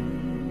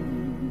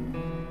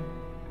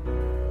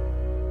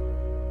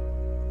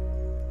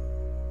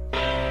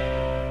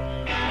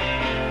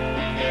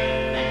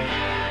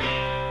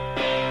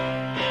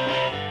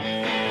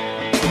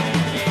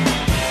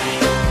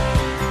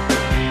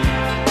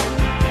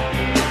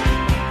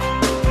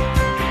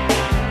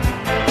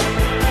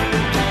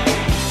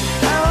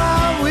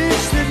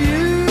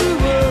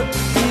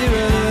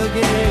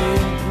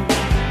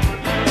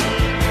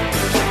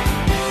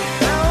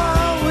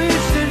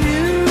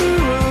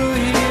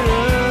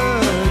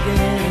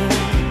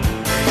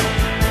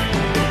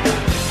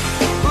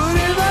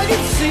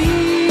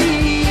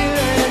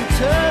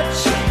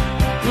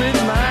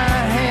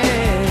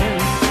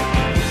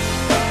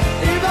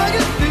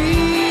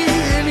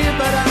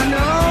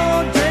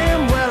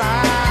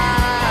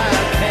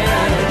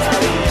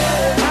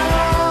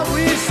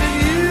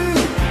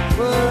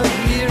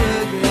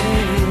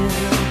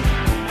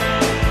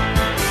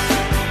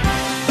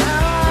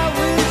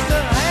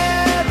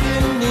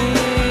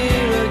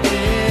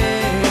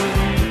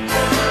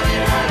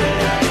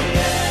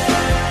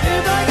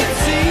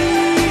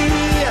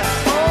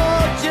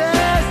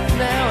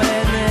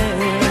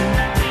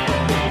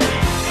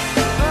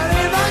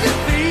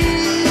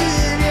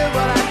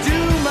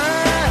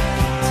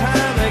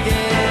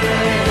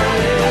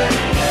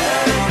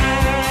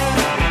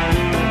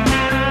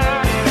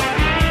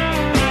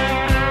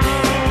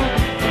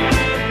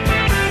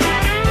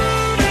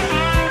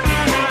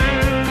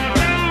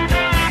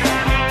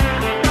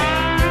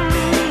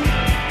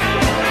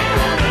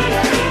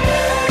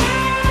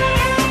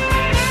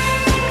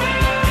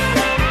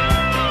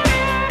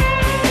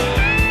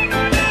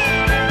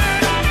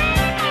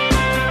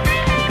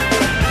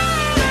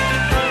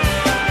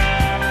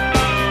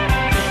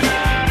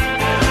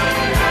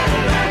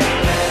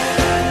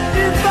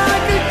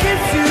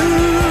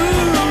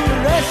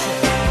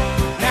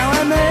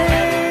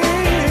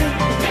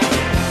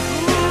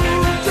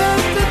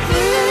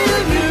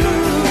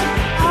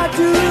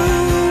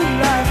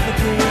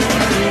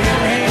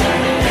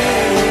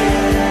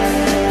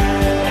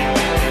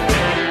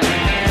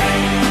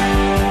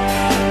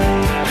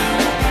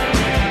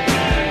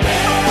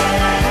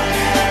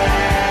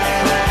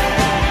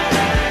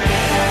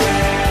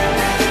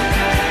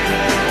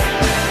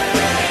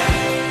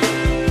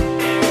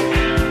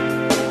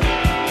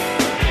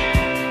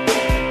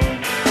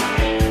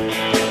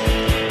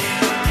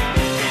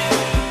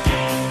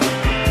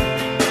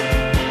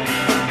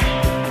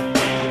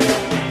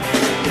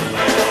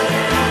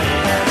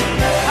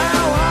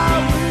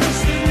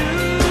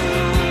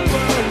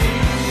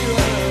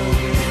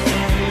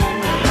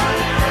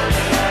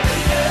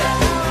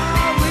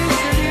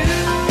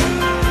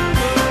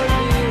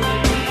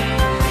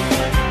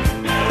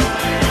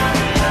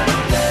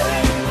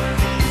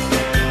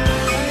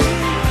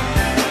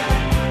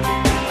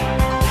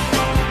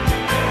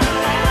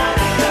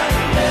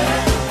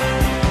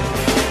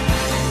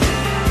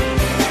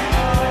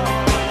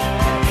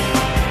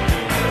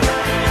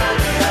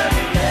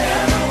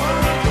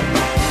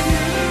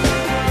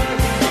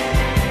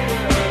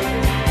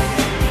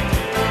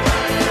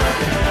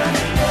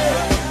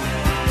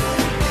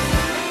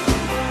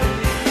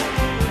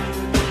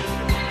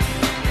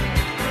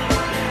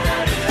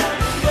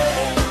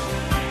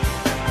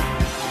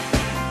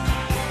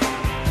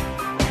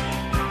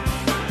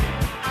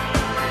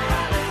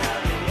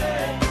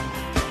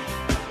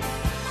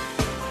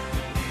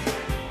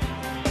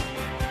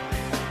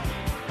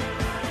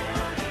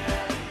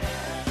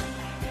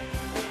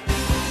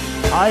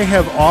 I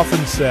have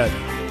often said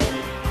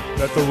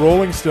that the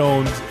Rolling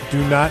Stones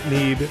do not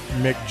need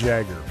Mick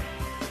Jagger.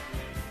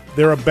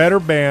 They're a better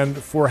band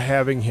for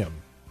having him.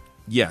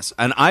 Yes,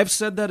 and I've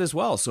said that as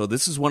well. So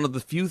this is one of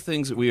the few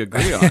things that we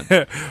agree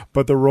on.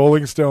 But the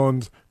Rolling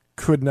Stones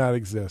could not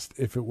exist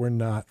if it were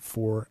not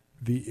for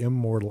the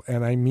immortal,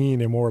 and I mean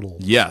immortal.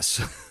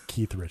 Yes.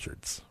 Keith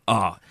Richards.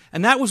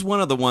 And that was one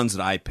of the ones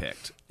that I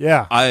picked.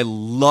 Yeah. I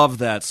love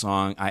that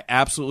song. I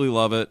absolutely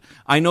love it.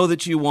 I know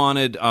that you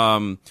wanted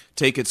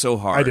Take It So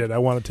Hard. I did. I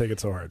want to Take It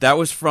So Hard. That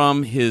was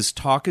from his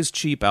Talk Is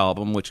Cheap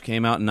album, which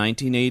came out in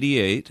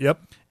 1988.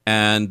 Yep.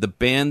 And the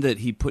band that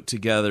he put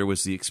together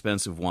was the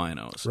Expensive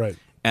Winos. Right.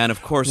 And,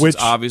 of course, it's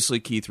obviously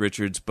Keith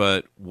Richards,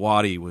 but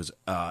Waddy was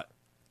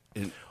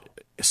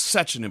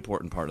such an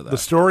important part of that. The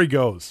story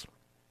goes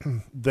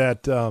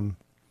that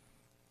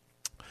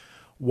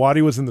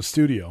Waddy was in the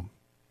studio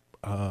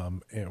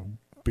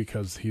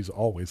because he's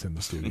always in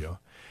the studio.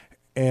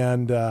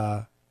 And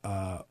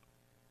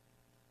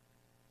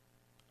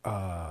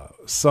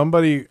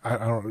somebody, I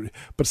don't know,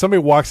 but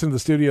somebody walks into the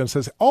studio and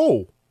says,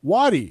 "Oh,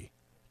 Waddy,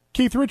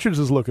 Keith Richards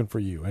is looking for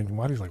you." And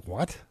Waddy's like,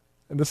 "What?"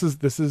 And this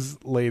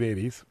is late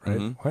 80s, right?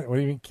 Mm-hmm. What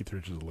do you mean Keith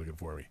Richards is looking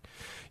for me?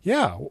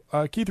 Yeah,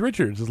 Keith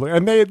Richards is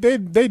and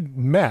they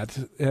met,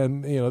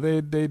 and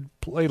they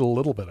played a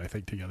little bit, I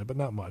think, together, but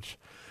not much.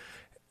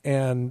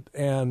 And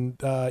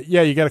yeah,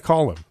 you got to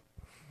call him.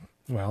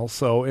 Well,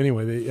 so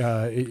anyway,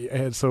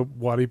 so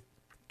Waddy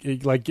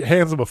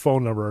hands him a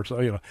phone number, or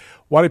so.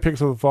 Waddy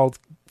picks up the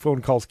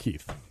phone, calls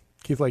Keith.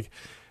 Keith's like,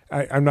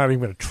 I'm not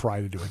even going to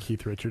try to do a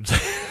Keith Richards.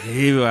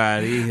 Hey,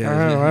 Waddy.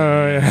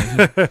 I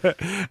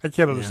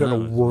can't understand a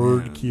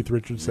word Keith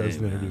Richards says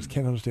in interviews.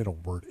 Can't understand a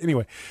word.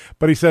 Anyway,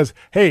 but he says,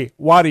 "Hey,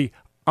 Waddy,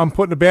 I'm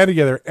putting a band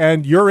together,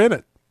 and you're in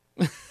it."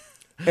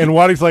 And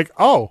Waddy's like,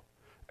 "Oh."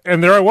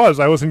 And there I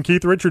was in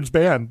Keith Richards'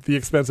 band, the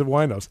Expensive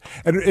Winos.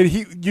 And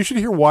you should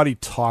hear Waddy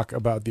talk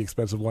about the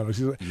Expensive Winos.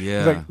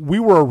 He's like, we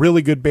were a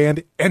really good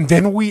band, and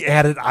then we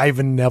added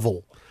Ivan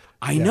Neville.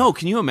 I know.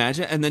 Can you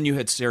imagine? And then you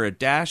had Sarah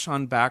Dash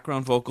on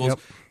background vocals. Yep.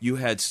 You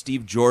had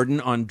Steve Jordan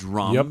on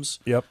drums.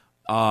 Yep.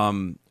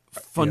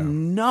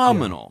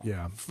 Phenomenal.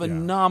 Yeah.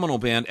 Phenomenal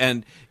band.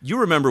 And you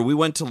remember we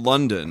went to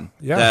London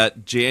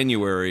that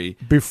January.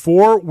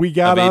 Before we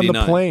got on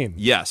the plane.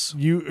 Yes.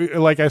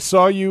 I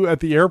saw you at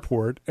the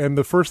airport, and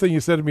the first thing you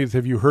said to me is,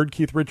 "Have you heard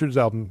Keith Richards'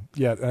 album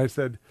yet?" And I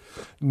said,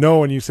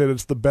 "No," and you said,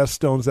 "It's the best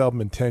Stones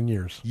album in 10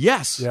 years.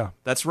 Yes. Yeah.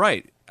 That's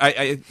right.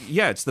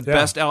 It's the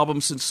best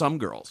album since Some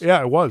Girls. Yeah,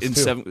 it was.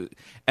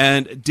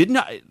 And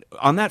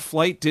on that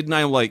flight, didn't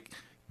I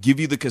give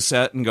you the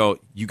cassette and go,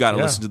 "You got to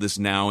listen to this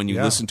now," and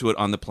you listen to it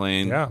on the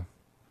plane?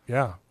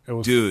 Yeah. It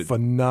was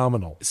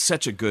phenomenal.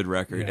 Such a good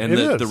record. Yeah,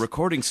 and the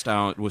recording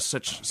style was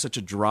such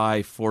a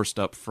dry, forced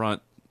up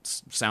front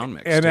sound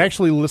mix. And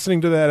actually listening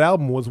to that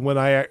album was when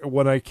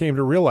I came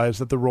to realize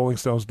that the Rolling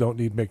Stones don't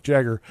need Mick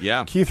Jagger.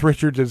 Yeah. Keith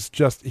Richards is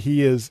just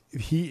he is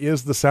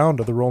the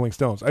sound of the Rolling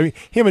Stones. I mean,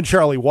 him and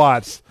Charlie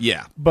Watts.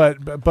 Yeah. But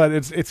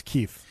it's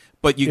Keith.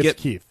 But you get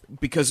Keith.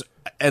 Because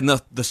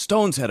the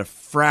Stones had a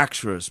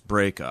fractious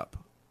breakup.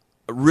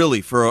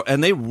 Really,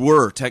 and they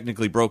were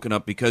technically broken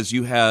up because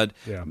you had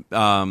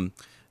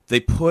they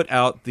put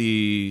out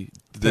the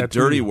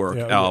Dirty Work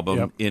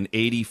album in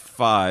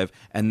 85,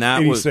 and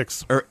that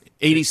 86. was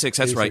 86.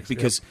 That's 86, right,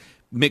 because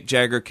Mick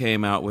Jagger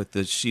came out with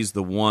the She's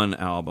the One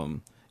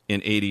album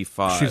in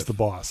 85. She's the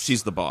Boss.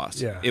 She's the Boss.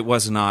 Yeah. It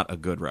was not a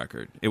good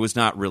record. It was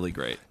not really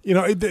great.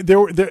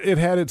 It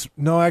had its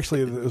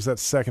actually it was that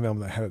second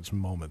album that had its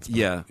moments.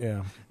 Yeah.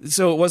 Yeah.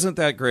 So it wasn't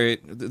that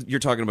great. You're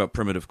talking about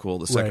Primitive Cool,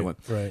 the second one.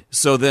 Right.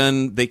 So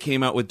then they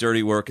came out with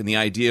Dirty Work, and the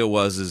idea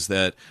was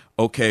that,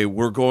 okay,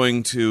 we're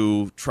going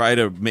to try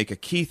to make a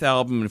Keith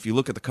album, and if you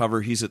look at the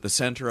cover, he's at the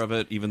center of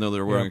it, even though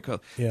they're wearing a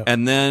coat. Yeah.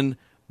 And then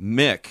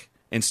Mick,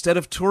 instead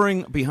of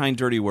touring behind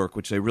Dirty Work,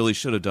 which they really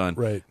should have done,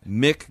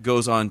 Mick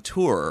goes on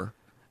tour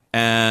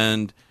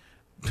and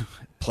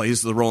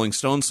plays the Rolling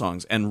Stones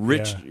songs. And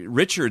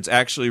Richards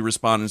actually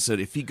responded and said,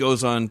 if he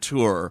goes on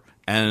tour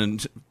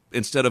and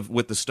instead of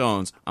with the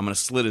Stones, I'm going to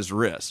slit his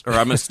wrist, or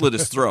I'm going to slit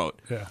his throat.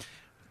 Yeah.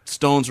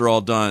 Stones are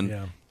all done.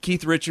 Yeah.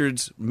 Keith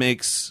Richards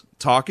makes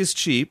Talk Is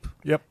Cheap.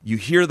 Yep. You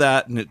hear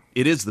that, and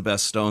it is the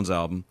best Stones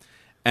album.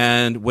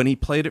 And when he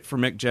played it for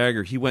Mick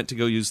Jagger, he went to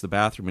go use the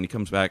bathroom, and he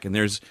comes back, and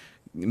there's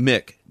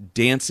Mick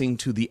dancing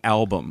to the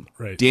album.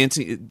 Right.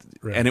 Dancing.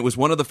 Right. And it was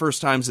one of the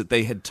first times that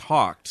they had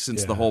talked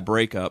since the whole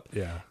breakup.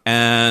 Yeah.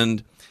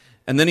 And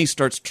then he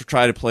starts to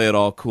try to play it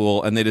all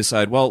cool, and they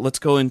decide, well, let's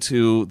go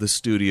into the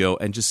studio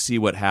and just see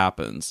what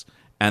happens.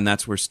 And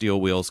that's where Steel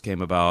Wheels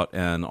came about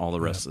and all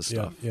the rest of the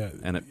stuff. Yeah.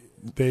 And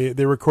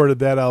they recorded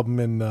that album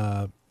in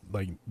the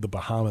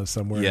Bahamas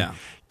somewhere. Yeah.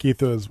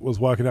 Keith was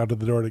walking out to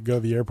the door to go to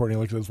the airport, and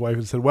he looked at his wife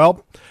and said,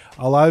 "Well,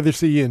 I'll either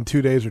see you in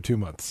 2 days or 2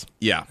 months."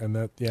 Yeah. And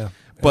that, yeah.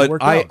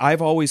 But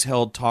I've always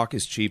held Talk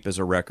Is Cheap as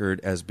a record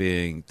as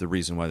being the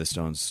reason why the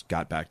Stones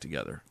got back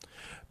together.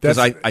 Because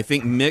I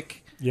think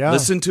Mick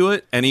listened to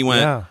it, and he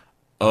went,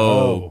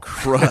 Oh,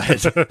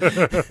 crud.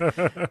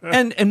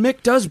 and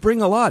Mick does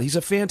bring a lot. He's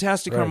a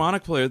fantastic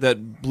harmonic player.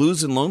 That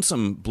Blues and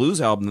Lonesome Blues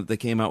album that they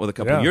came out with a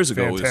couple of years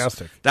ago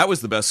that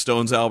was the best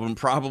Stones album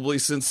probably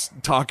since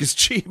Talk Is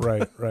Cheap.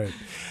 Right.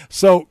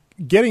 So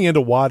getting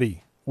into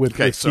Waddy with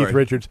Keith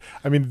Richards,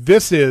 I mean,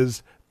 this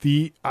is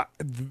the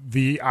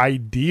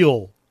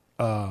ideal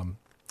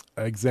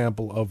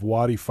example of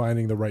Waddy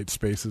finding the right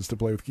spaces to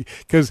play with Keith,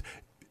 because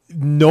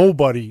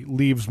nobody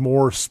leaves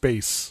more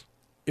space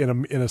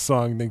in a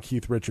song than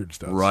Keith Richards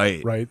does.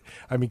 Right.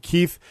 I mean,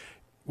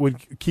 when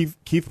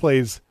Keith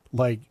plays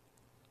like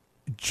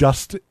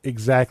just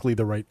exactly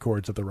the right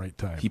chords at the right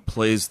time. He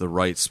plays the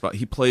right spot.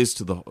 He plays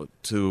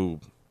to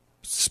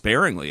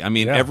sparingly. I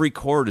mean, every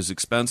chord is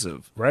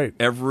expensive. Right.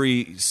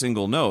 Every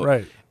single note.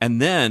 Right. And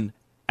then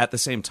at the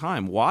same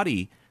time,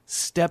 Waddy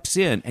steps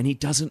in and he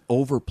doesn't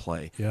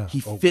overplay. Yeah. He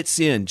fits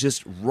in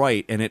just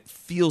right, and it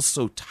feels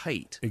so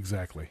tight.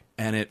 Exactly.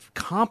 And it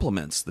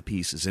complements the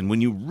pieces. And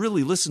when you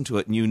really listen to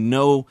it and you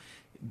know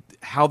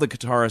how the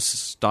guitarist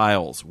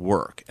styles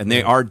work, and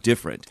they are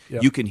different,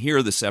 you can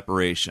hear the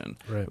separation.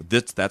 Right.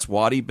 That's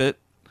Waddy bit,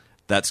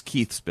 that's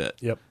Keith's bit.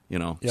 Yep.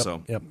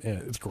 So. Yep. Yeah,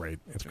 it's great.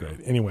 It's great.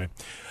 Anyway.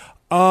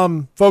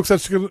 Folks,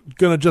 that's going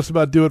to just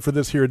about do it for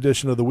this here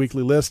edition of the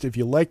Weekly List. If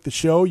you like the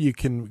show, you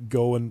can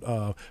go and,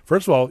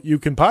 first of all, you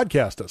can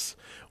podcast us.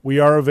 We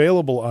are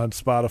available on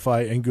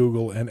Spotify and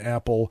Google and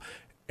Apple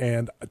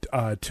and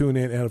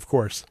TuneIn and, of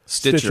course,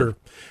 Stitcher.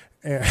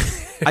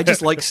 I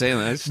just like saying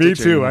that. Me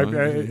too.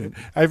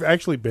 I've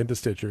actually been to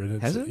Stitcher.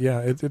 And Has it?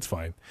 Yeah, it's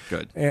fine.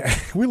 Good. And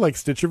we like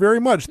Stitcher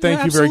very much.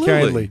 Thank you very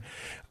kindly.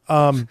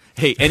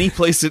 Hey, any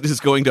place that is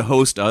going to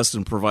host us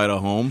and provide a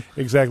home.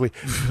 Exactly.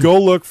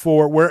 Go look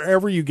for,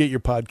 wherever you get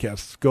your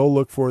podcasts, go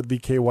look for the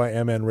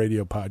KYMN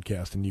Radio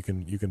Podcast, and you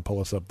can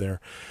pull us up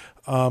there.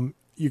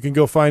 You can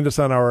go find us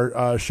on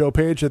our show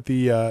page at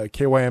the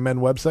KYMN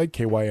website,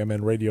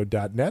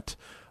 kymnradio.net,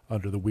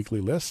 under the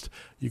Weekly List.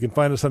 You can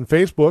find us on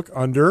Facebook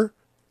under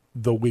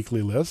the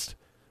Weekly List.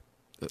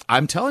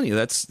 I'm telling you,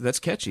 that's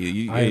catchy.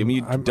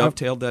 You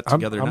dovetailed that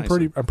together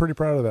nicely. I'm pretty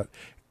proud of that.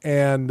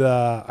 And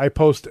I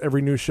post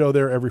every new show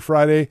there every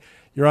Friday.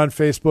 You're on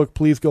Facebook.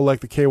 Please go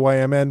like the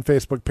KYMN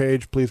Facebook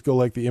page. Please go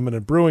like the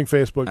Imminent Brewing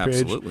Facebook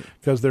page,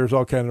 because there's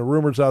all kind of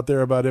rumors out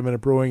there about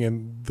Imminent Brewing,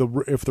 and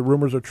if the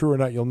rumors are true or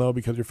not, you'll know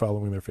because you're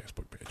following their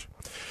Facebook page.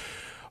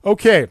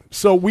 Okay,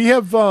 so we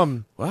have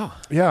wow,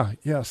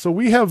 yeah. So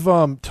we have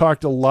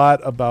talked a lot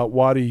about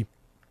Waddy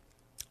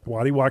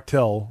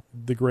Wachtel,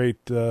 the great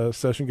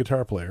session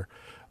guitar player,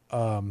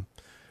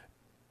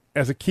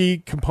 as a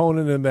key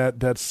component in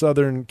that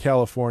Southern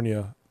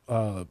California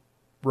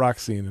rock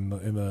scene in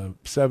the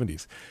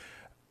 70s.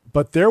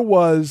 But there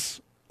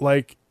was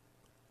like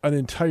an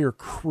entire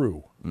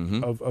crew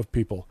of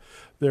people.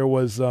 There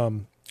was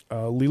Leland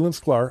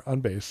Sklar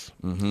on bass.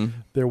 Mm-hmm.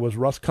 There was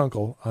Russ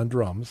Kunkel on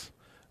drums.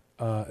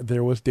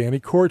 There was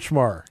Danny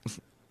Korchmar.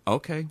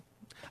 Okay.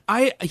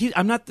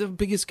 I'm not the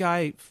biggest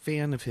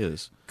fan of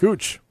his.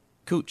 Cooch.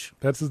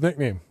 That's his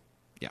nickname.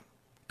 Yeah.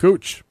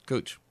 Cooch.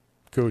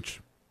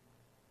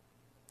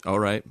 All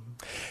right.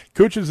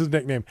 Cooch is his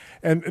nickname.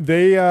 And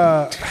they...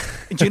 I'm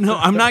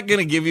not going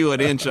to give you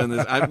an inch on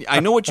this. I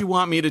know what you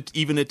want me to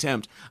even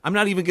attempt. I'm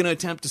not even going to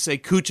attempt to say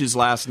Cooch's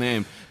last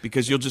name,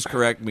 because you'll just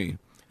correct me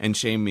and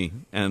shame me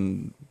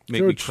and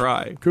make me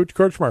cry. Cooch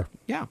Korchmar.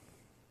 Yeah.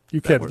 You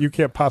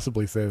can't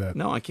possibly say that.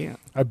 No, I can't.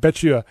 I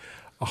bet you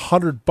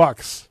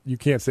 $100 you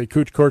can't say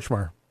Cooch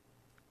Korchmar.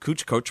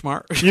 Cooch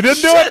Korchmar? You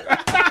didn't do it?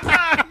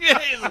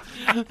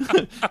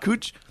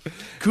 Cooch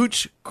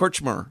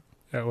Korchmar.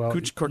 Yeah, well,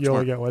 Cooch Korchmar. You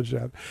only got one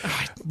shot.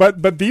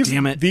 But these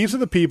are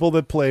the people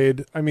that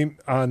played, I mean,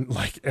 on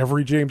like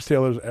every James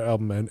Taylor's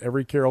album and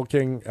every Carole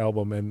King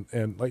album,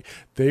 and like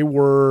they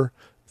were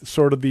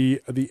sort of the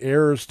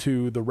heirs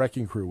to the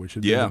Wrecking Crew, which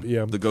is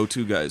the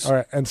go-to guys. All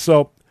right, and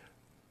so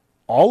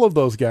all of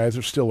those guys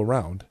are still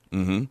around,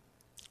 and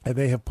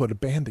they have put a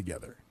band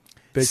together.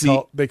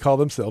 They call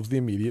themselves the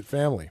Immediate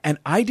Family. And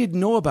I didn't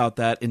know about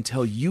that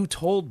until you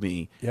told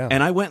me. Yeah.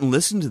 And I went and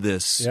listened to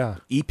this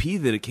EP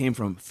that it came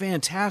from.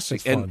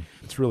 Fantastic. It's fun.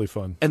 It's really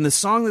fun. And the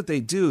song that they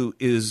do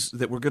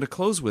that we're going to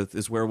close with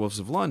is Werewolves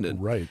of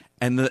London. Right.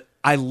 And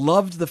I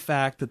loved the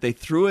fact that they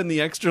threw in the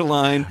extra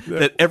line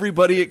that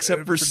everybody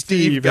except for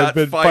Steve got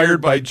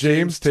fired by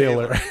James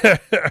Taylor.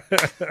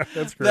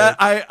 That's great. That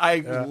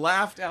I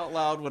laughed out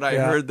loud when I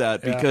heard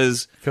that,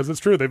 because it's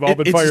true. They've all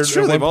been fired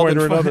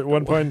at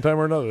one point in time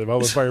or another. They've all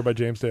been fired by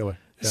James Taylor.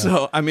 Yeah.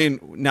 So, I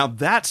mean, now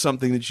that's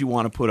something that you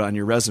want to put on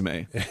your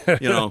resume.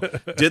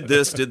 Did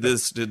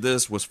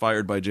this, was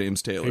fired by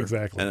James Taylor.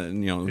 Exactly.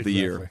 And, the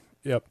year.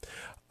 Yep.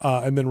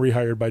 And then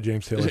rehired by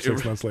James Taylor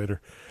 6 months later.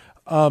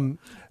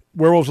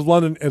 Werewolves of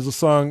London is a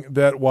song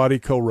that Waddy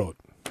co-wrote.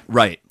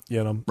 Right.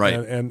 Right.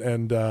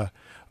 And a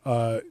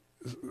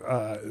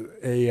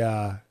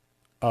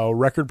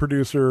record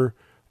producer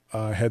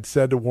had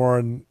said to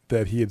Warren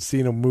that he had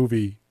seen a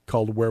movie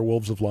called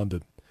Werewolves of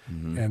London.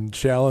 and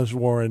challenged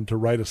Warren to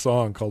write a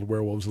song called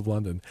Werewolves of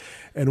London.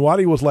 And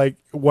Waddy was like,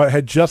 what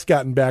had just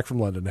gotten back from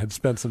London, had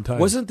spent some time.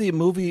 Wasn't the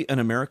movie An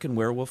American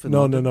Werewolf in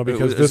No, London? no,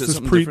 because Is this it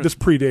something different? this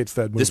predates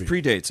that movie. This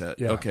predates it.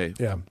 Yeah, Okay.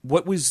 yeah.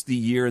 What was the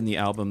year and the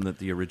album that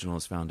the original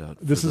is found out?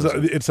 This is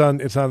it's on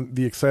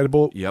the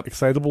Excitable Yep.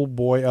 Excitable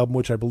Boy album,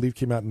 which I believe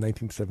came out in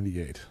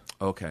 1978.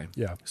 Okay.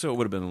 Yeah. So it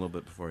would have been a little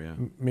bit before, yeah.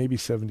 Maybe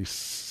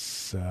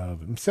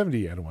 77,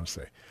 78. I don't want to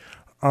say.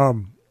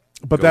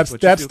 But Go with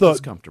what you feel is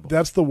comfortable.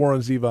 that's the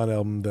Warren Zevon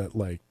album that,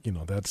 like, you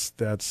know,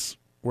 that's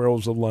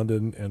Werewolves of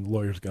London and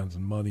Lawyers, Guns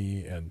and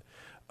Money and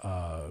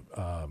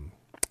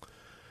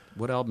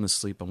What album is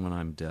Sleep When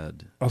I'm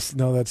Dead?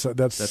 no, that's later,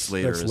 That's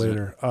isn't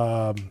later.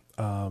 Oh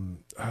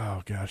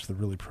gosh, the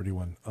really pretty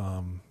one.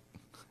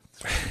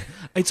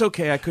 It's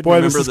okay. I couldn't Boy,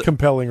 remember this is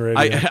compelling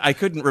radio. I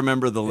couldn't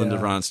remember the Linda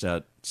Yeah.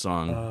 Ronstadt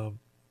song.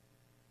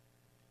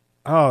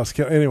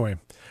 Anyway,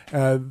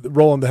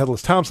 Roland the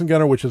Headless Thompson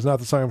Gunner, which is not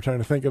the song I'm trying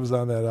to think of, is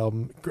on that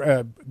album.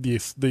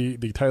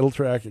 The title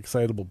track,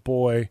 Excitable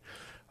Boy,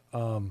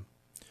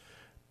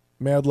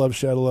 Mad Love,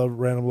 Shadow Love,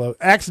 Random Love,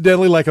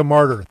 Accidentally Like a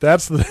Martyr.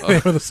 That's the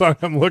name of the song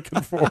I'm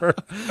looking for.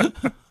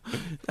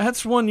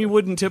 That's one you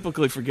wouldn't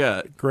typically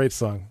forget. Great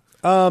song.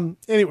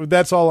 Anyway,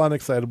 that's all on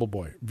Excitable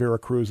Boy. Vera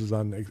Cruz is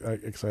on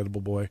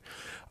Excitable Boy.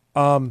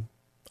 I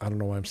don't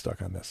know why I'm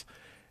stuck on this.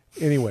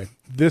 Anyway,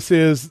 this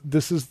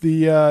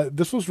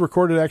was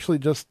recorded actually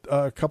just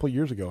a couple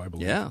years ago, I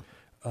believe. Yeah.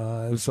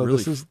 And so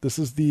really this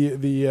is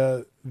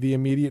the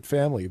immediate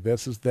family.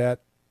 This is that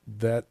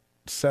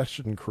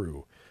session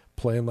crew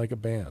playing like a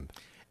band.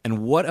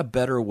 And what a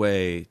better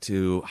way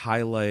to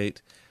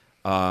highlight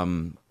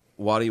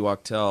Waddy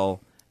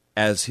Wachtel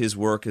as his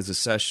work as a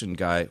session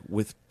guy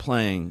with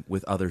playing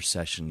with other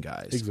session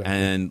guys. Exactly.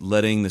 And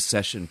letting the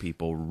session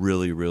people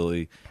really,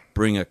 really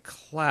bring a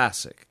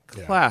classic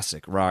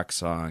rock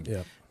song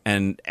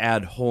and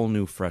add whole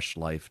new fresh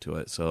life to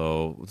it.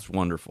 So it's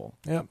wonderful.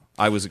 Yeah.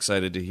 I was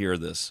excited to hear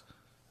this.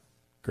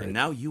 Great. And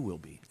now you will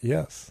be.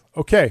 Yes.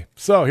 Okay.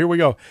 So here we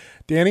go.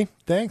 Danny,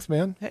 thanks,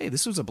 man. Hey,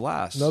 this was a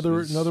blast.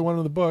 Another one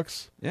of the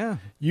books. Yeah.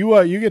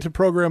 You get to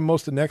program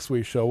most of next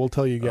week's show. We'll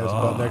tell you guys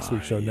about next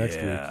week's show next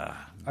week.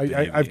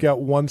 I've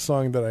got one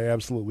song that I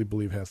absolutely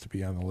believe has to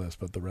be on the list,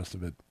 but the rest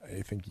of it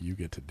I think you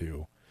get to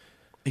do.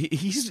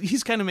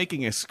 He's kind of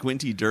making a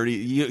squinty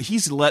dirty.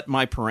 He's let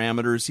my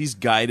parameters. He's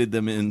guided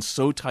them in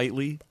so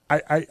tightly.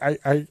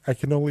 I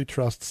can only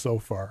trust so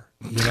far,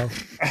 you know.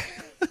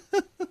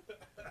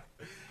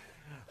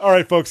 All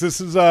right, folks.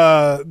 This is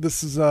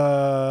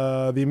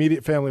the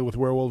immediate family with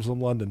Werewolves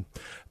in London.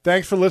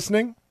 Thanks for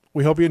listening.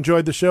 We hope you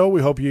enjoyed the show.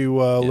 We hope you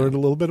learned a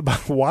little bit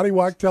about Waddy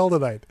Wachtel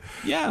tonight.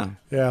 Yeah.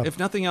 Yeah. If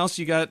nothing else,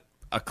 you got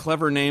a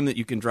clever name that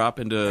you can drop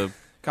into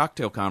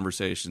cocktail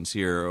conversations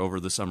here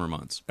over the summer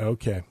months.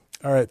 Okay.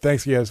 All right.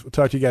 Thanks, guys. We'll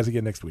talk to you guys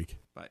again next week.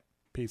 Bye.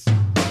 Peace.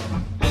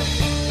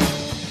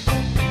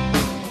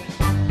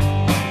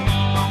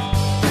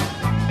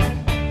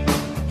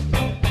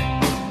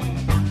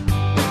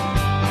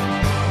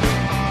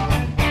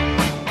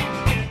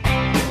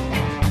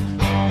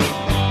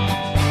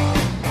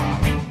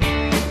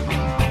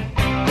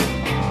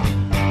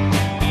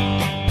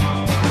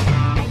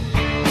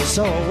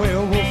 Saw a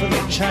werewolf with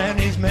a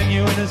Chinese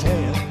menu in his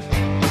hand,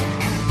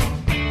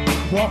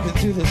 walking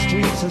through the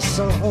streets of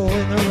Soho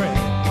in the rain.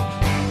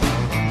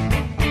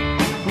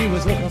 He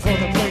was looking for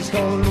the place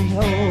called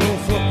Leo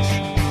Foots,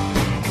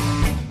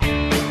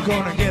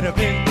 gonna get a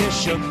big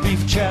dish of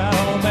beef chow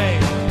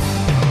mein.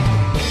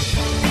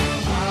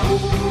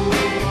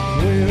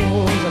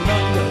 Werewolves of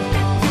London.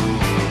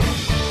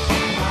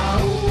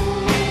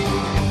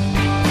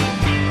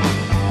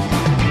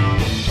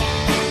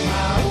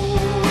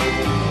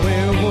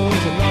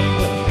 Werewolves of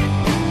London.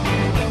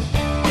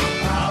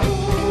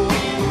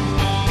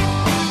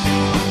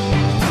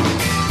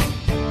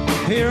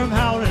 Hear 'em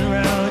howling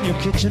around your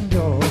kitchen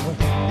door.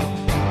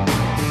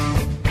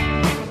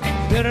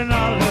 Better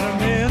not let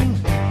 'em in.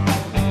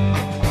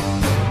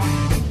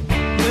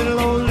 Little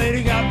old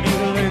lady got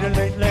mutilated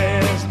late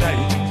last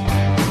night.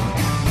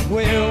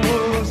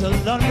 Werewolves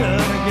of London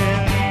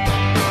again.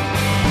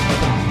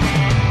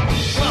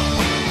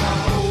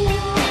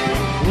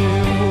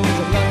 Werewolves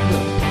of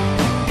London.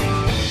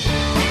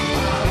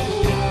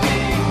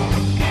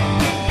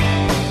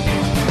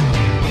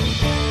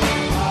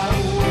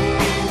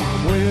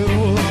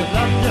 Werewolves of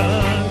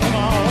London, come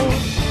on.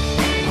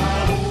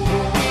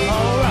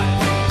 All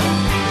right.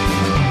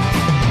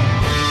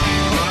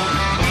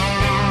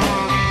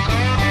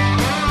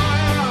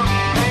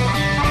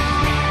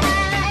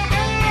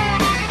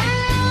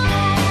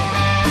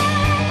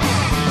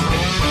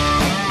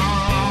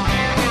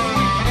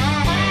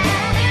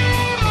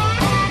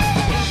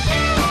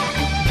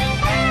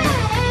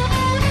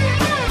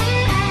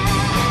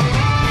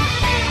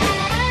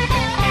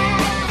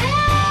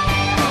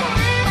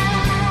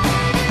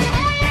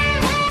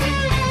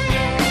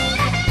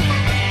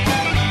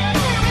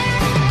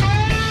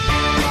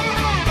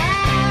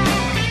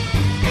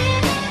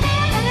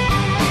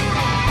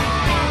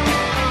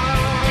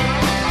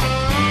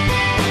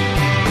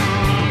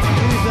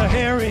 He's a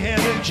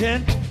hairy-handed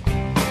gent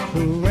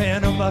who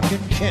ran amok in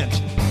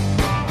Kent.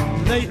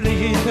 Lately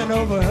he's been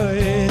overheard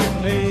in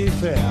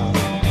Mayfair.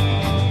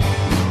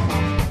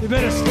 You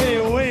better stay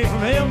away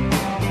from him.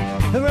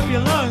 He'll rip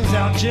your lungs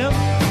out, Jim.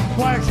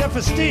 Why, except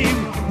for Steve,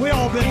 we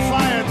all been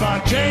fired by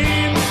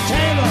James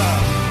Taylor.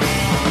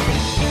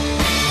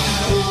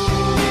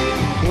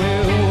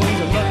 Werewolves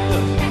of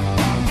London.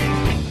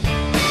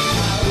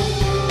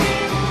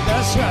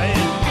 That's right,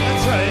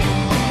 that's right.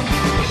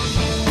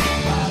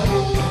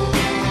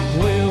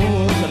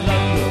 Werewolves of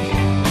London.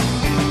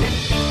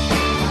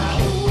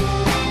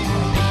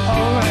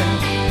 All right.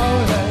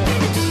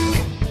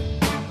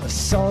 I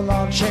saw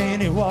Lon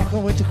Chaney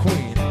walking with the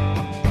Queen.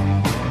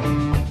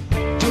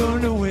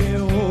 Doing the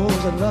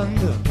Werewolves of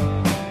London.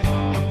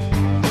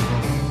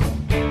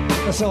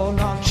 I saw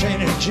Lon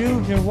Chaney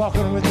Jr.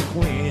 walking with the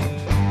Queen.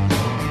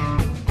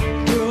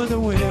 Doing the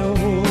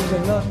Werewolves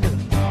of London.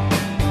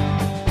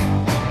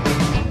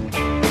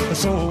 I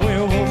saw a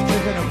werewolf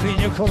drinking a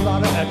pina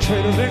colada at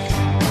Trader Vic's.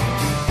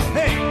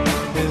 Hey,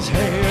 his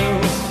hair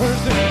was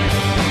perfect.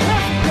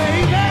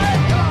 Baby!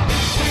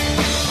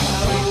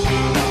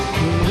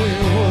 The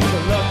Werewolves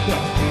of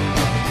London.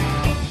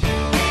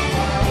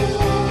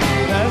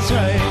 That's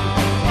right.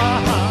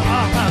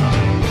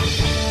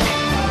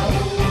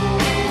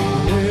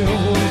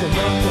 Werewolves of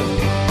London.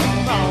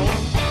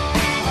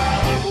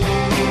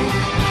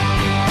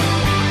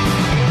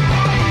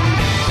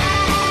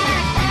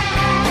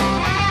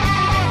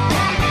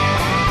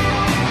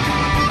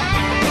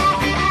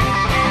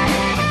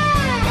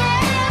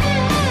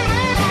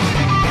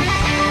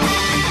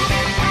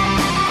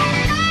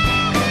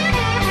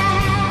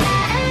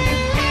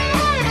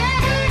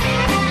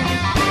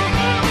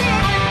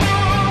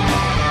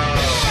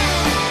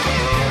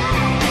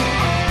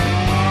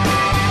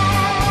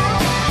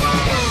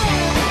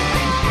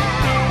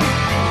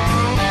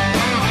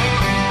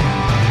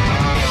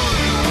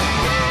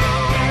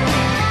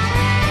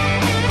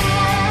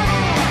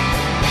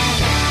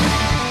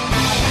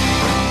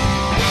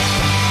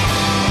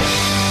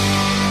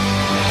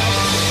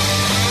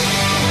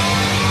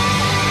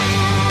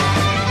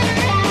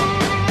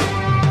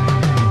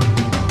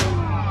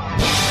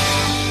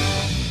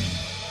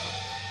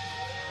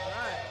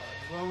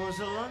 Werewolves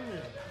of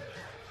London.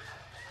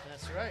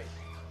 That's right.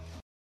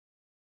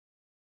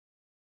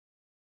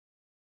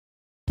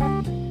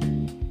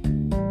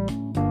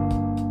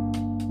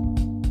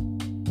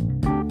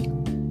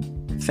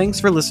 Thanks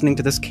for listening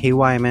to this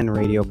KYMN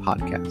radio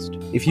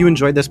podcast. If you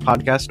enjoyed this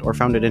podcast or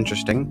found it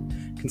interesting,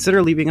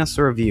 consider leaving us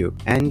a review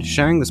and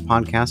sharing this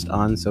podcast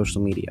on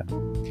social media.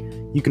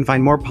 You can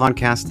find more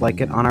podcasts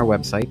like it on our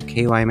website,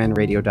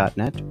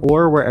 kymnradio.net,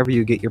 or wherever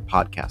you get your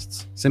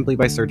podcasts, simply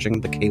by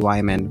searching the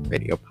KYMN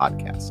Radio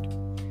Podcast.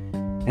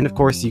 And of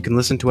course, you can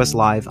listen to us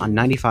live on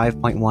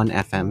 95.1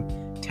 FM,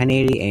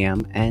 1080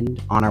 AM,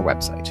 and on our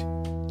website.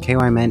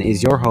 KYMN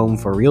is your home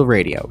for real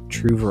radio,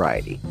 true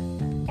variety.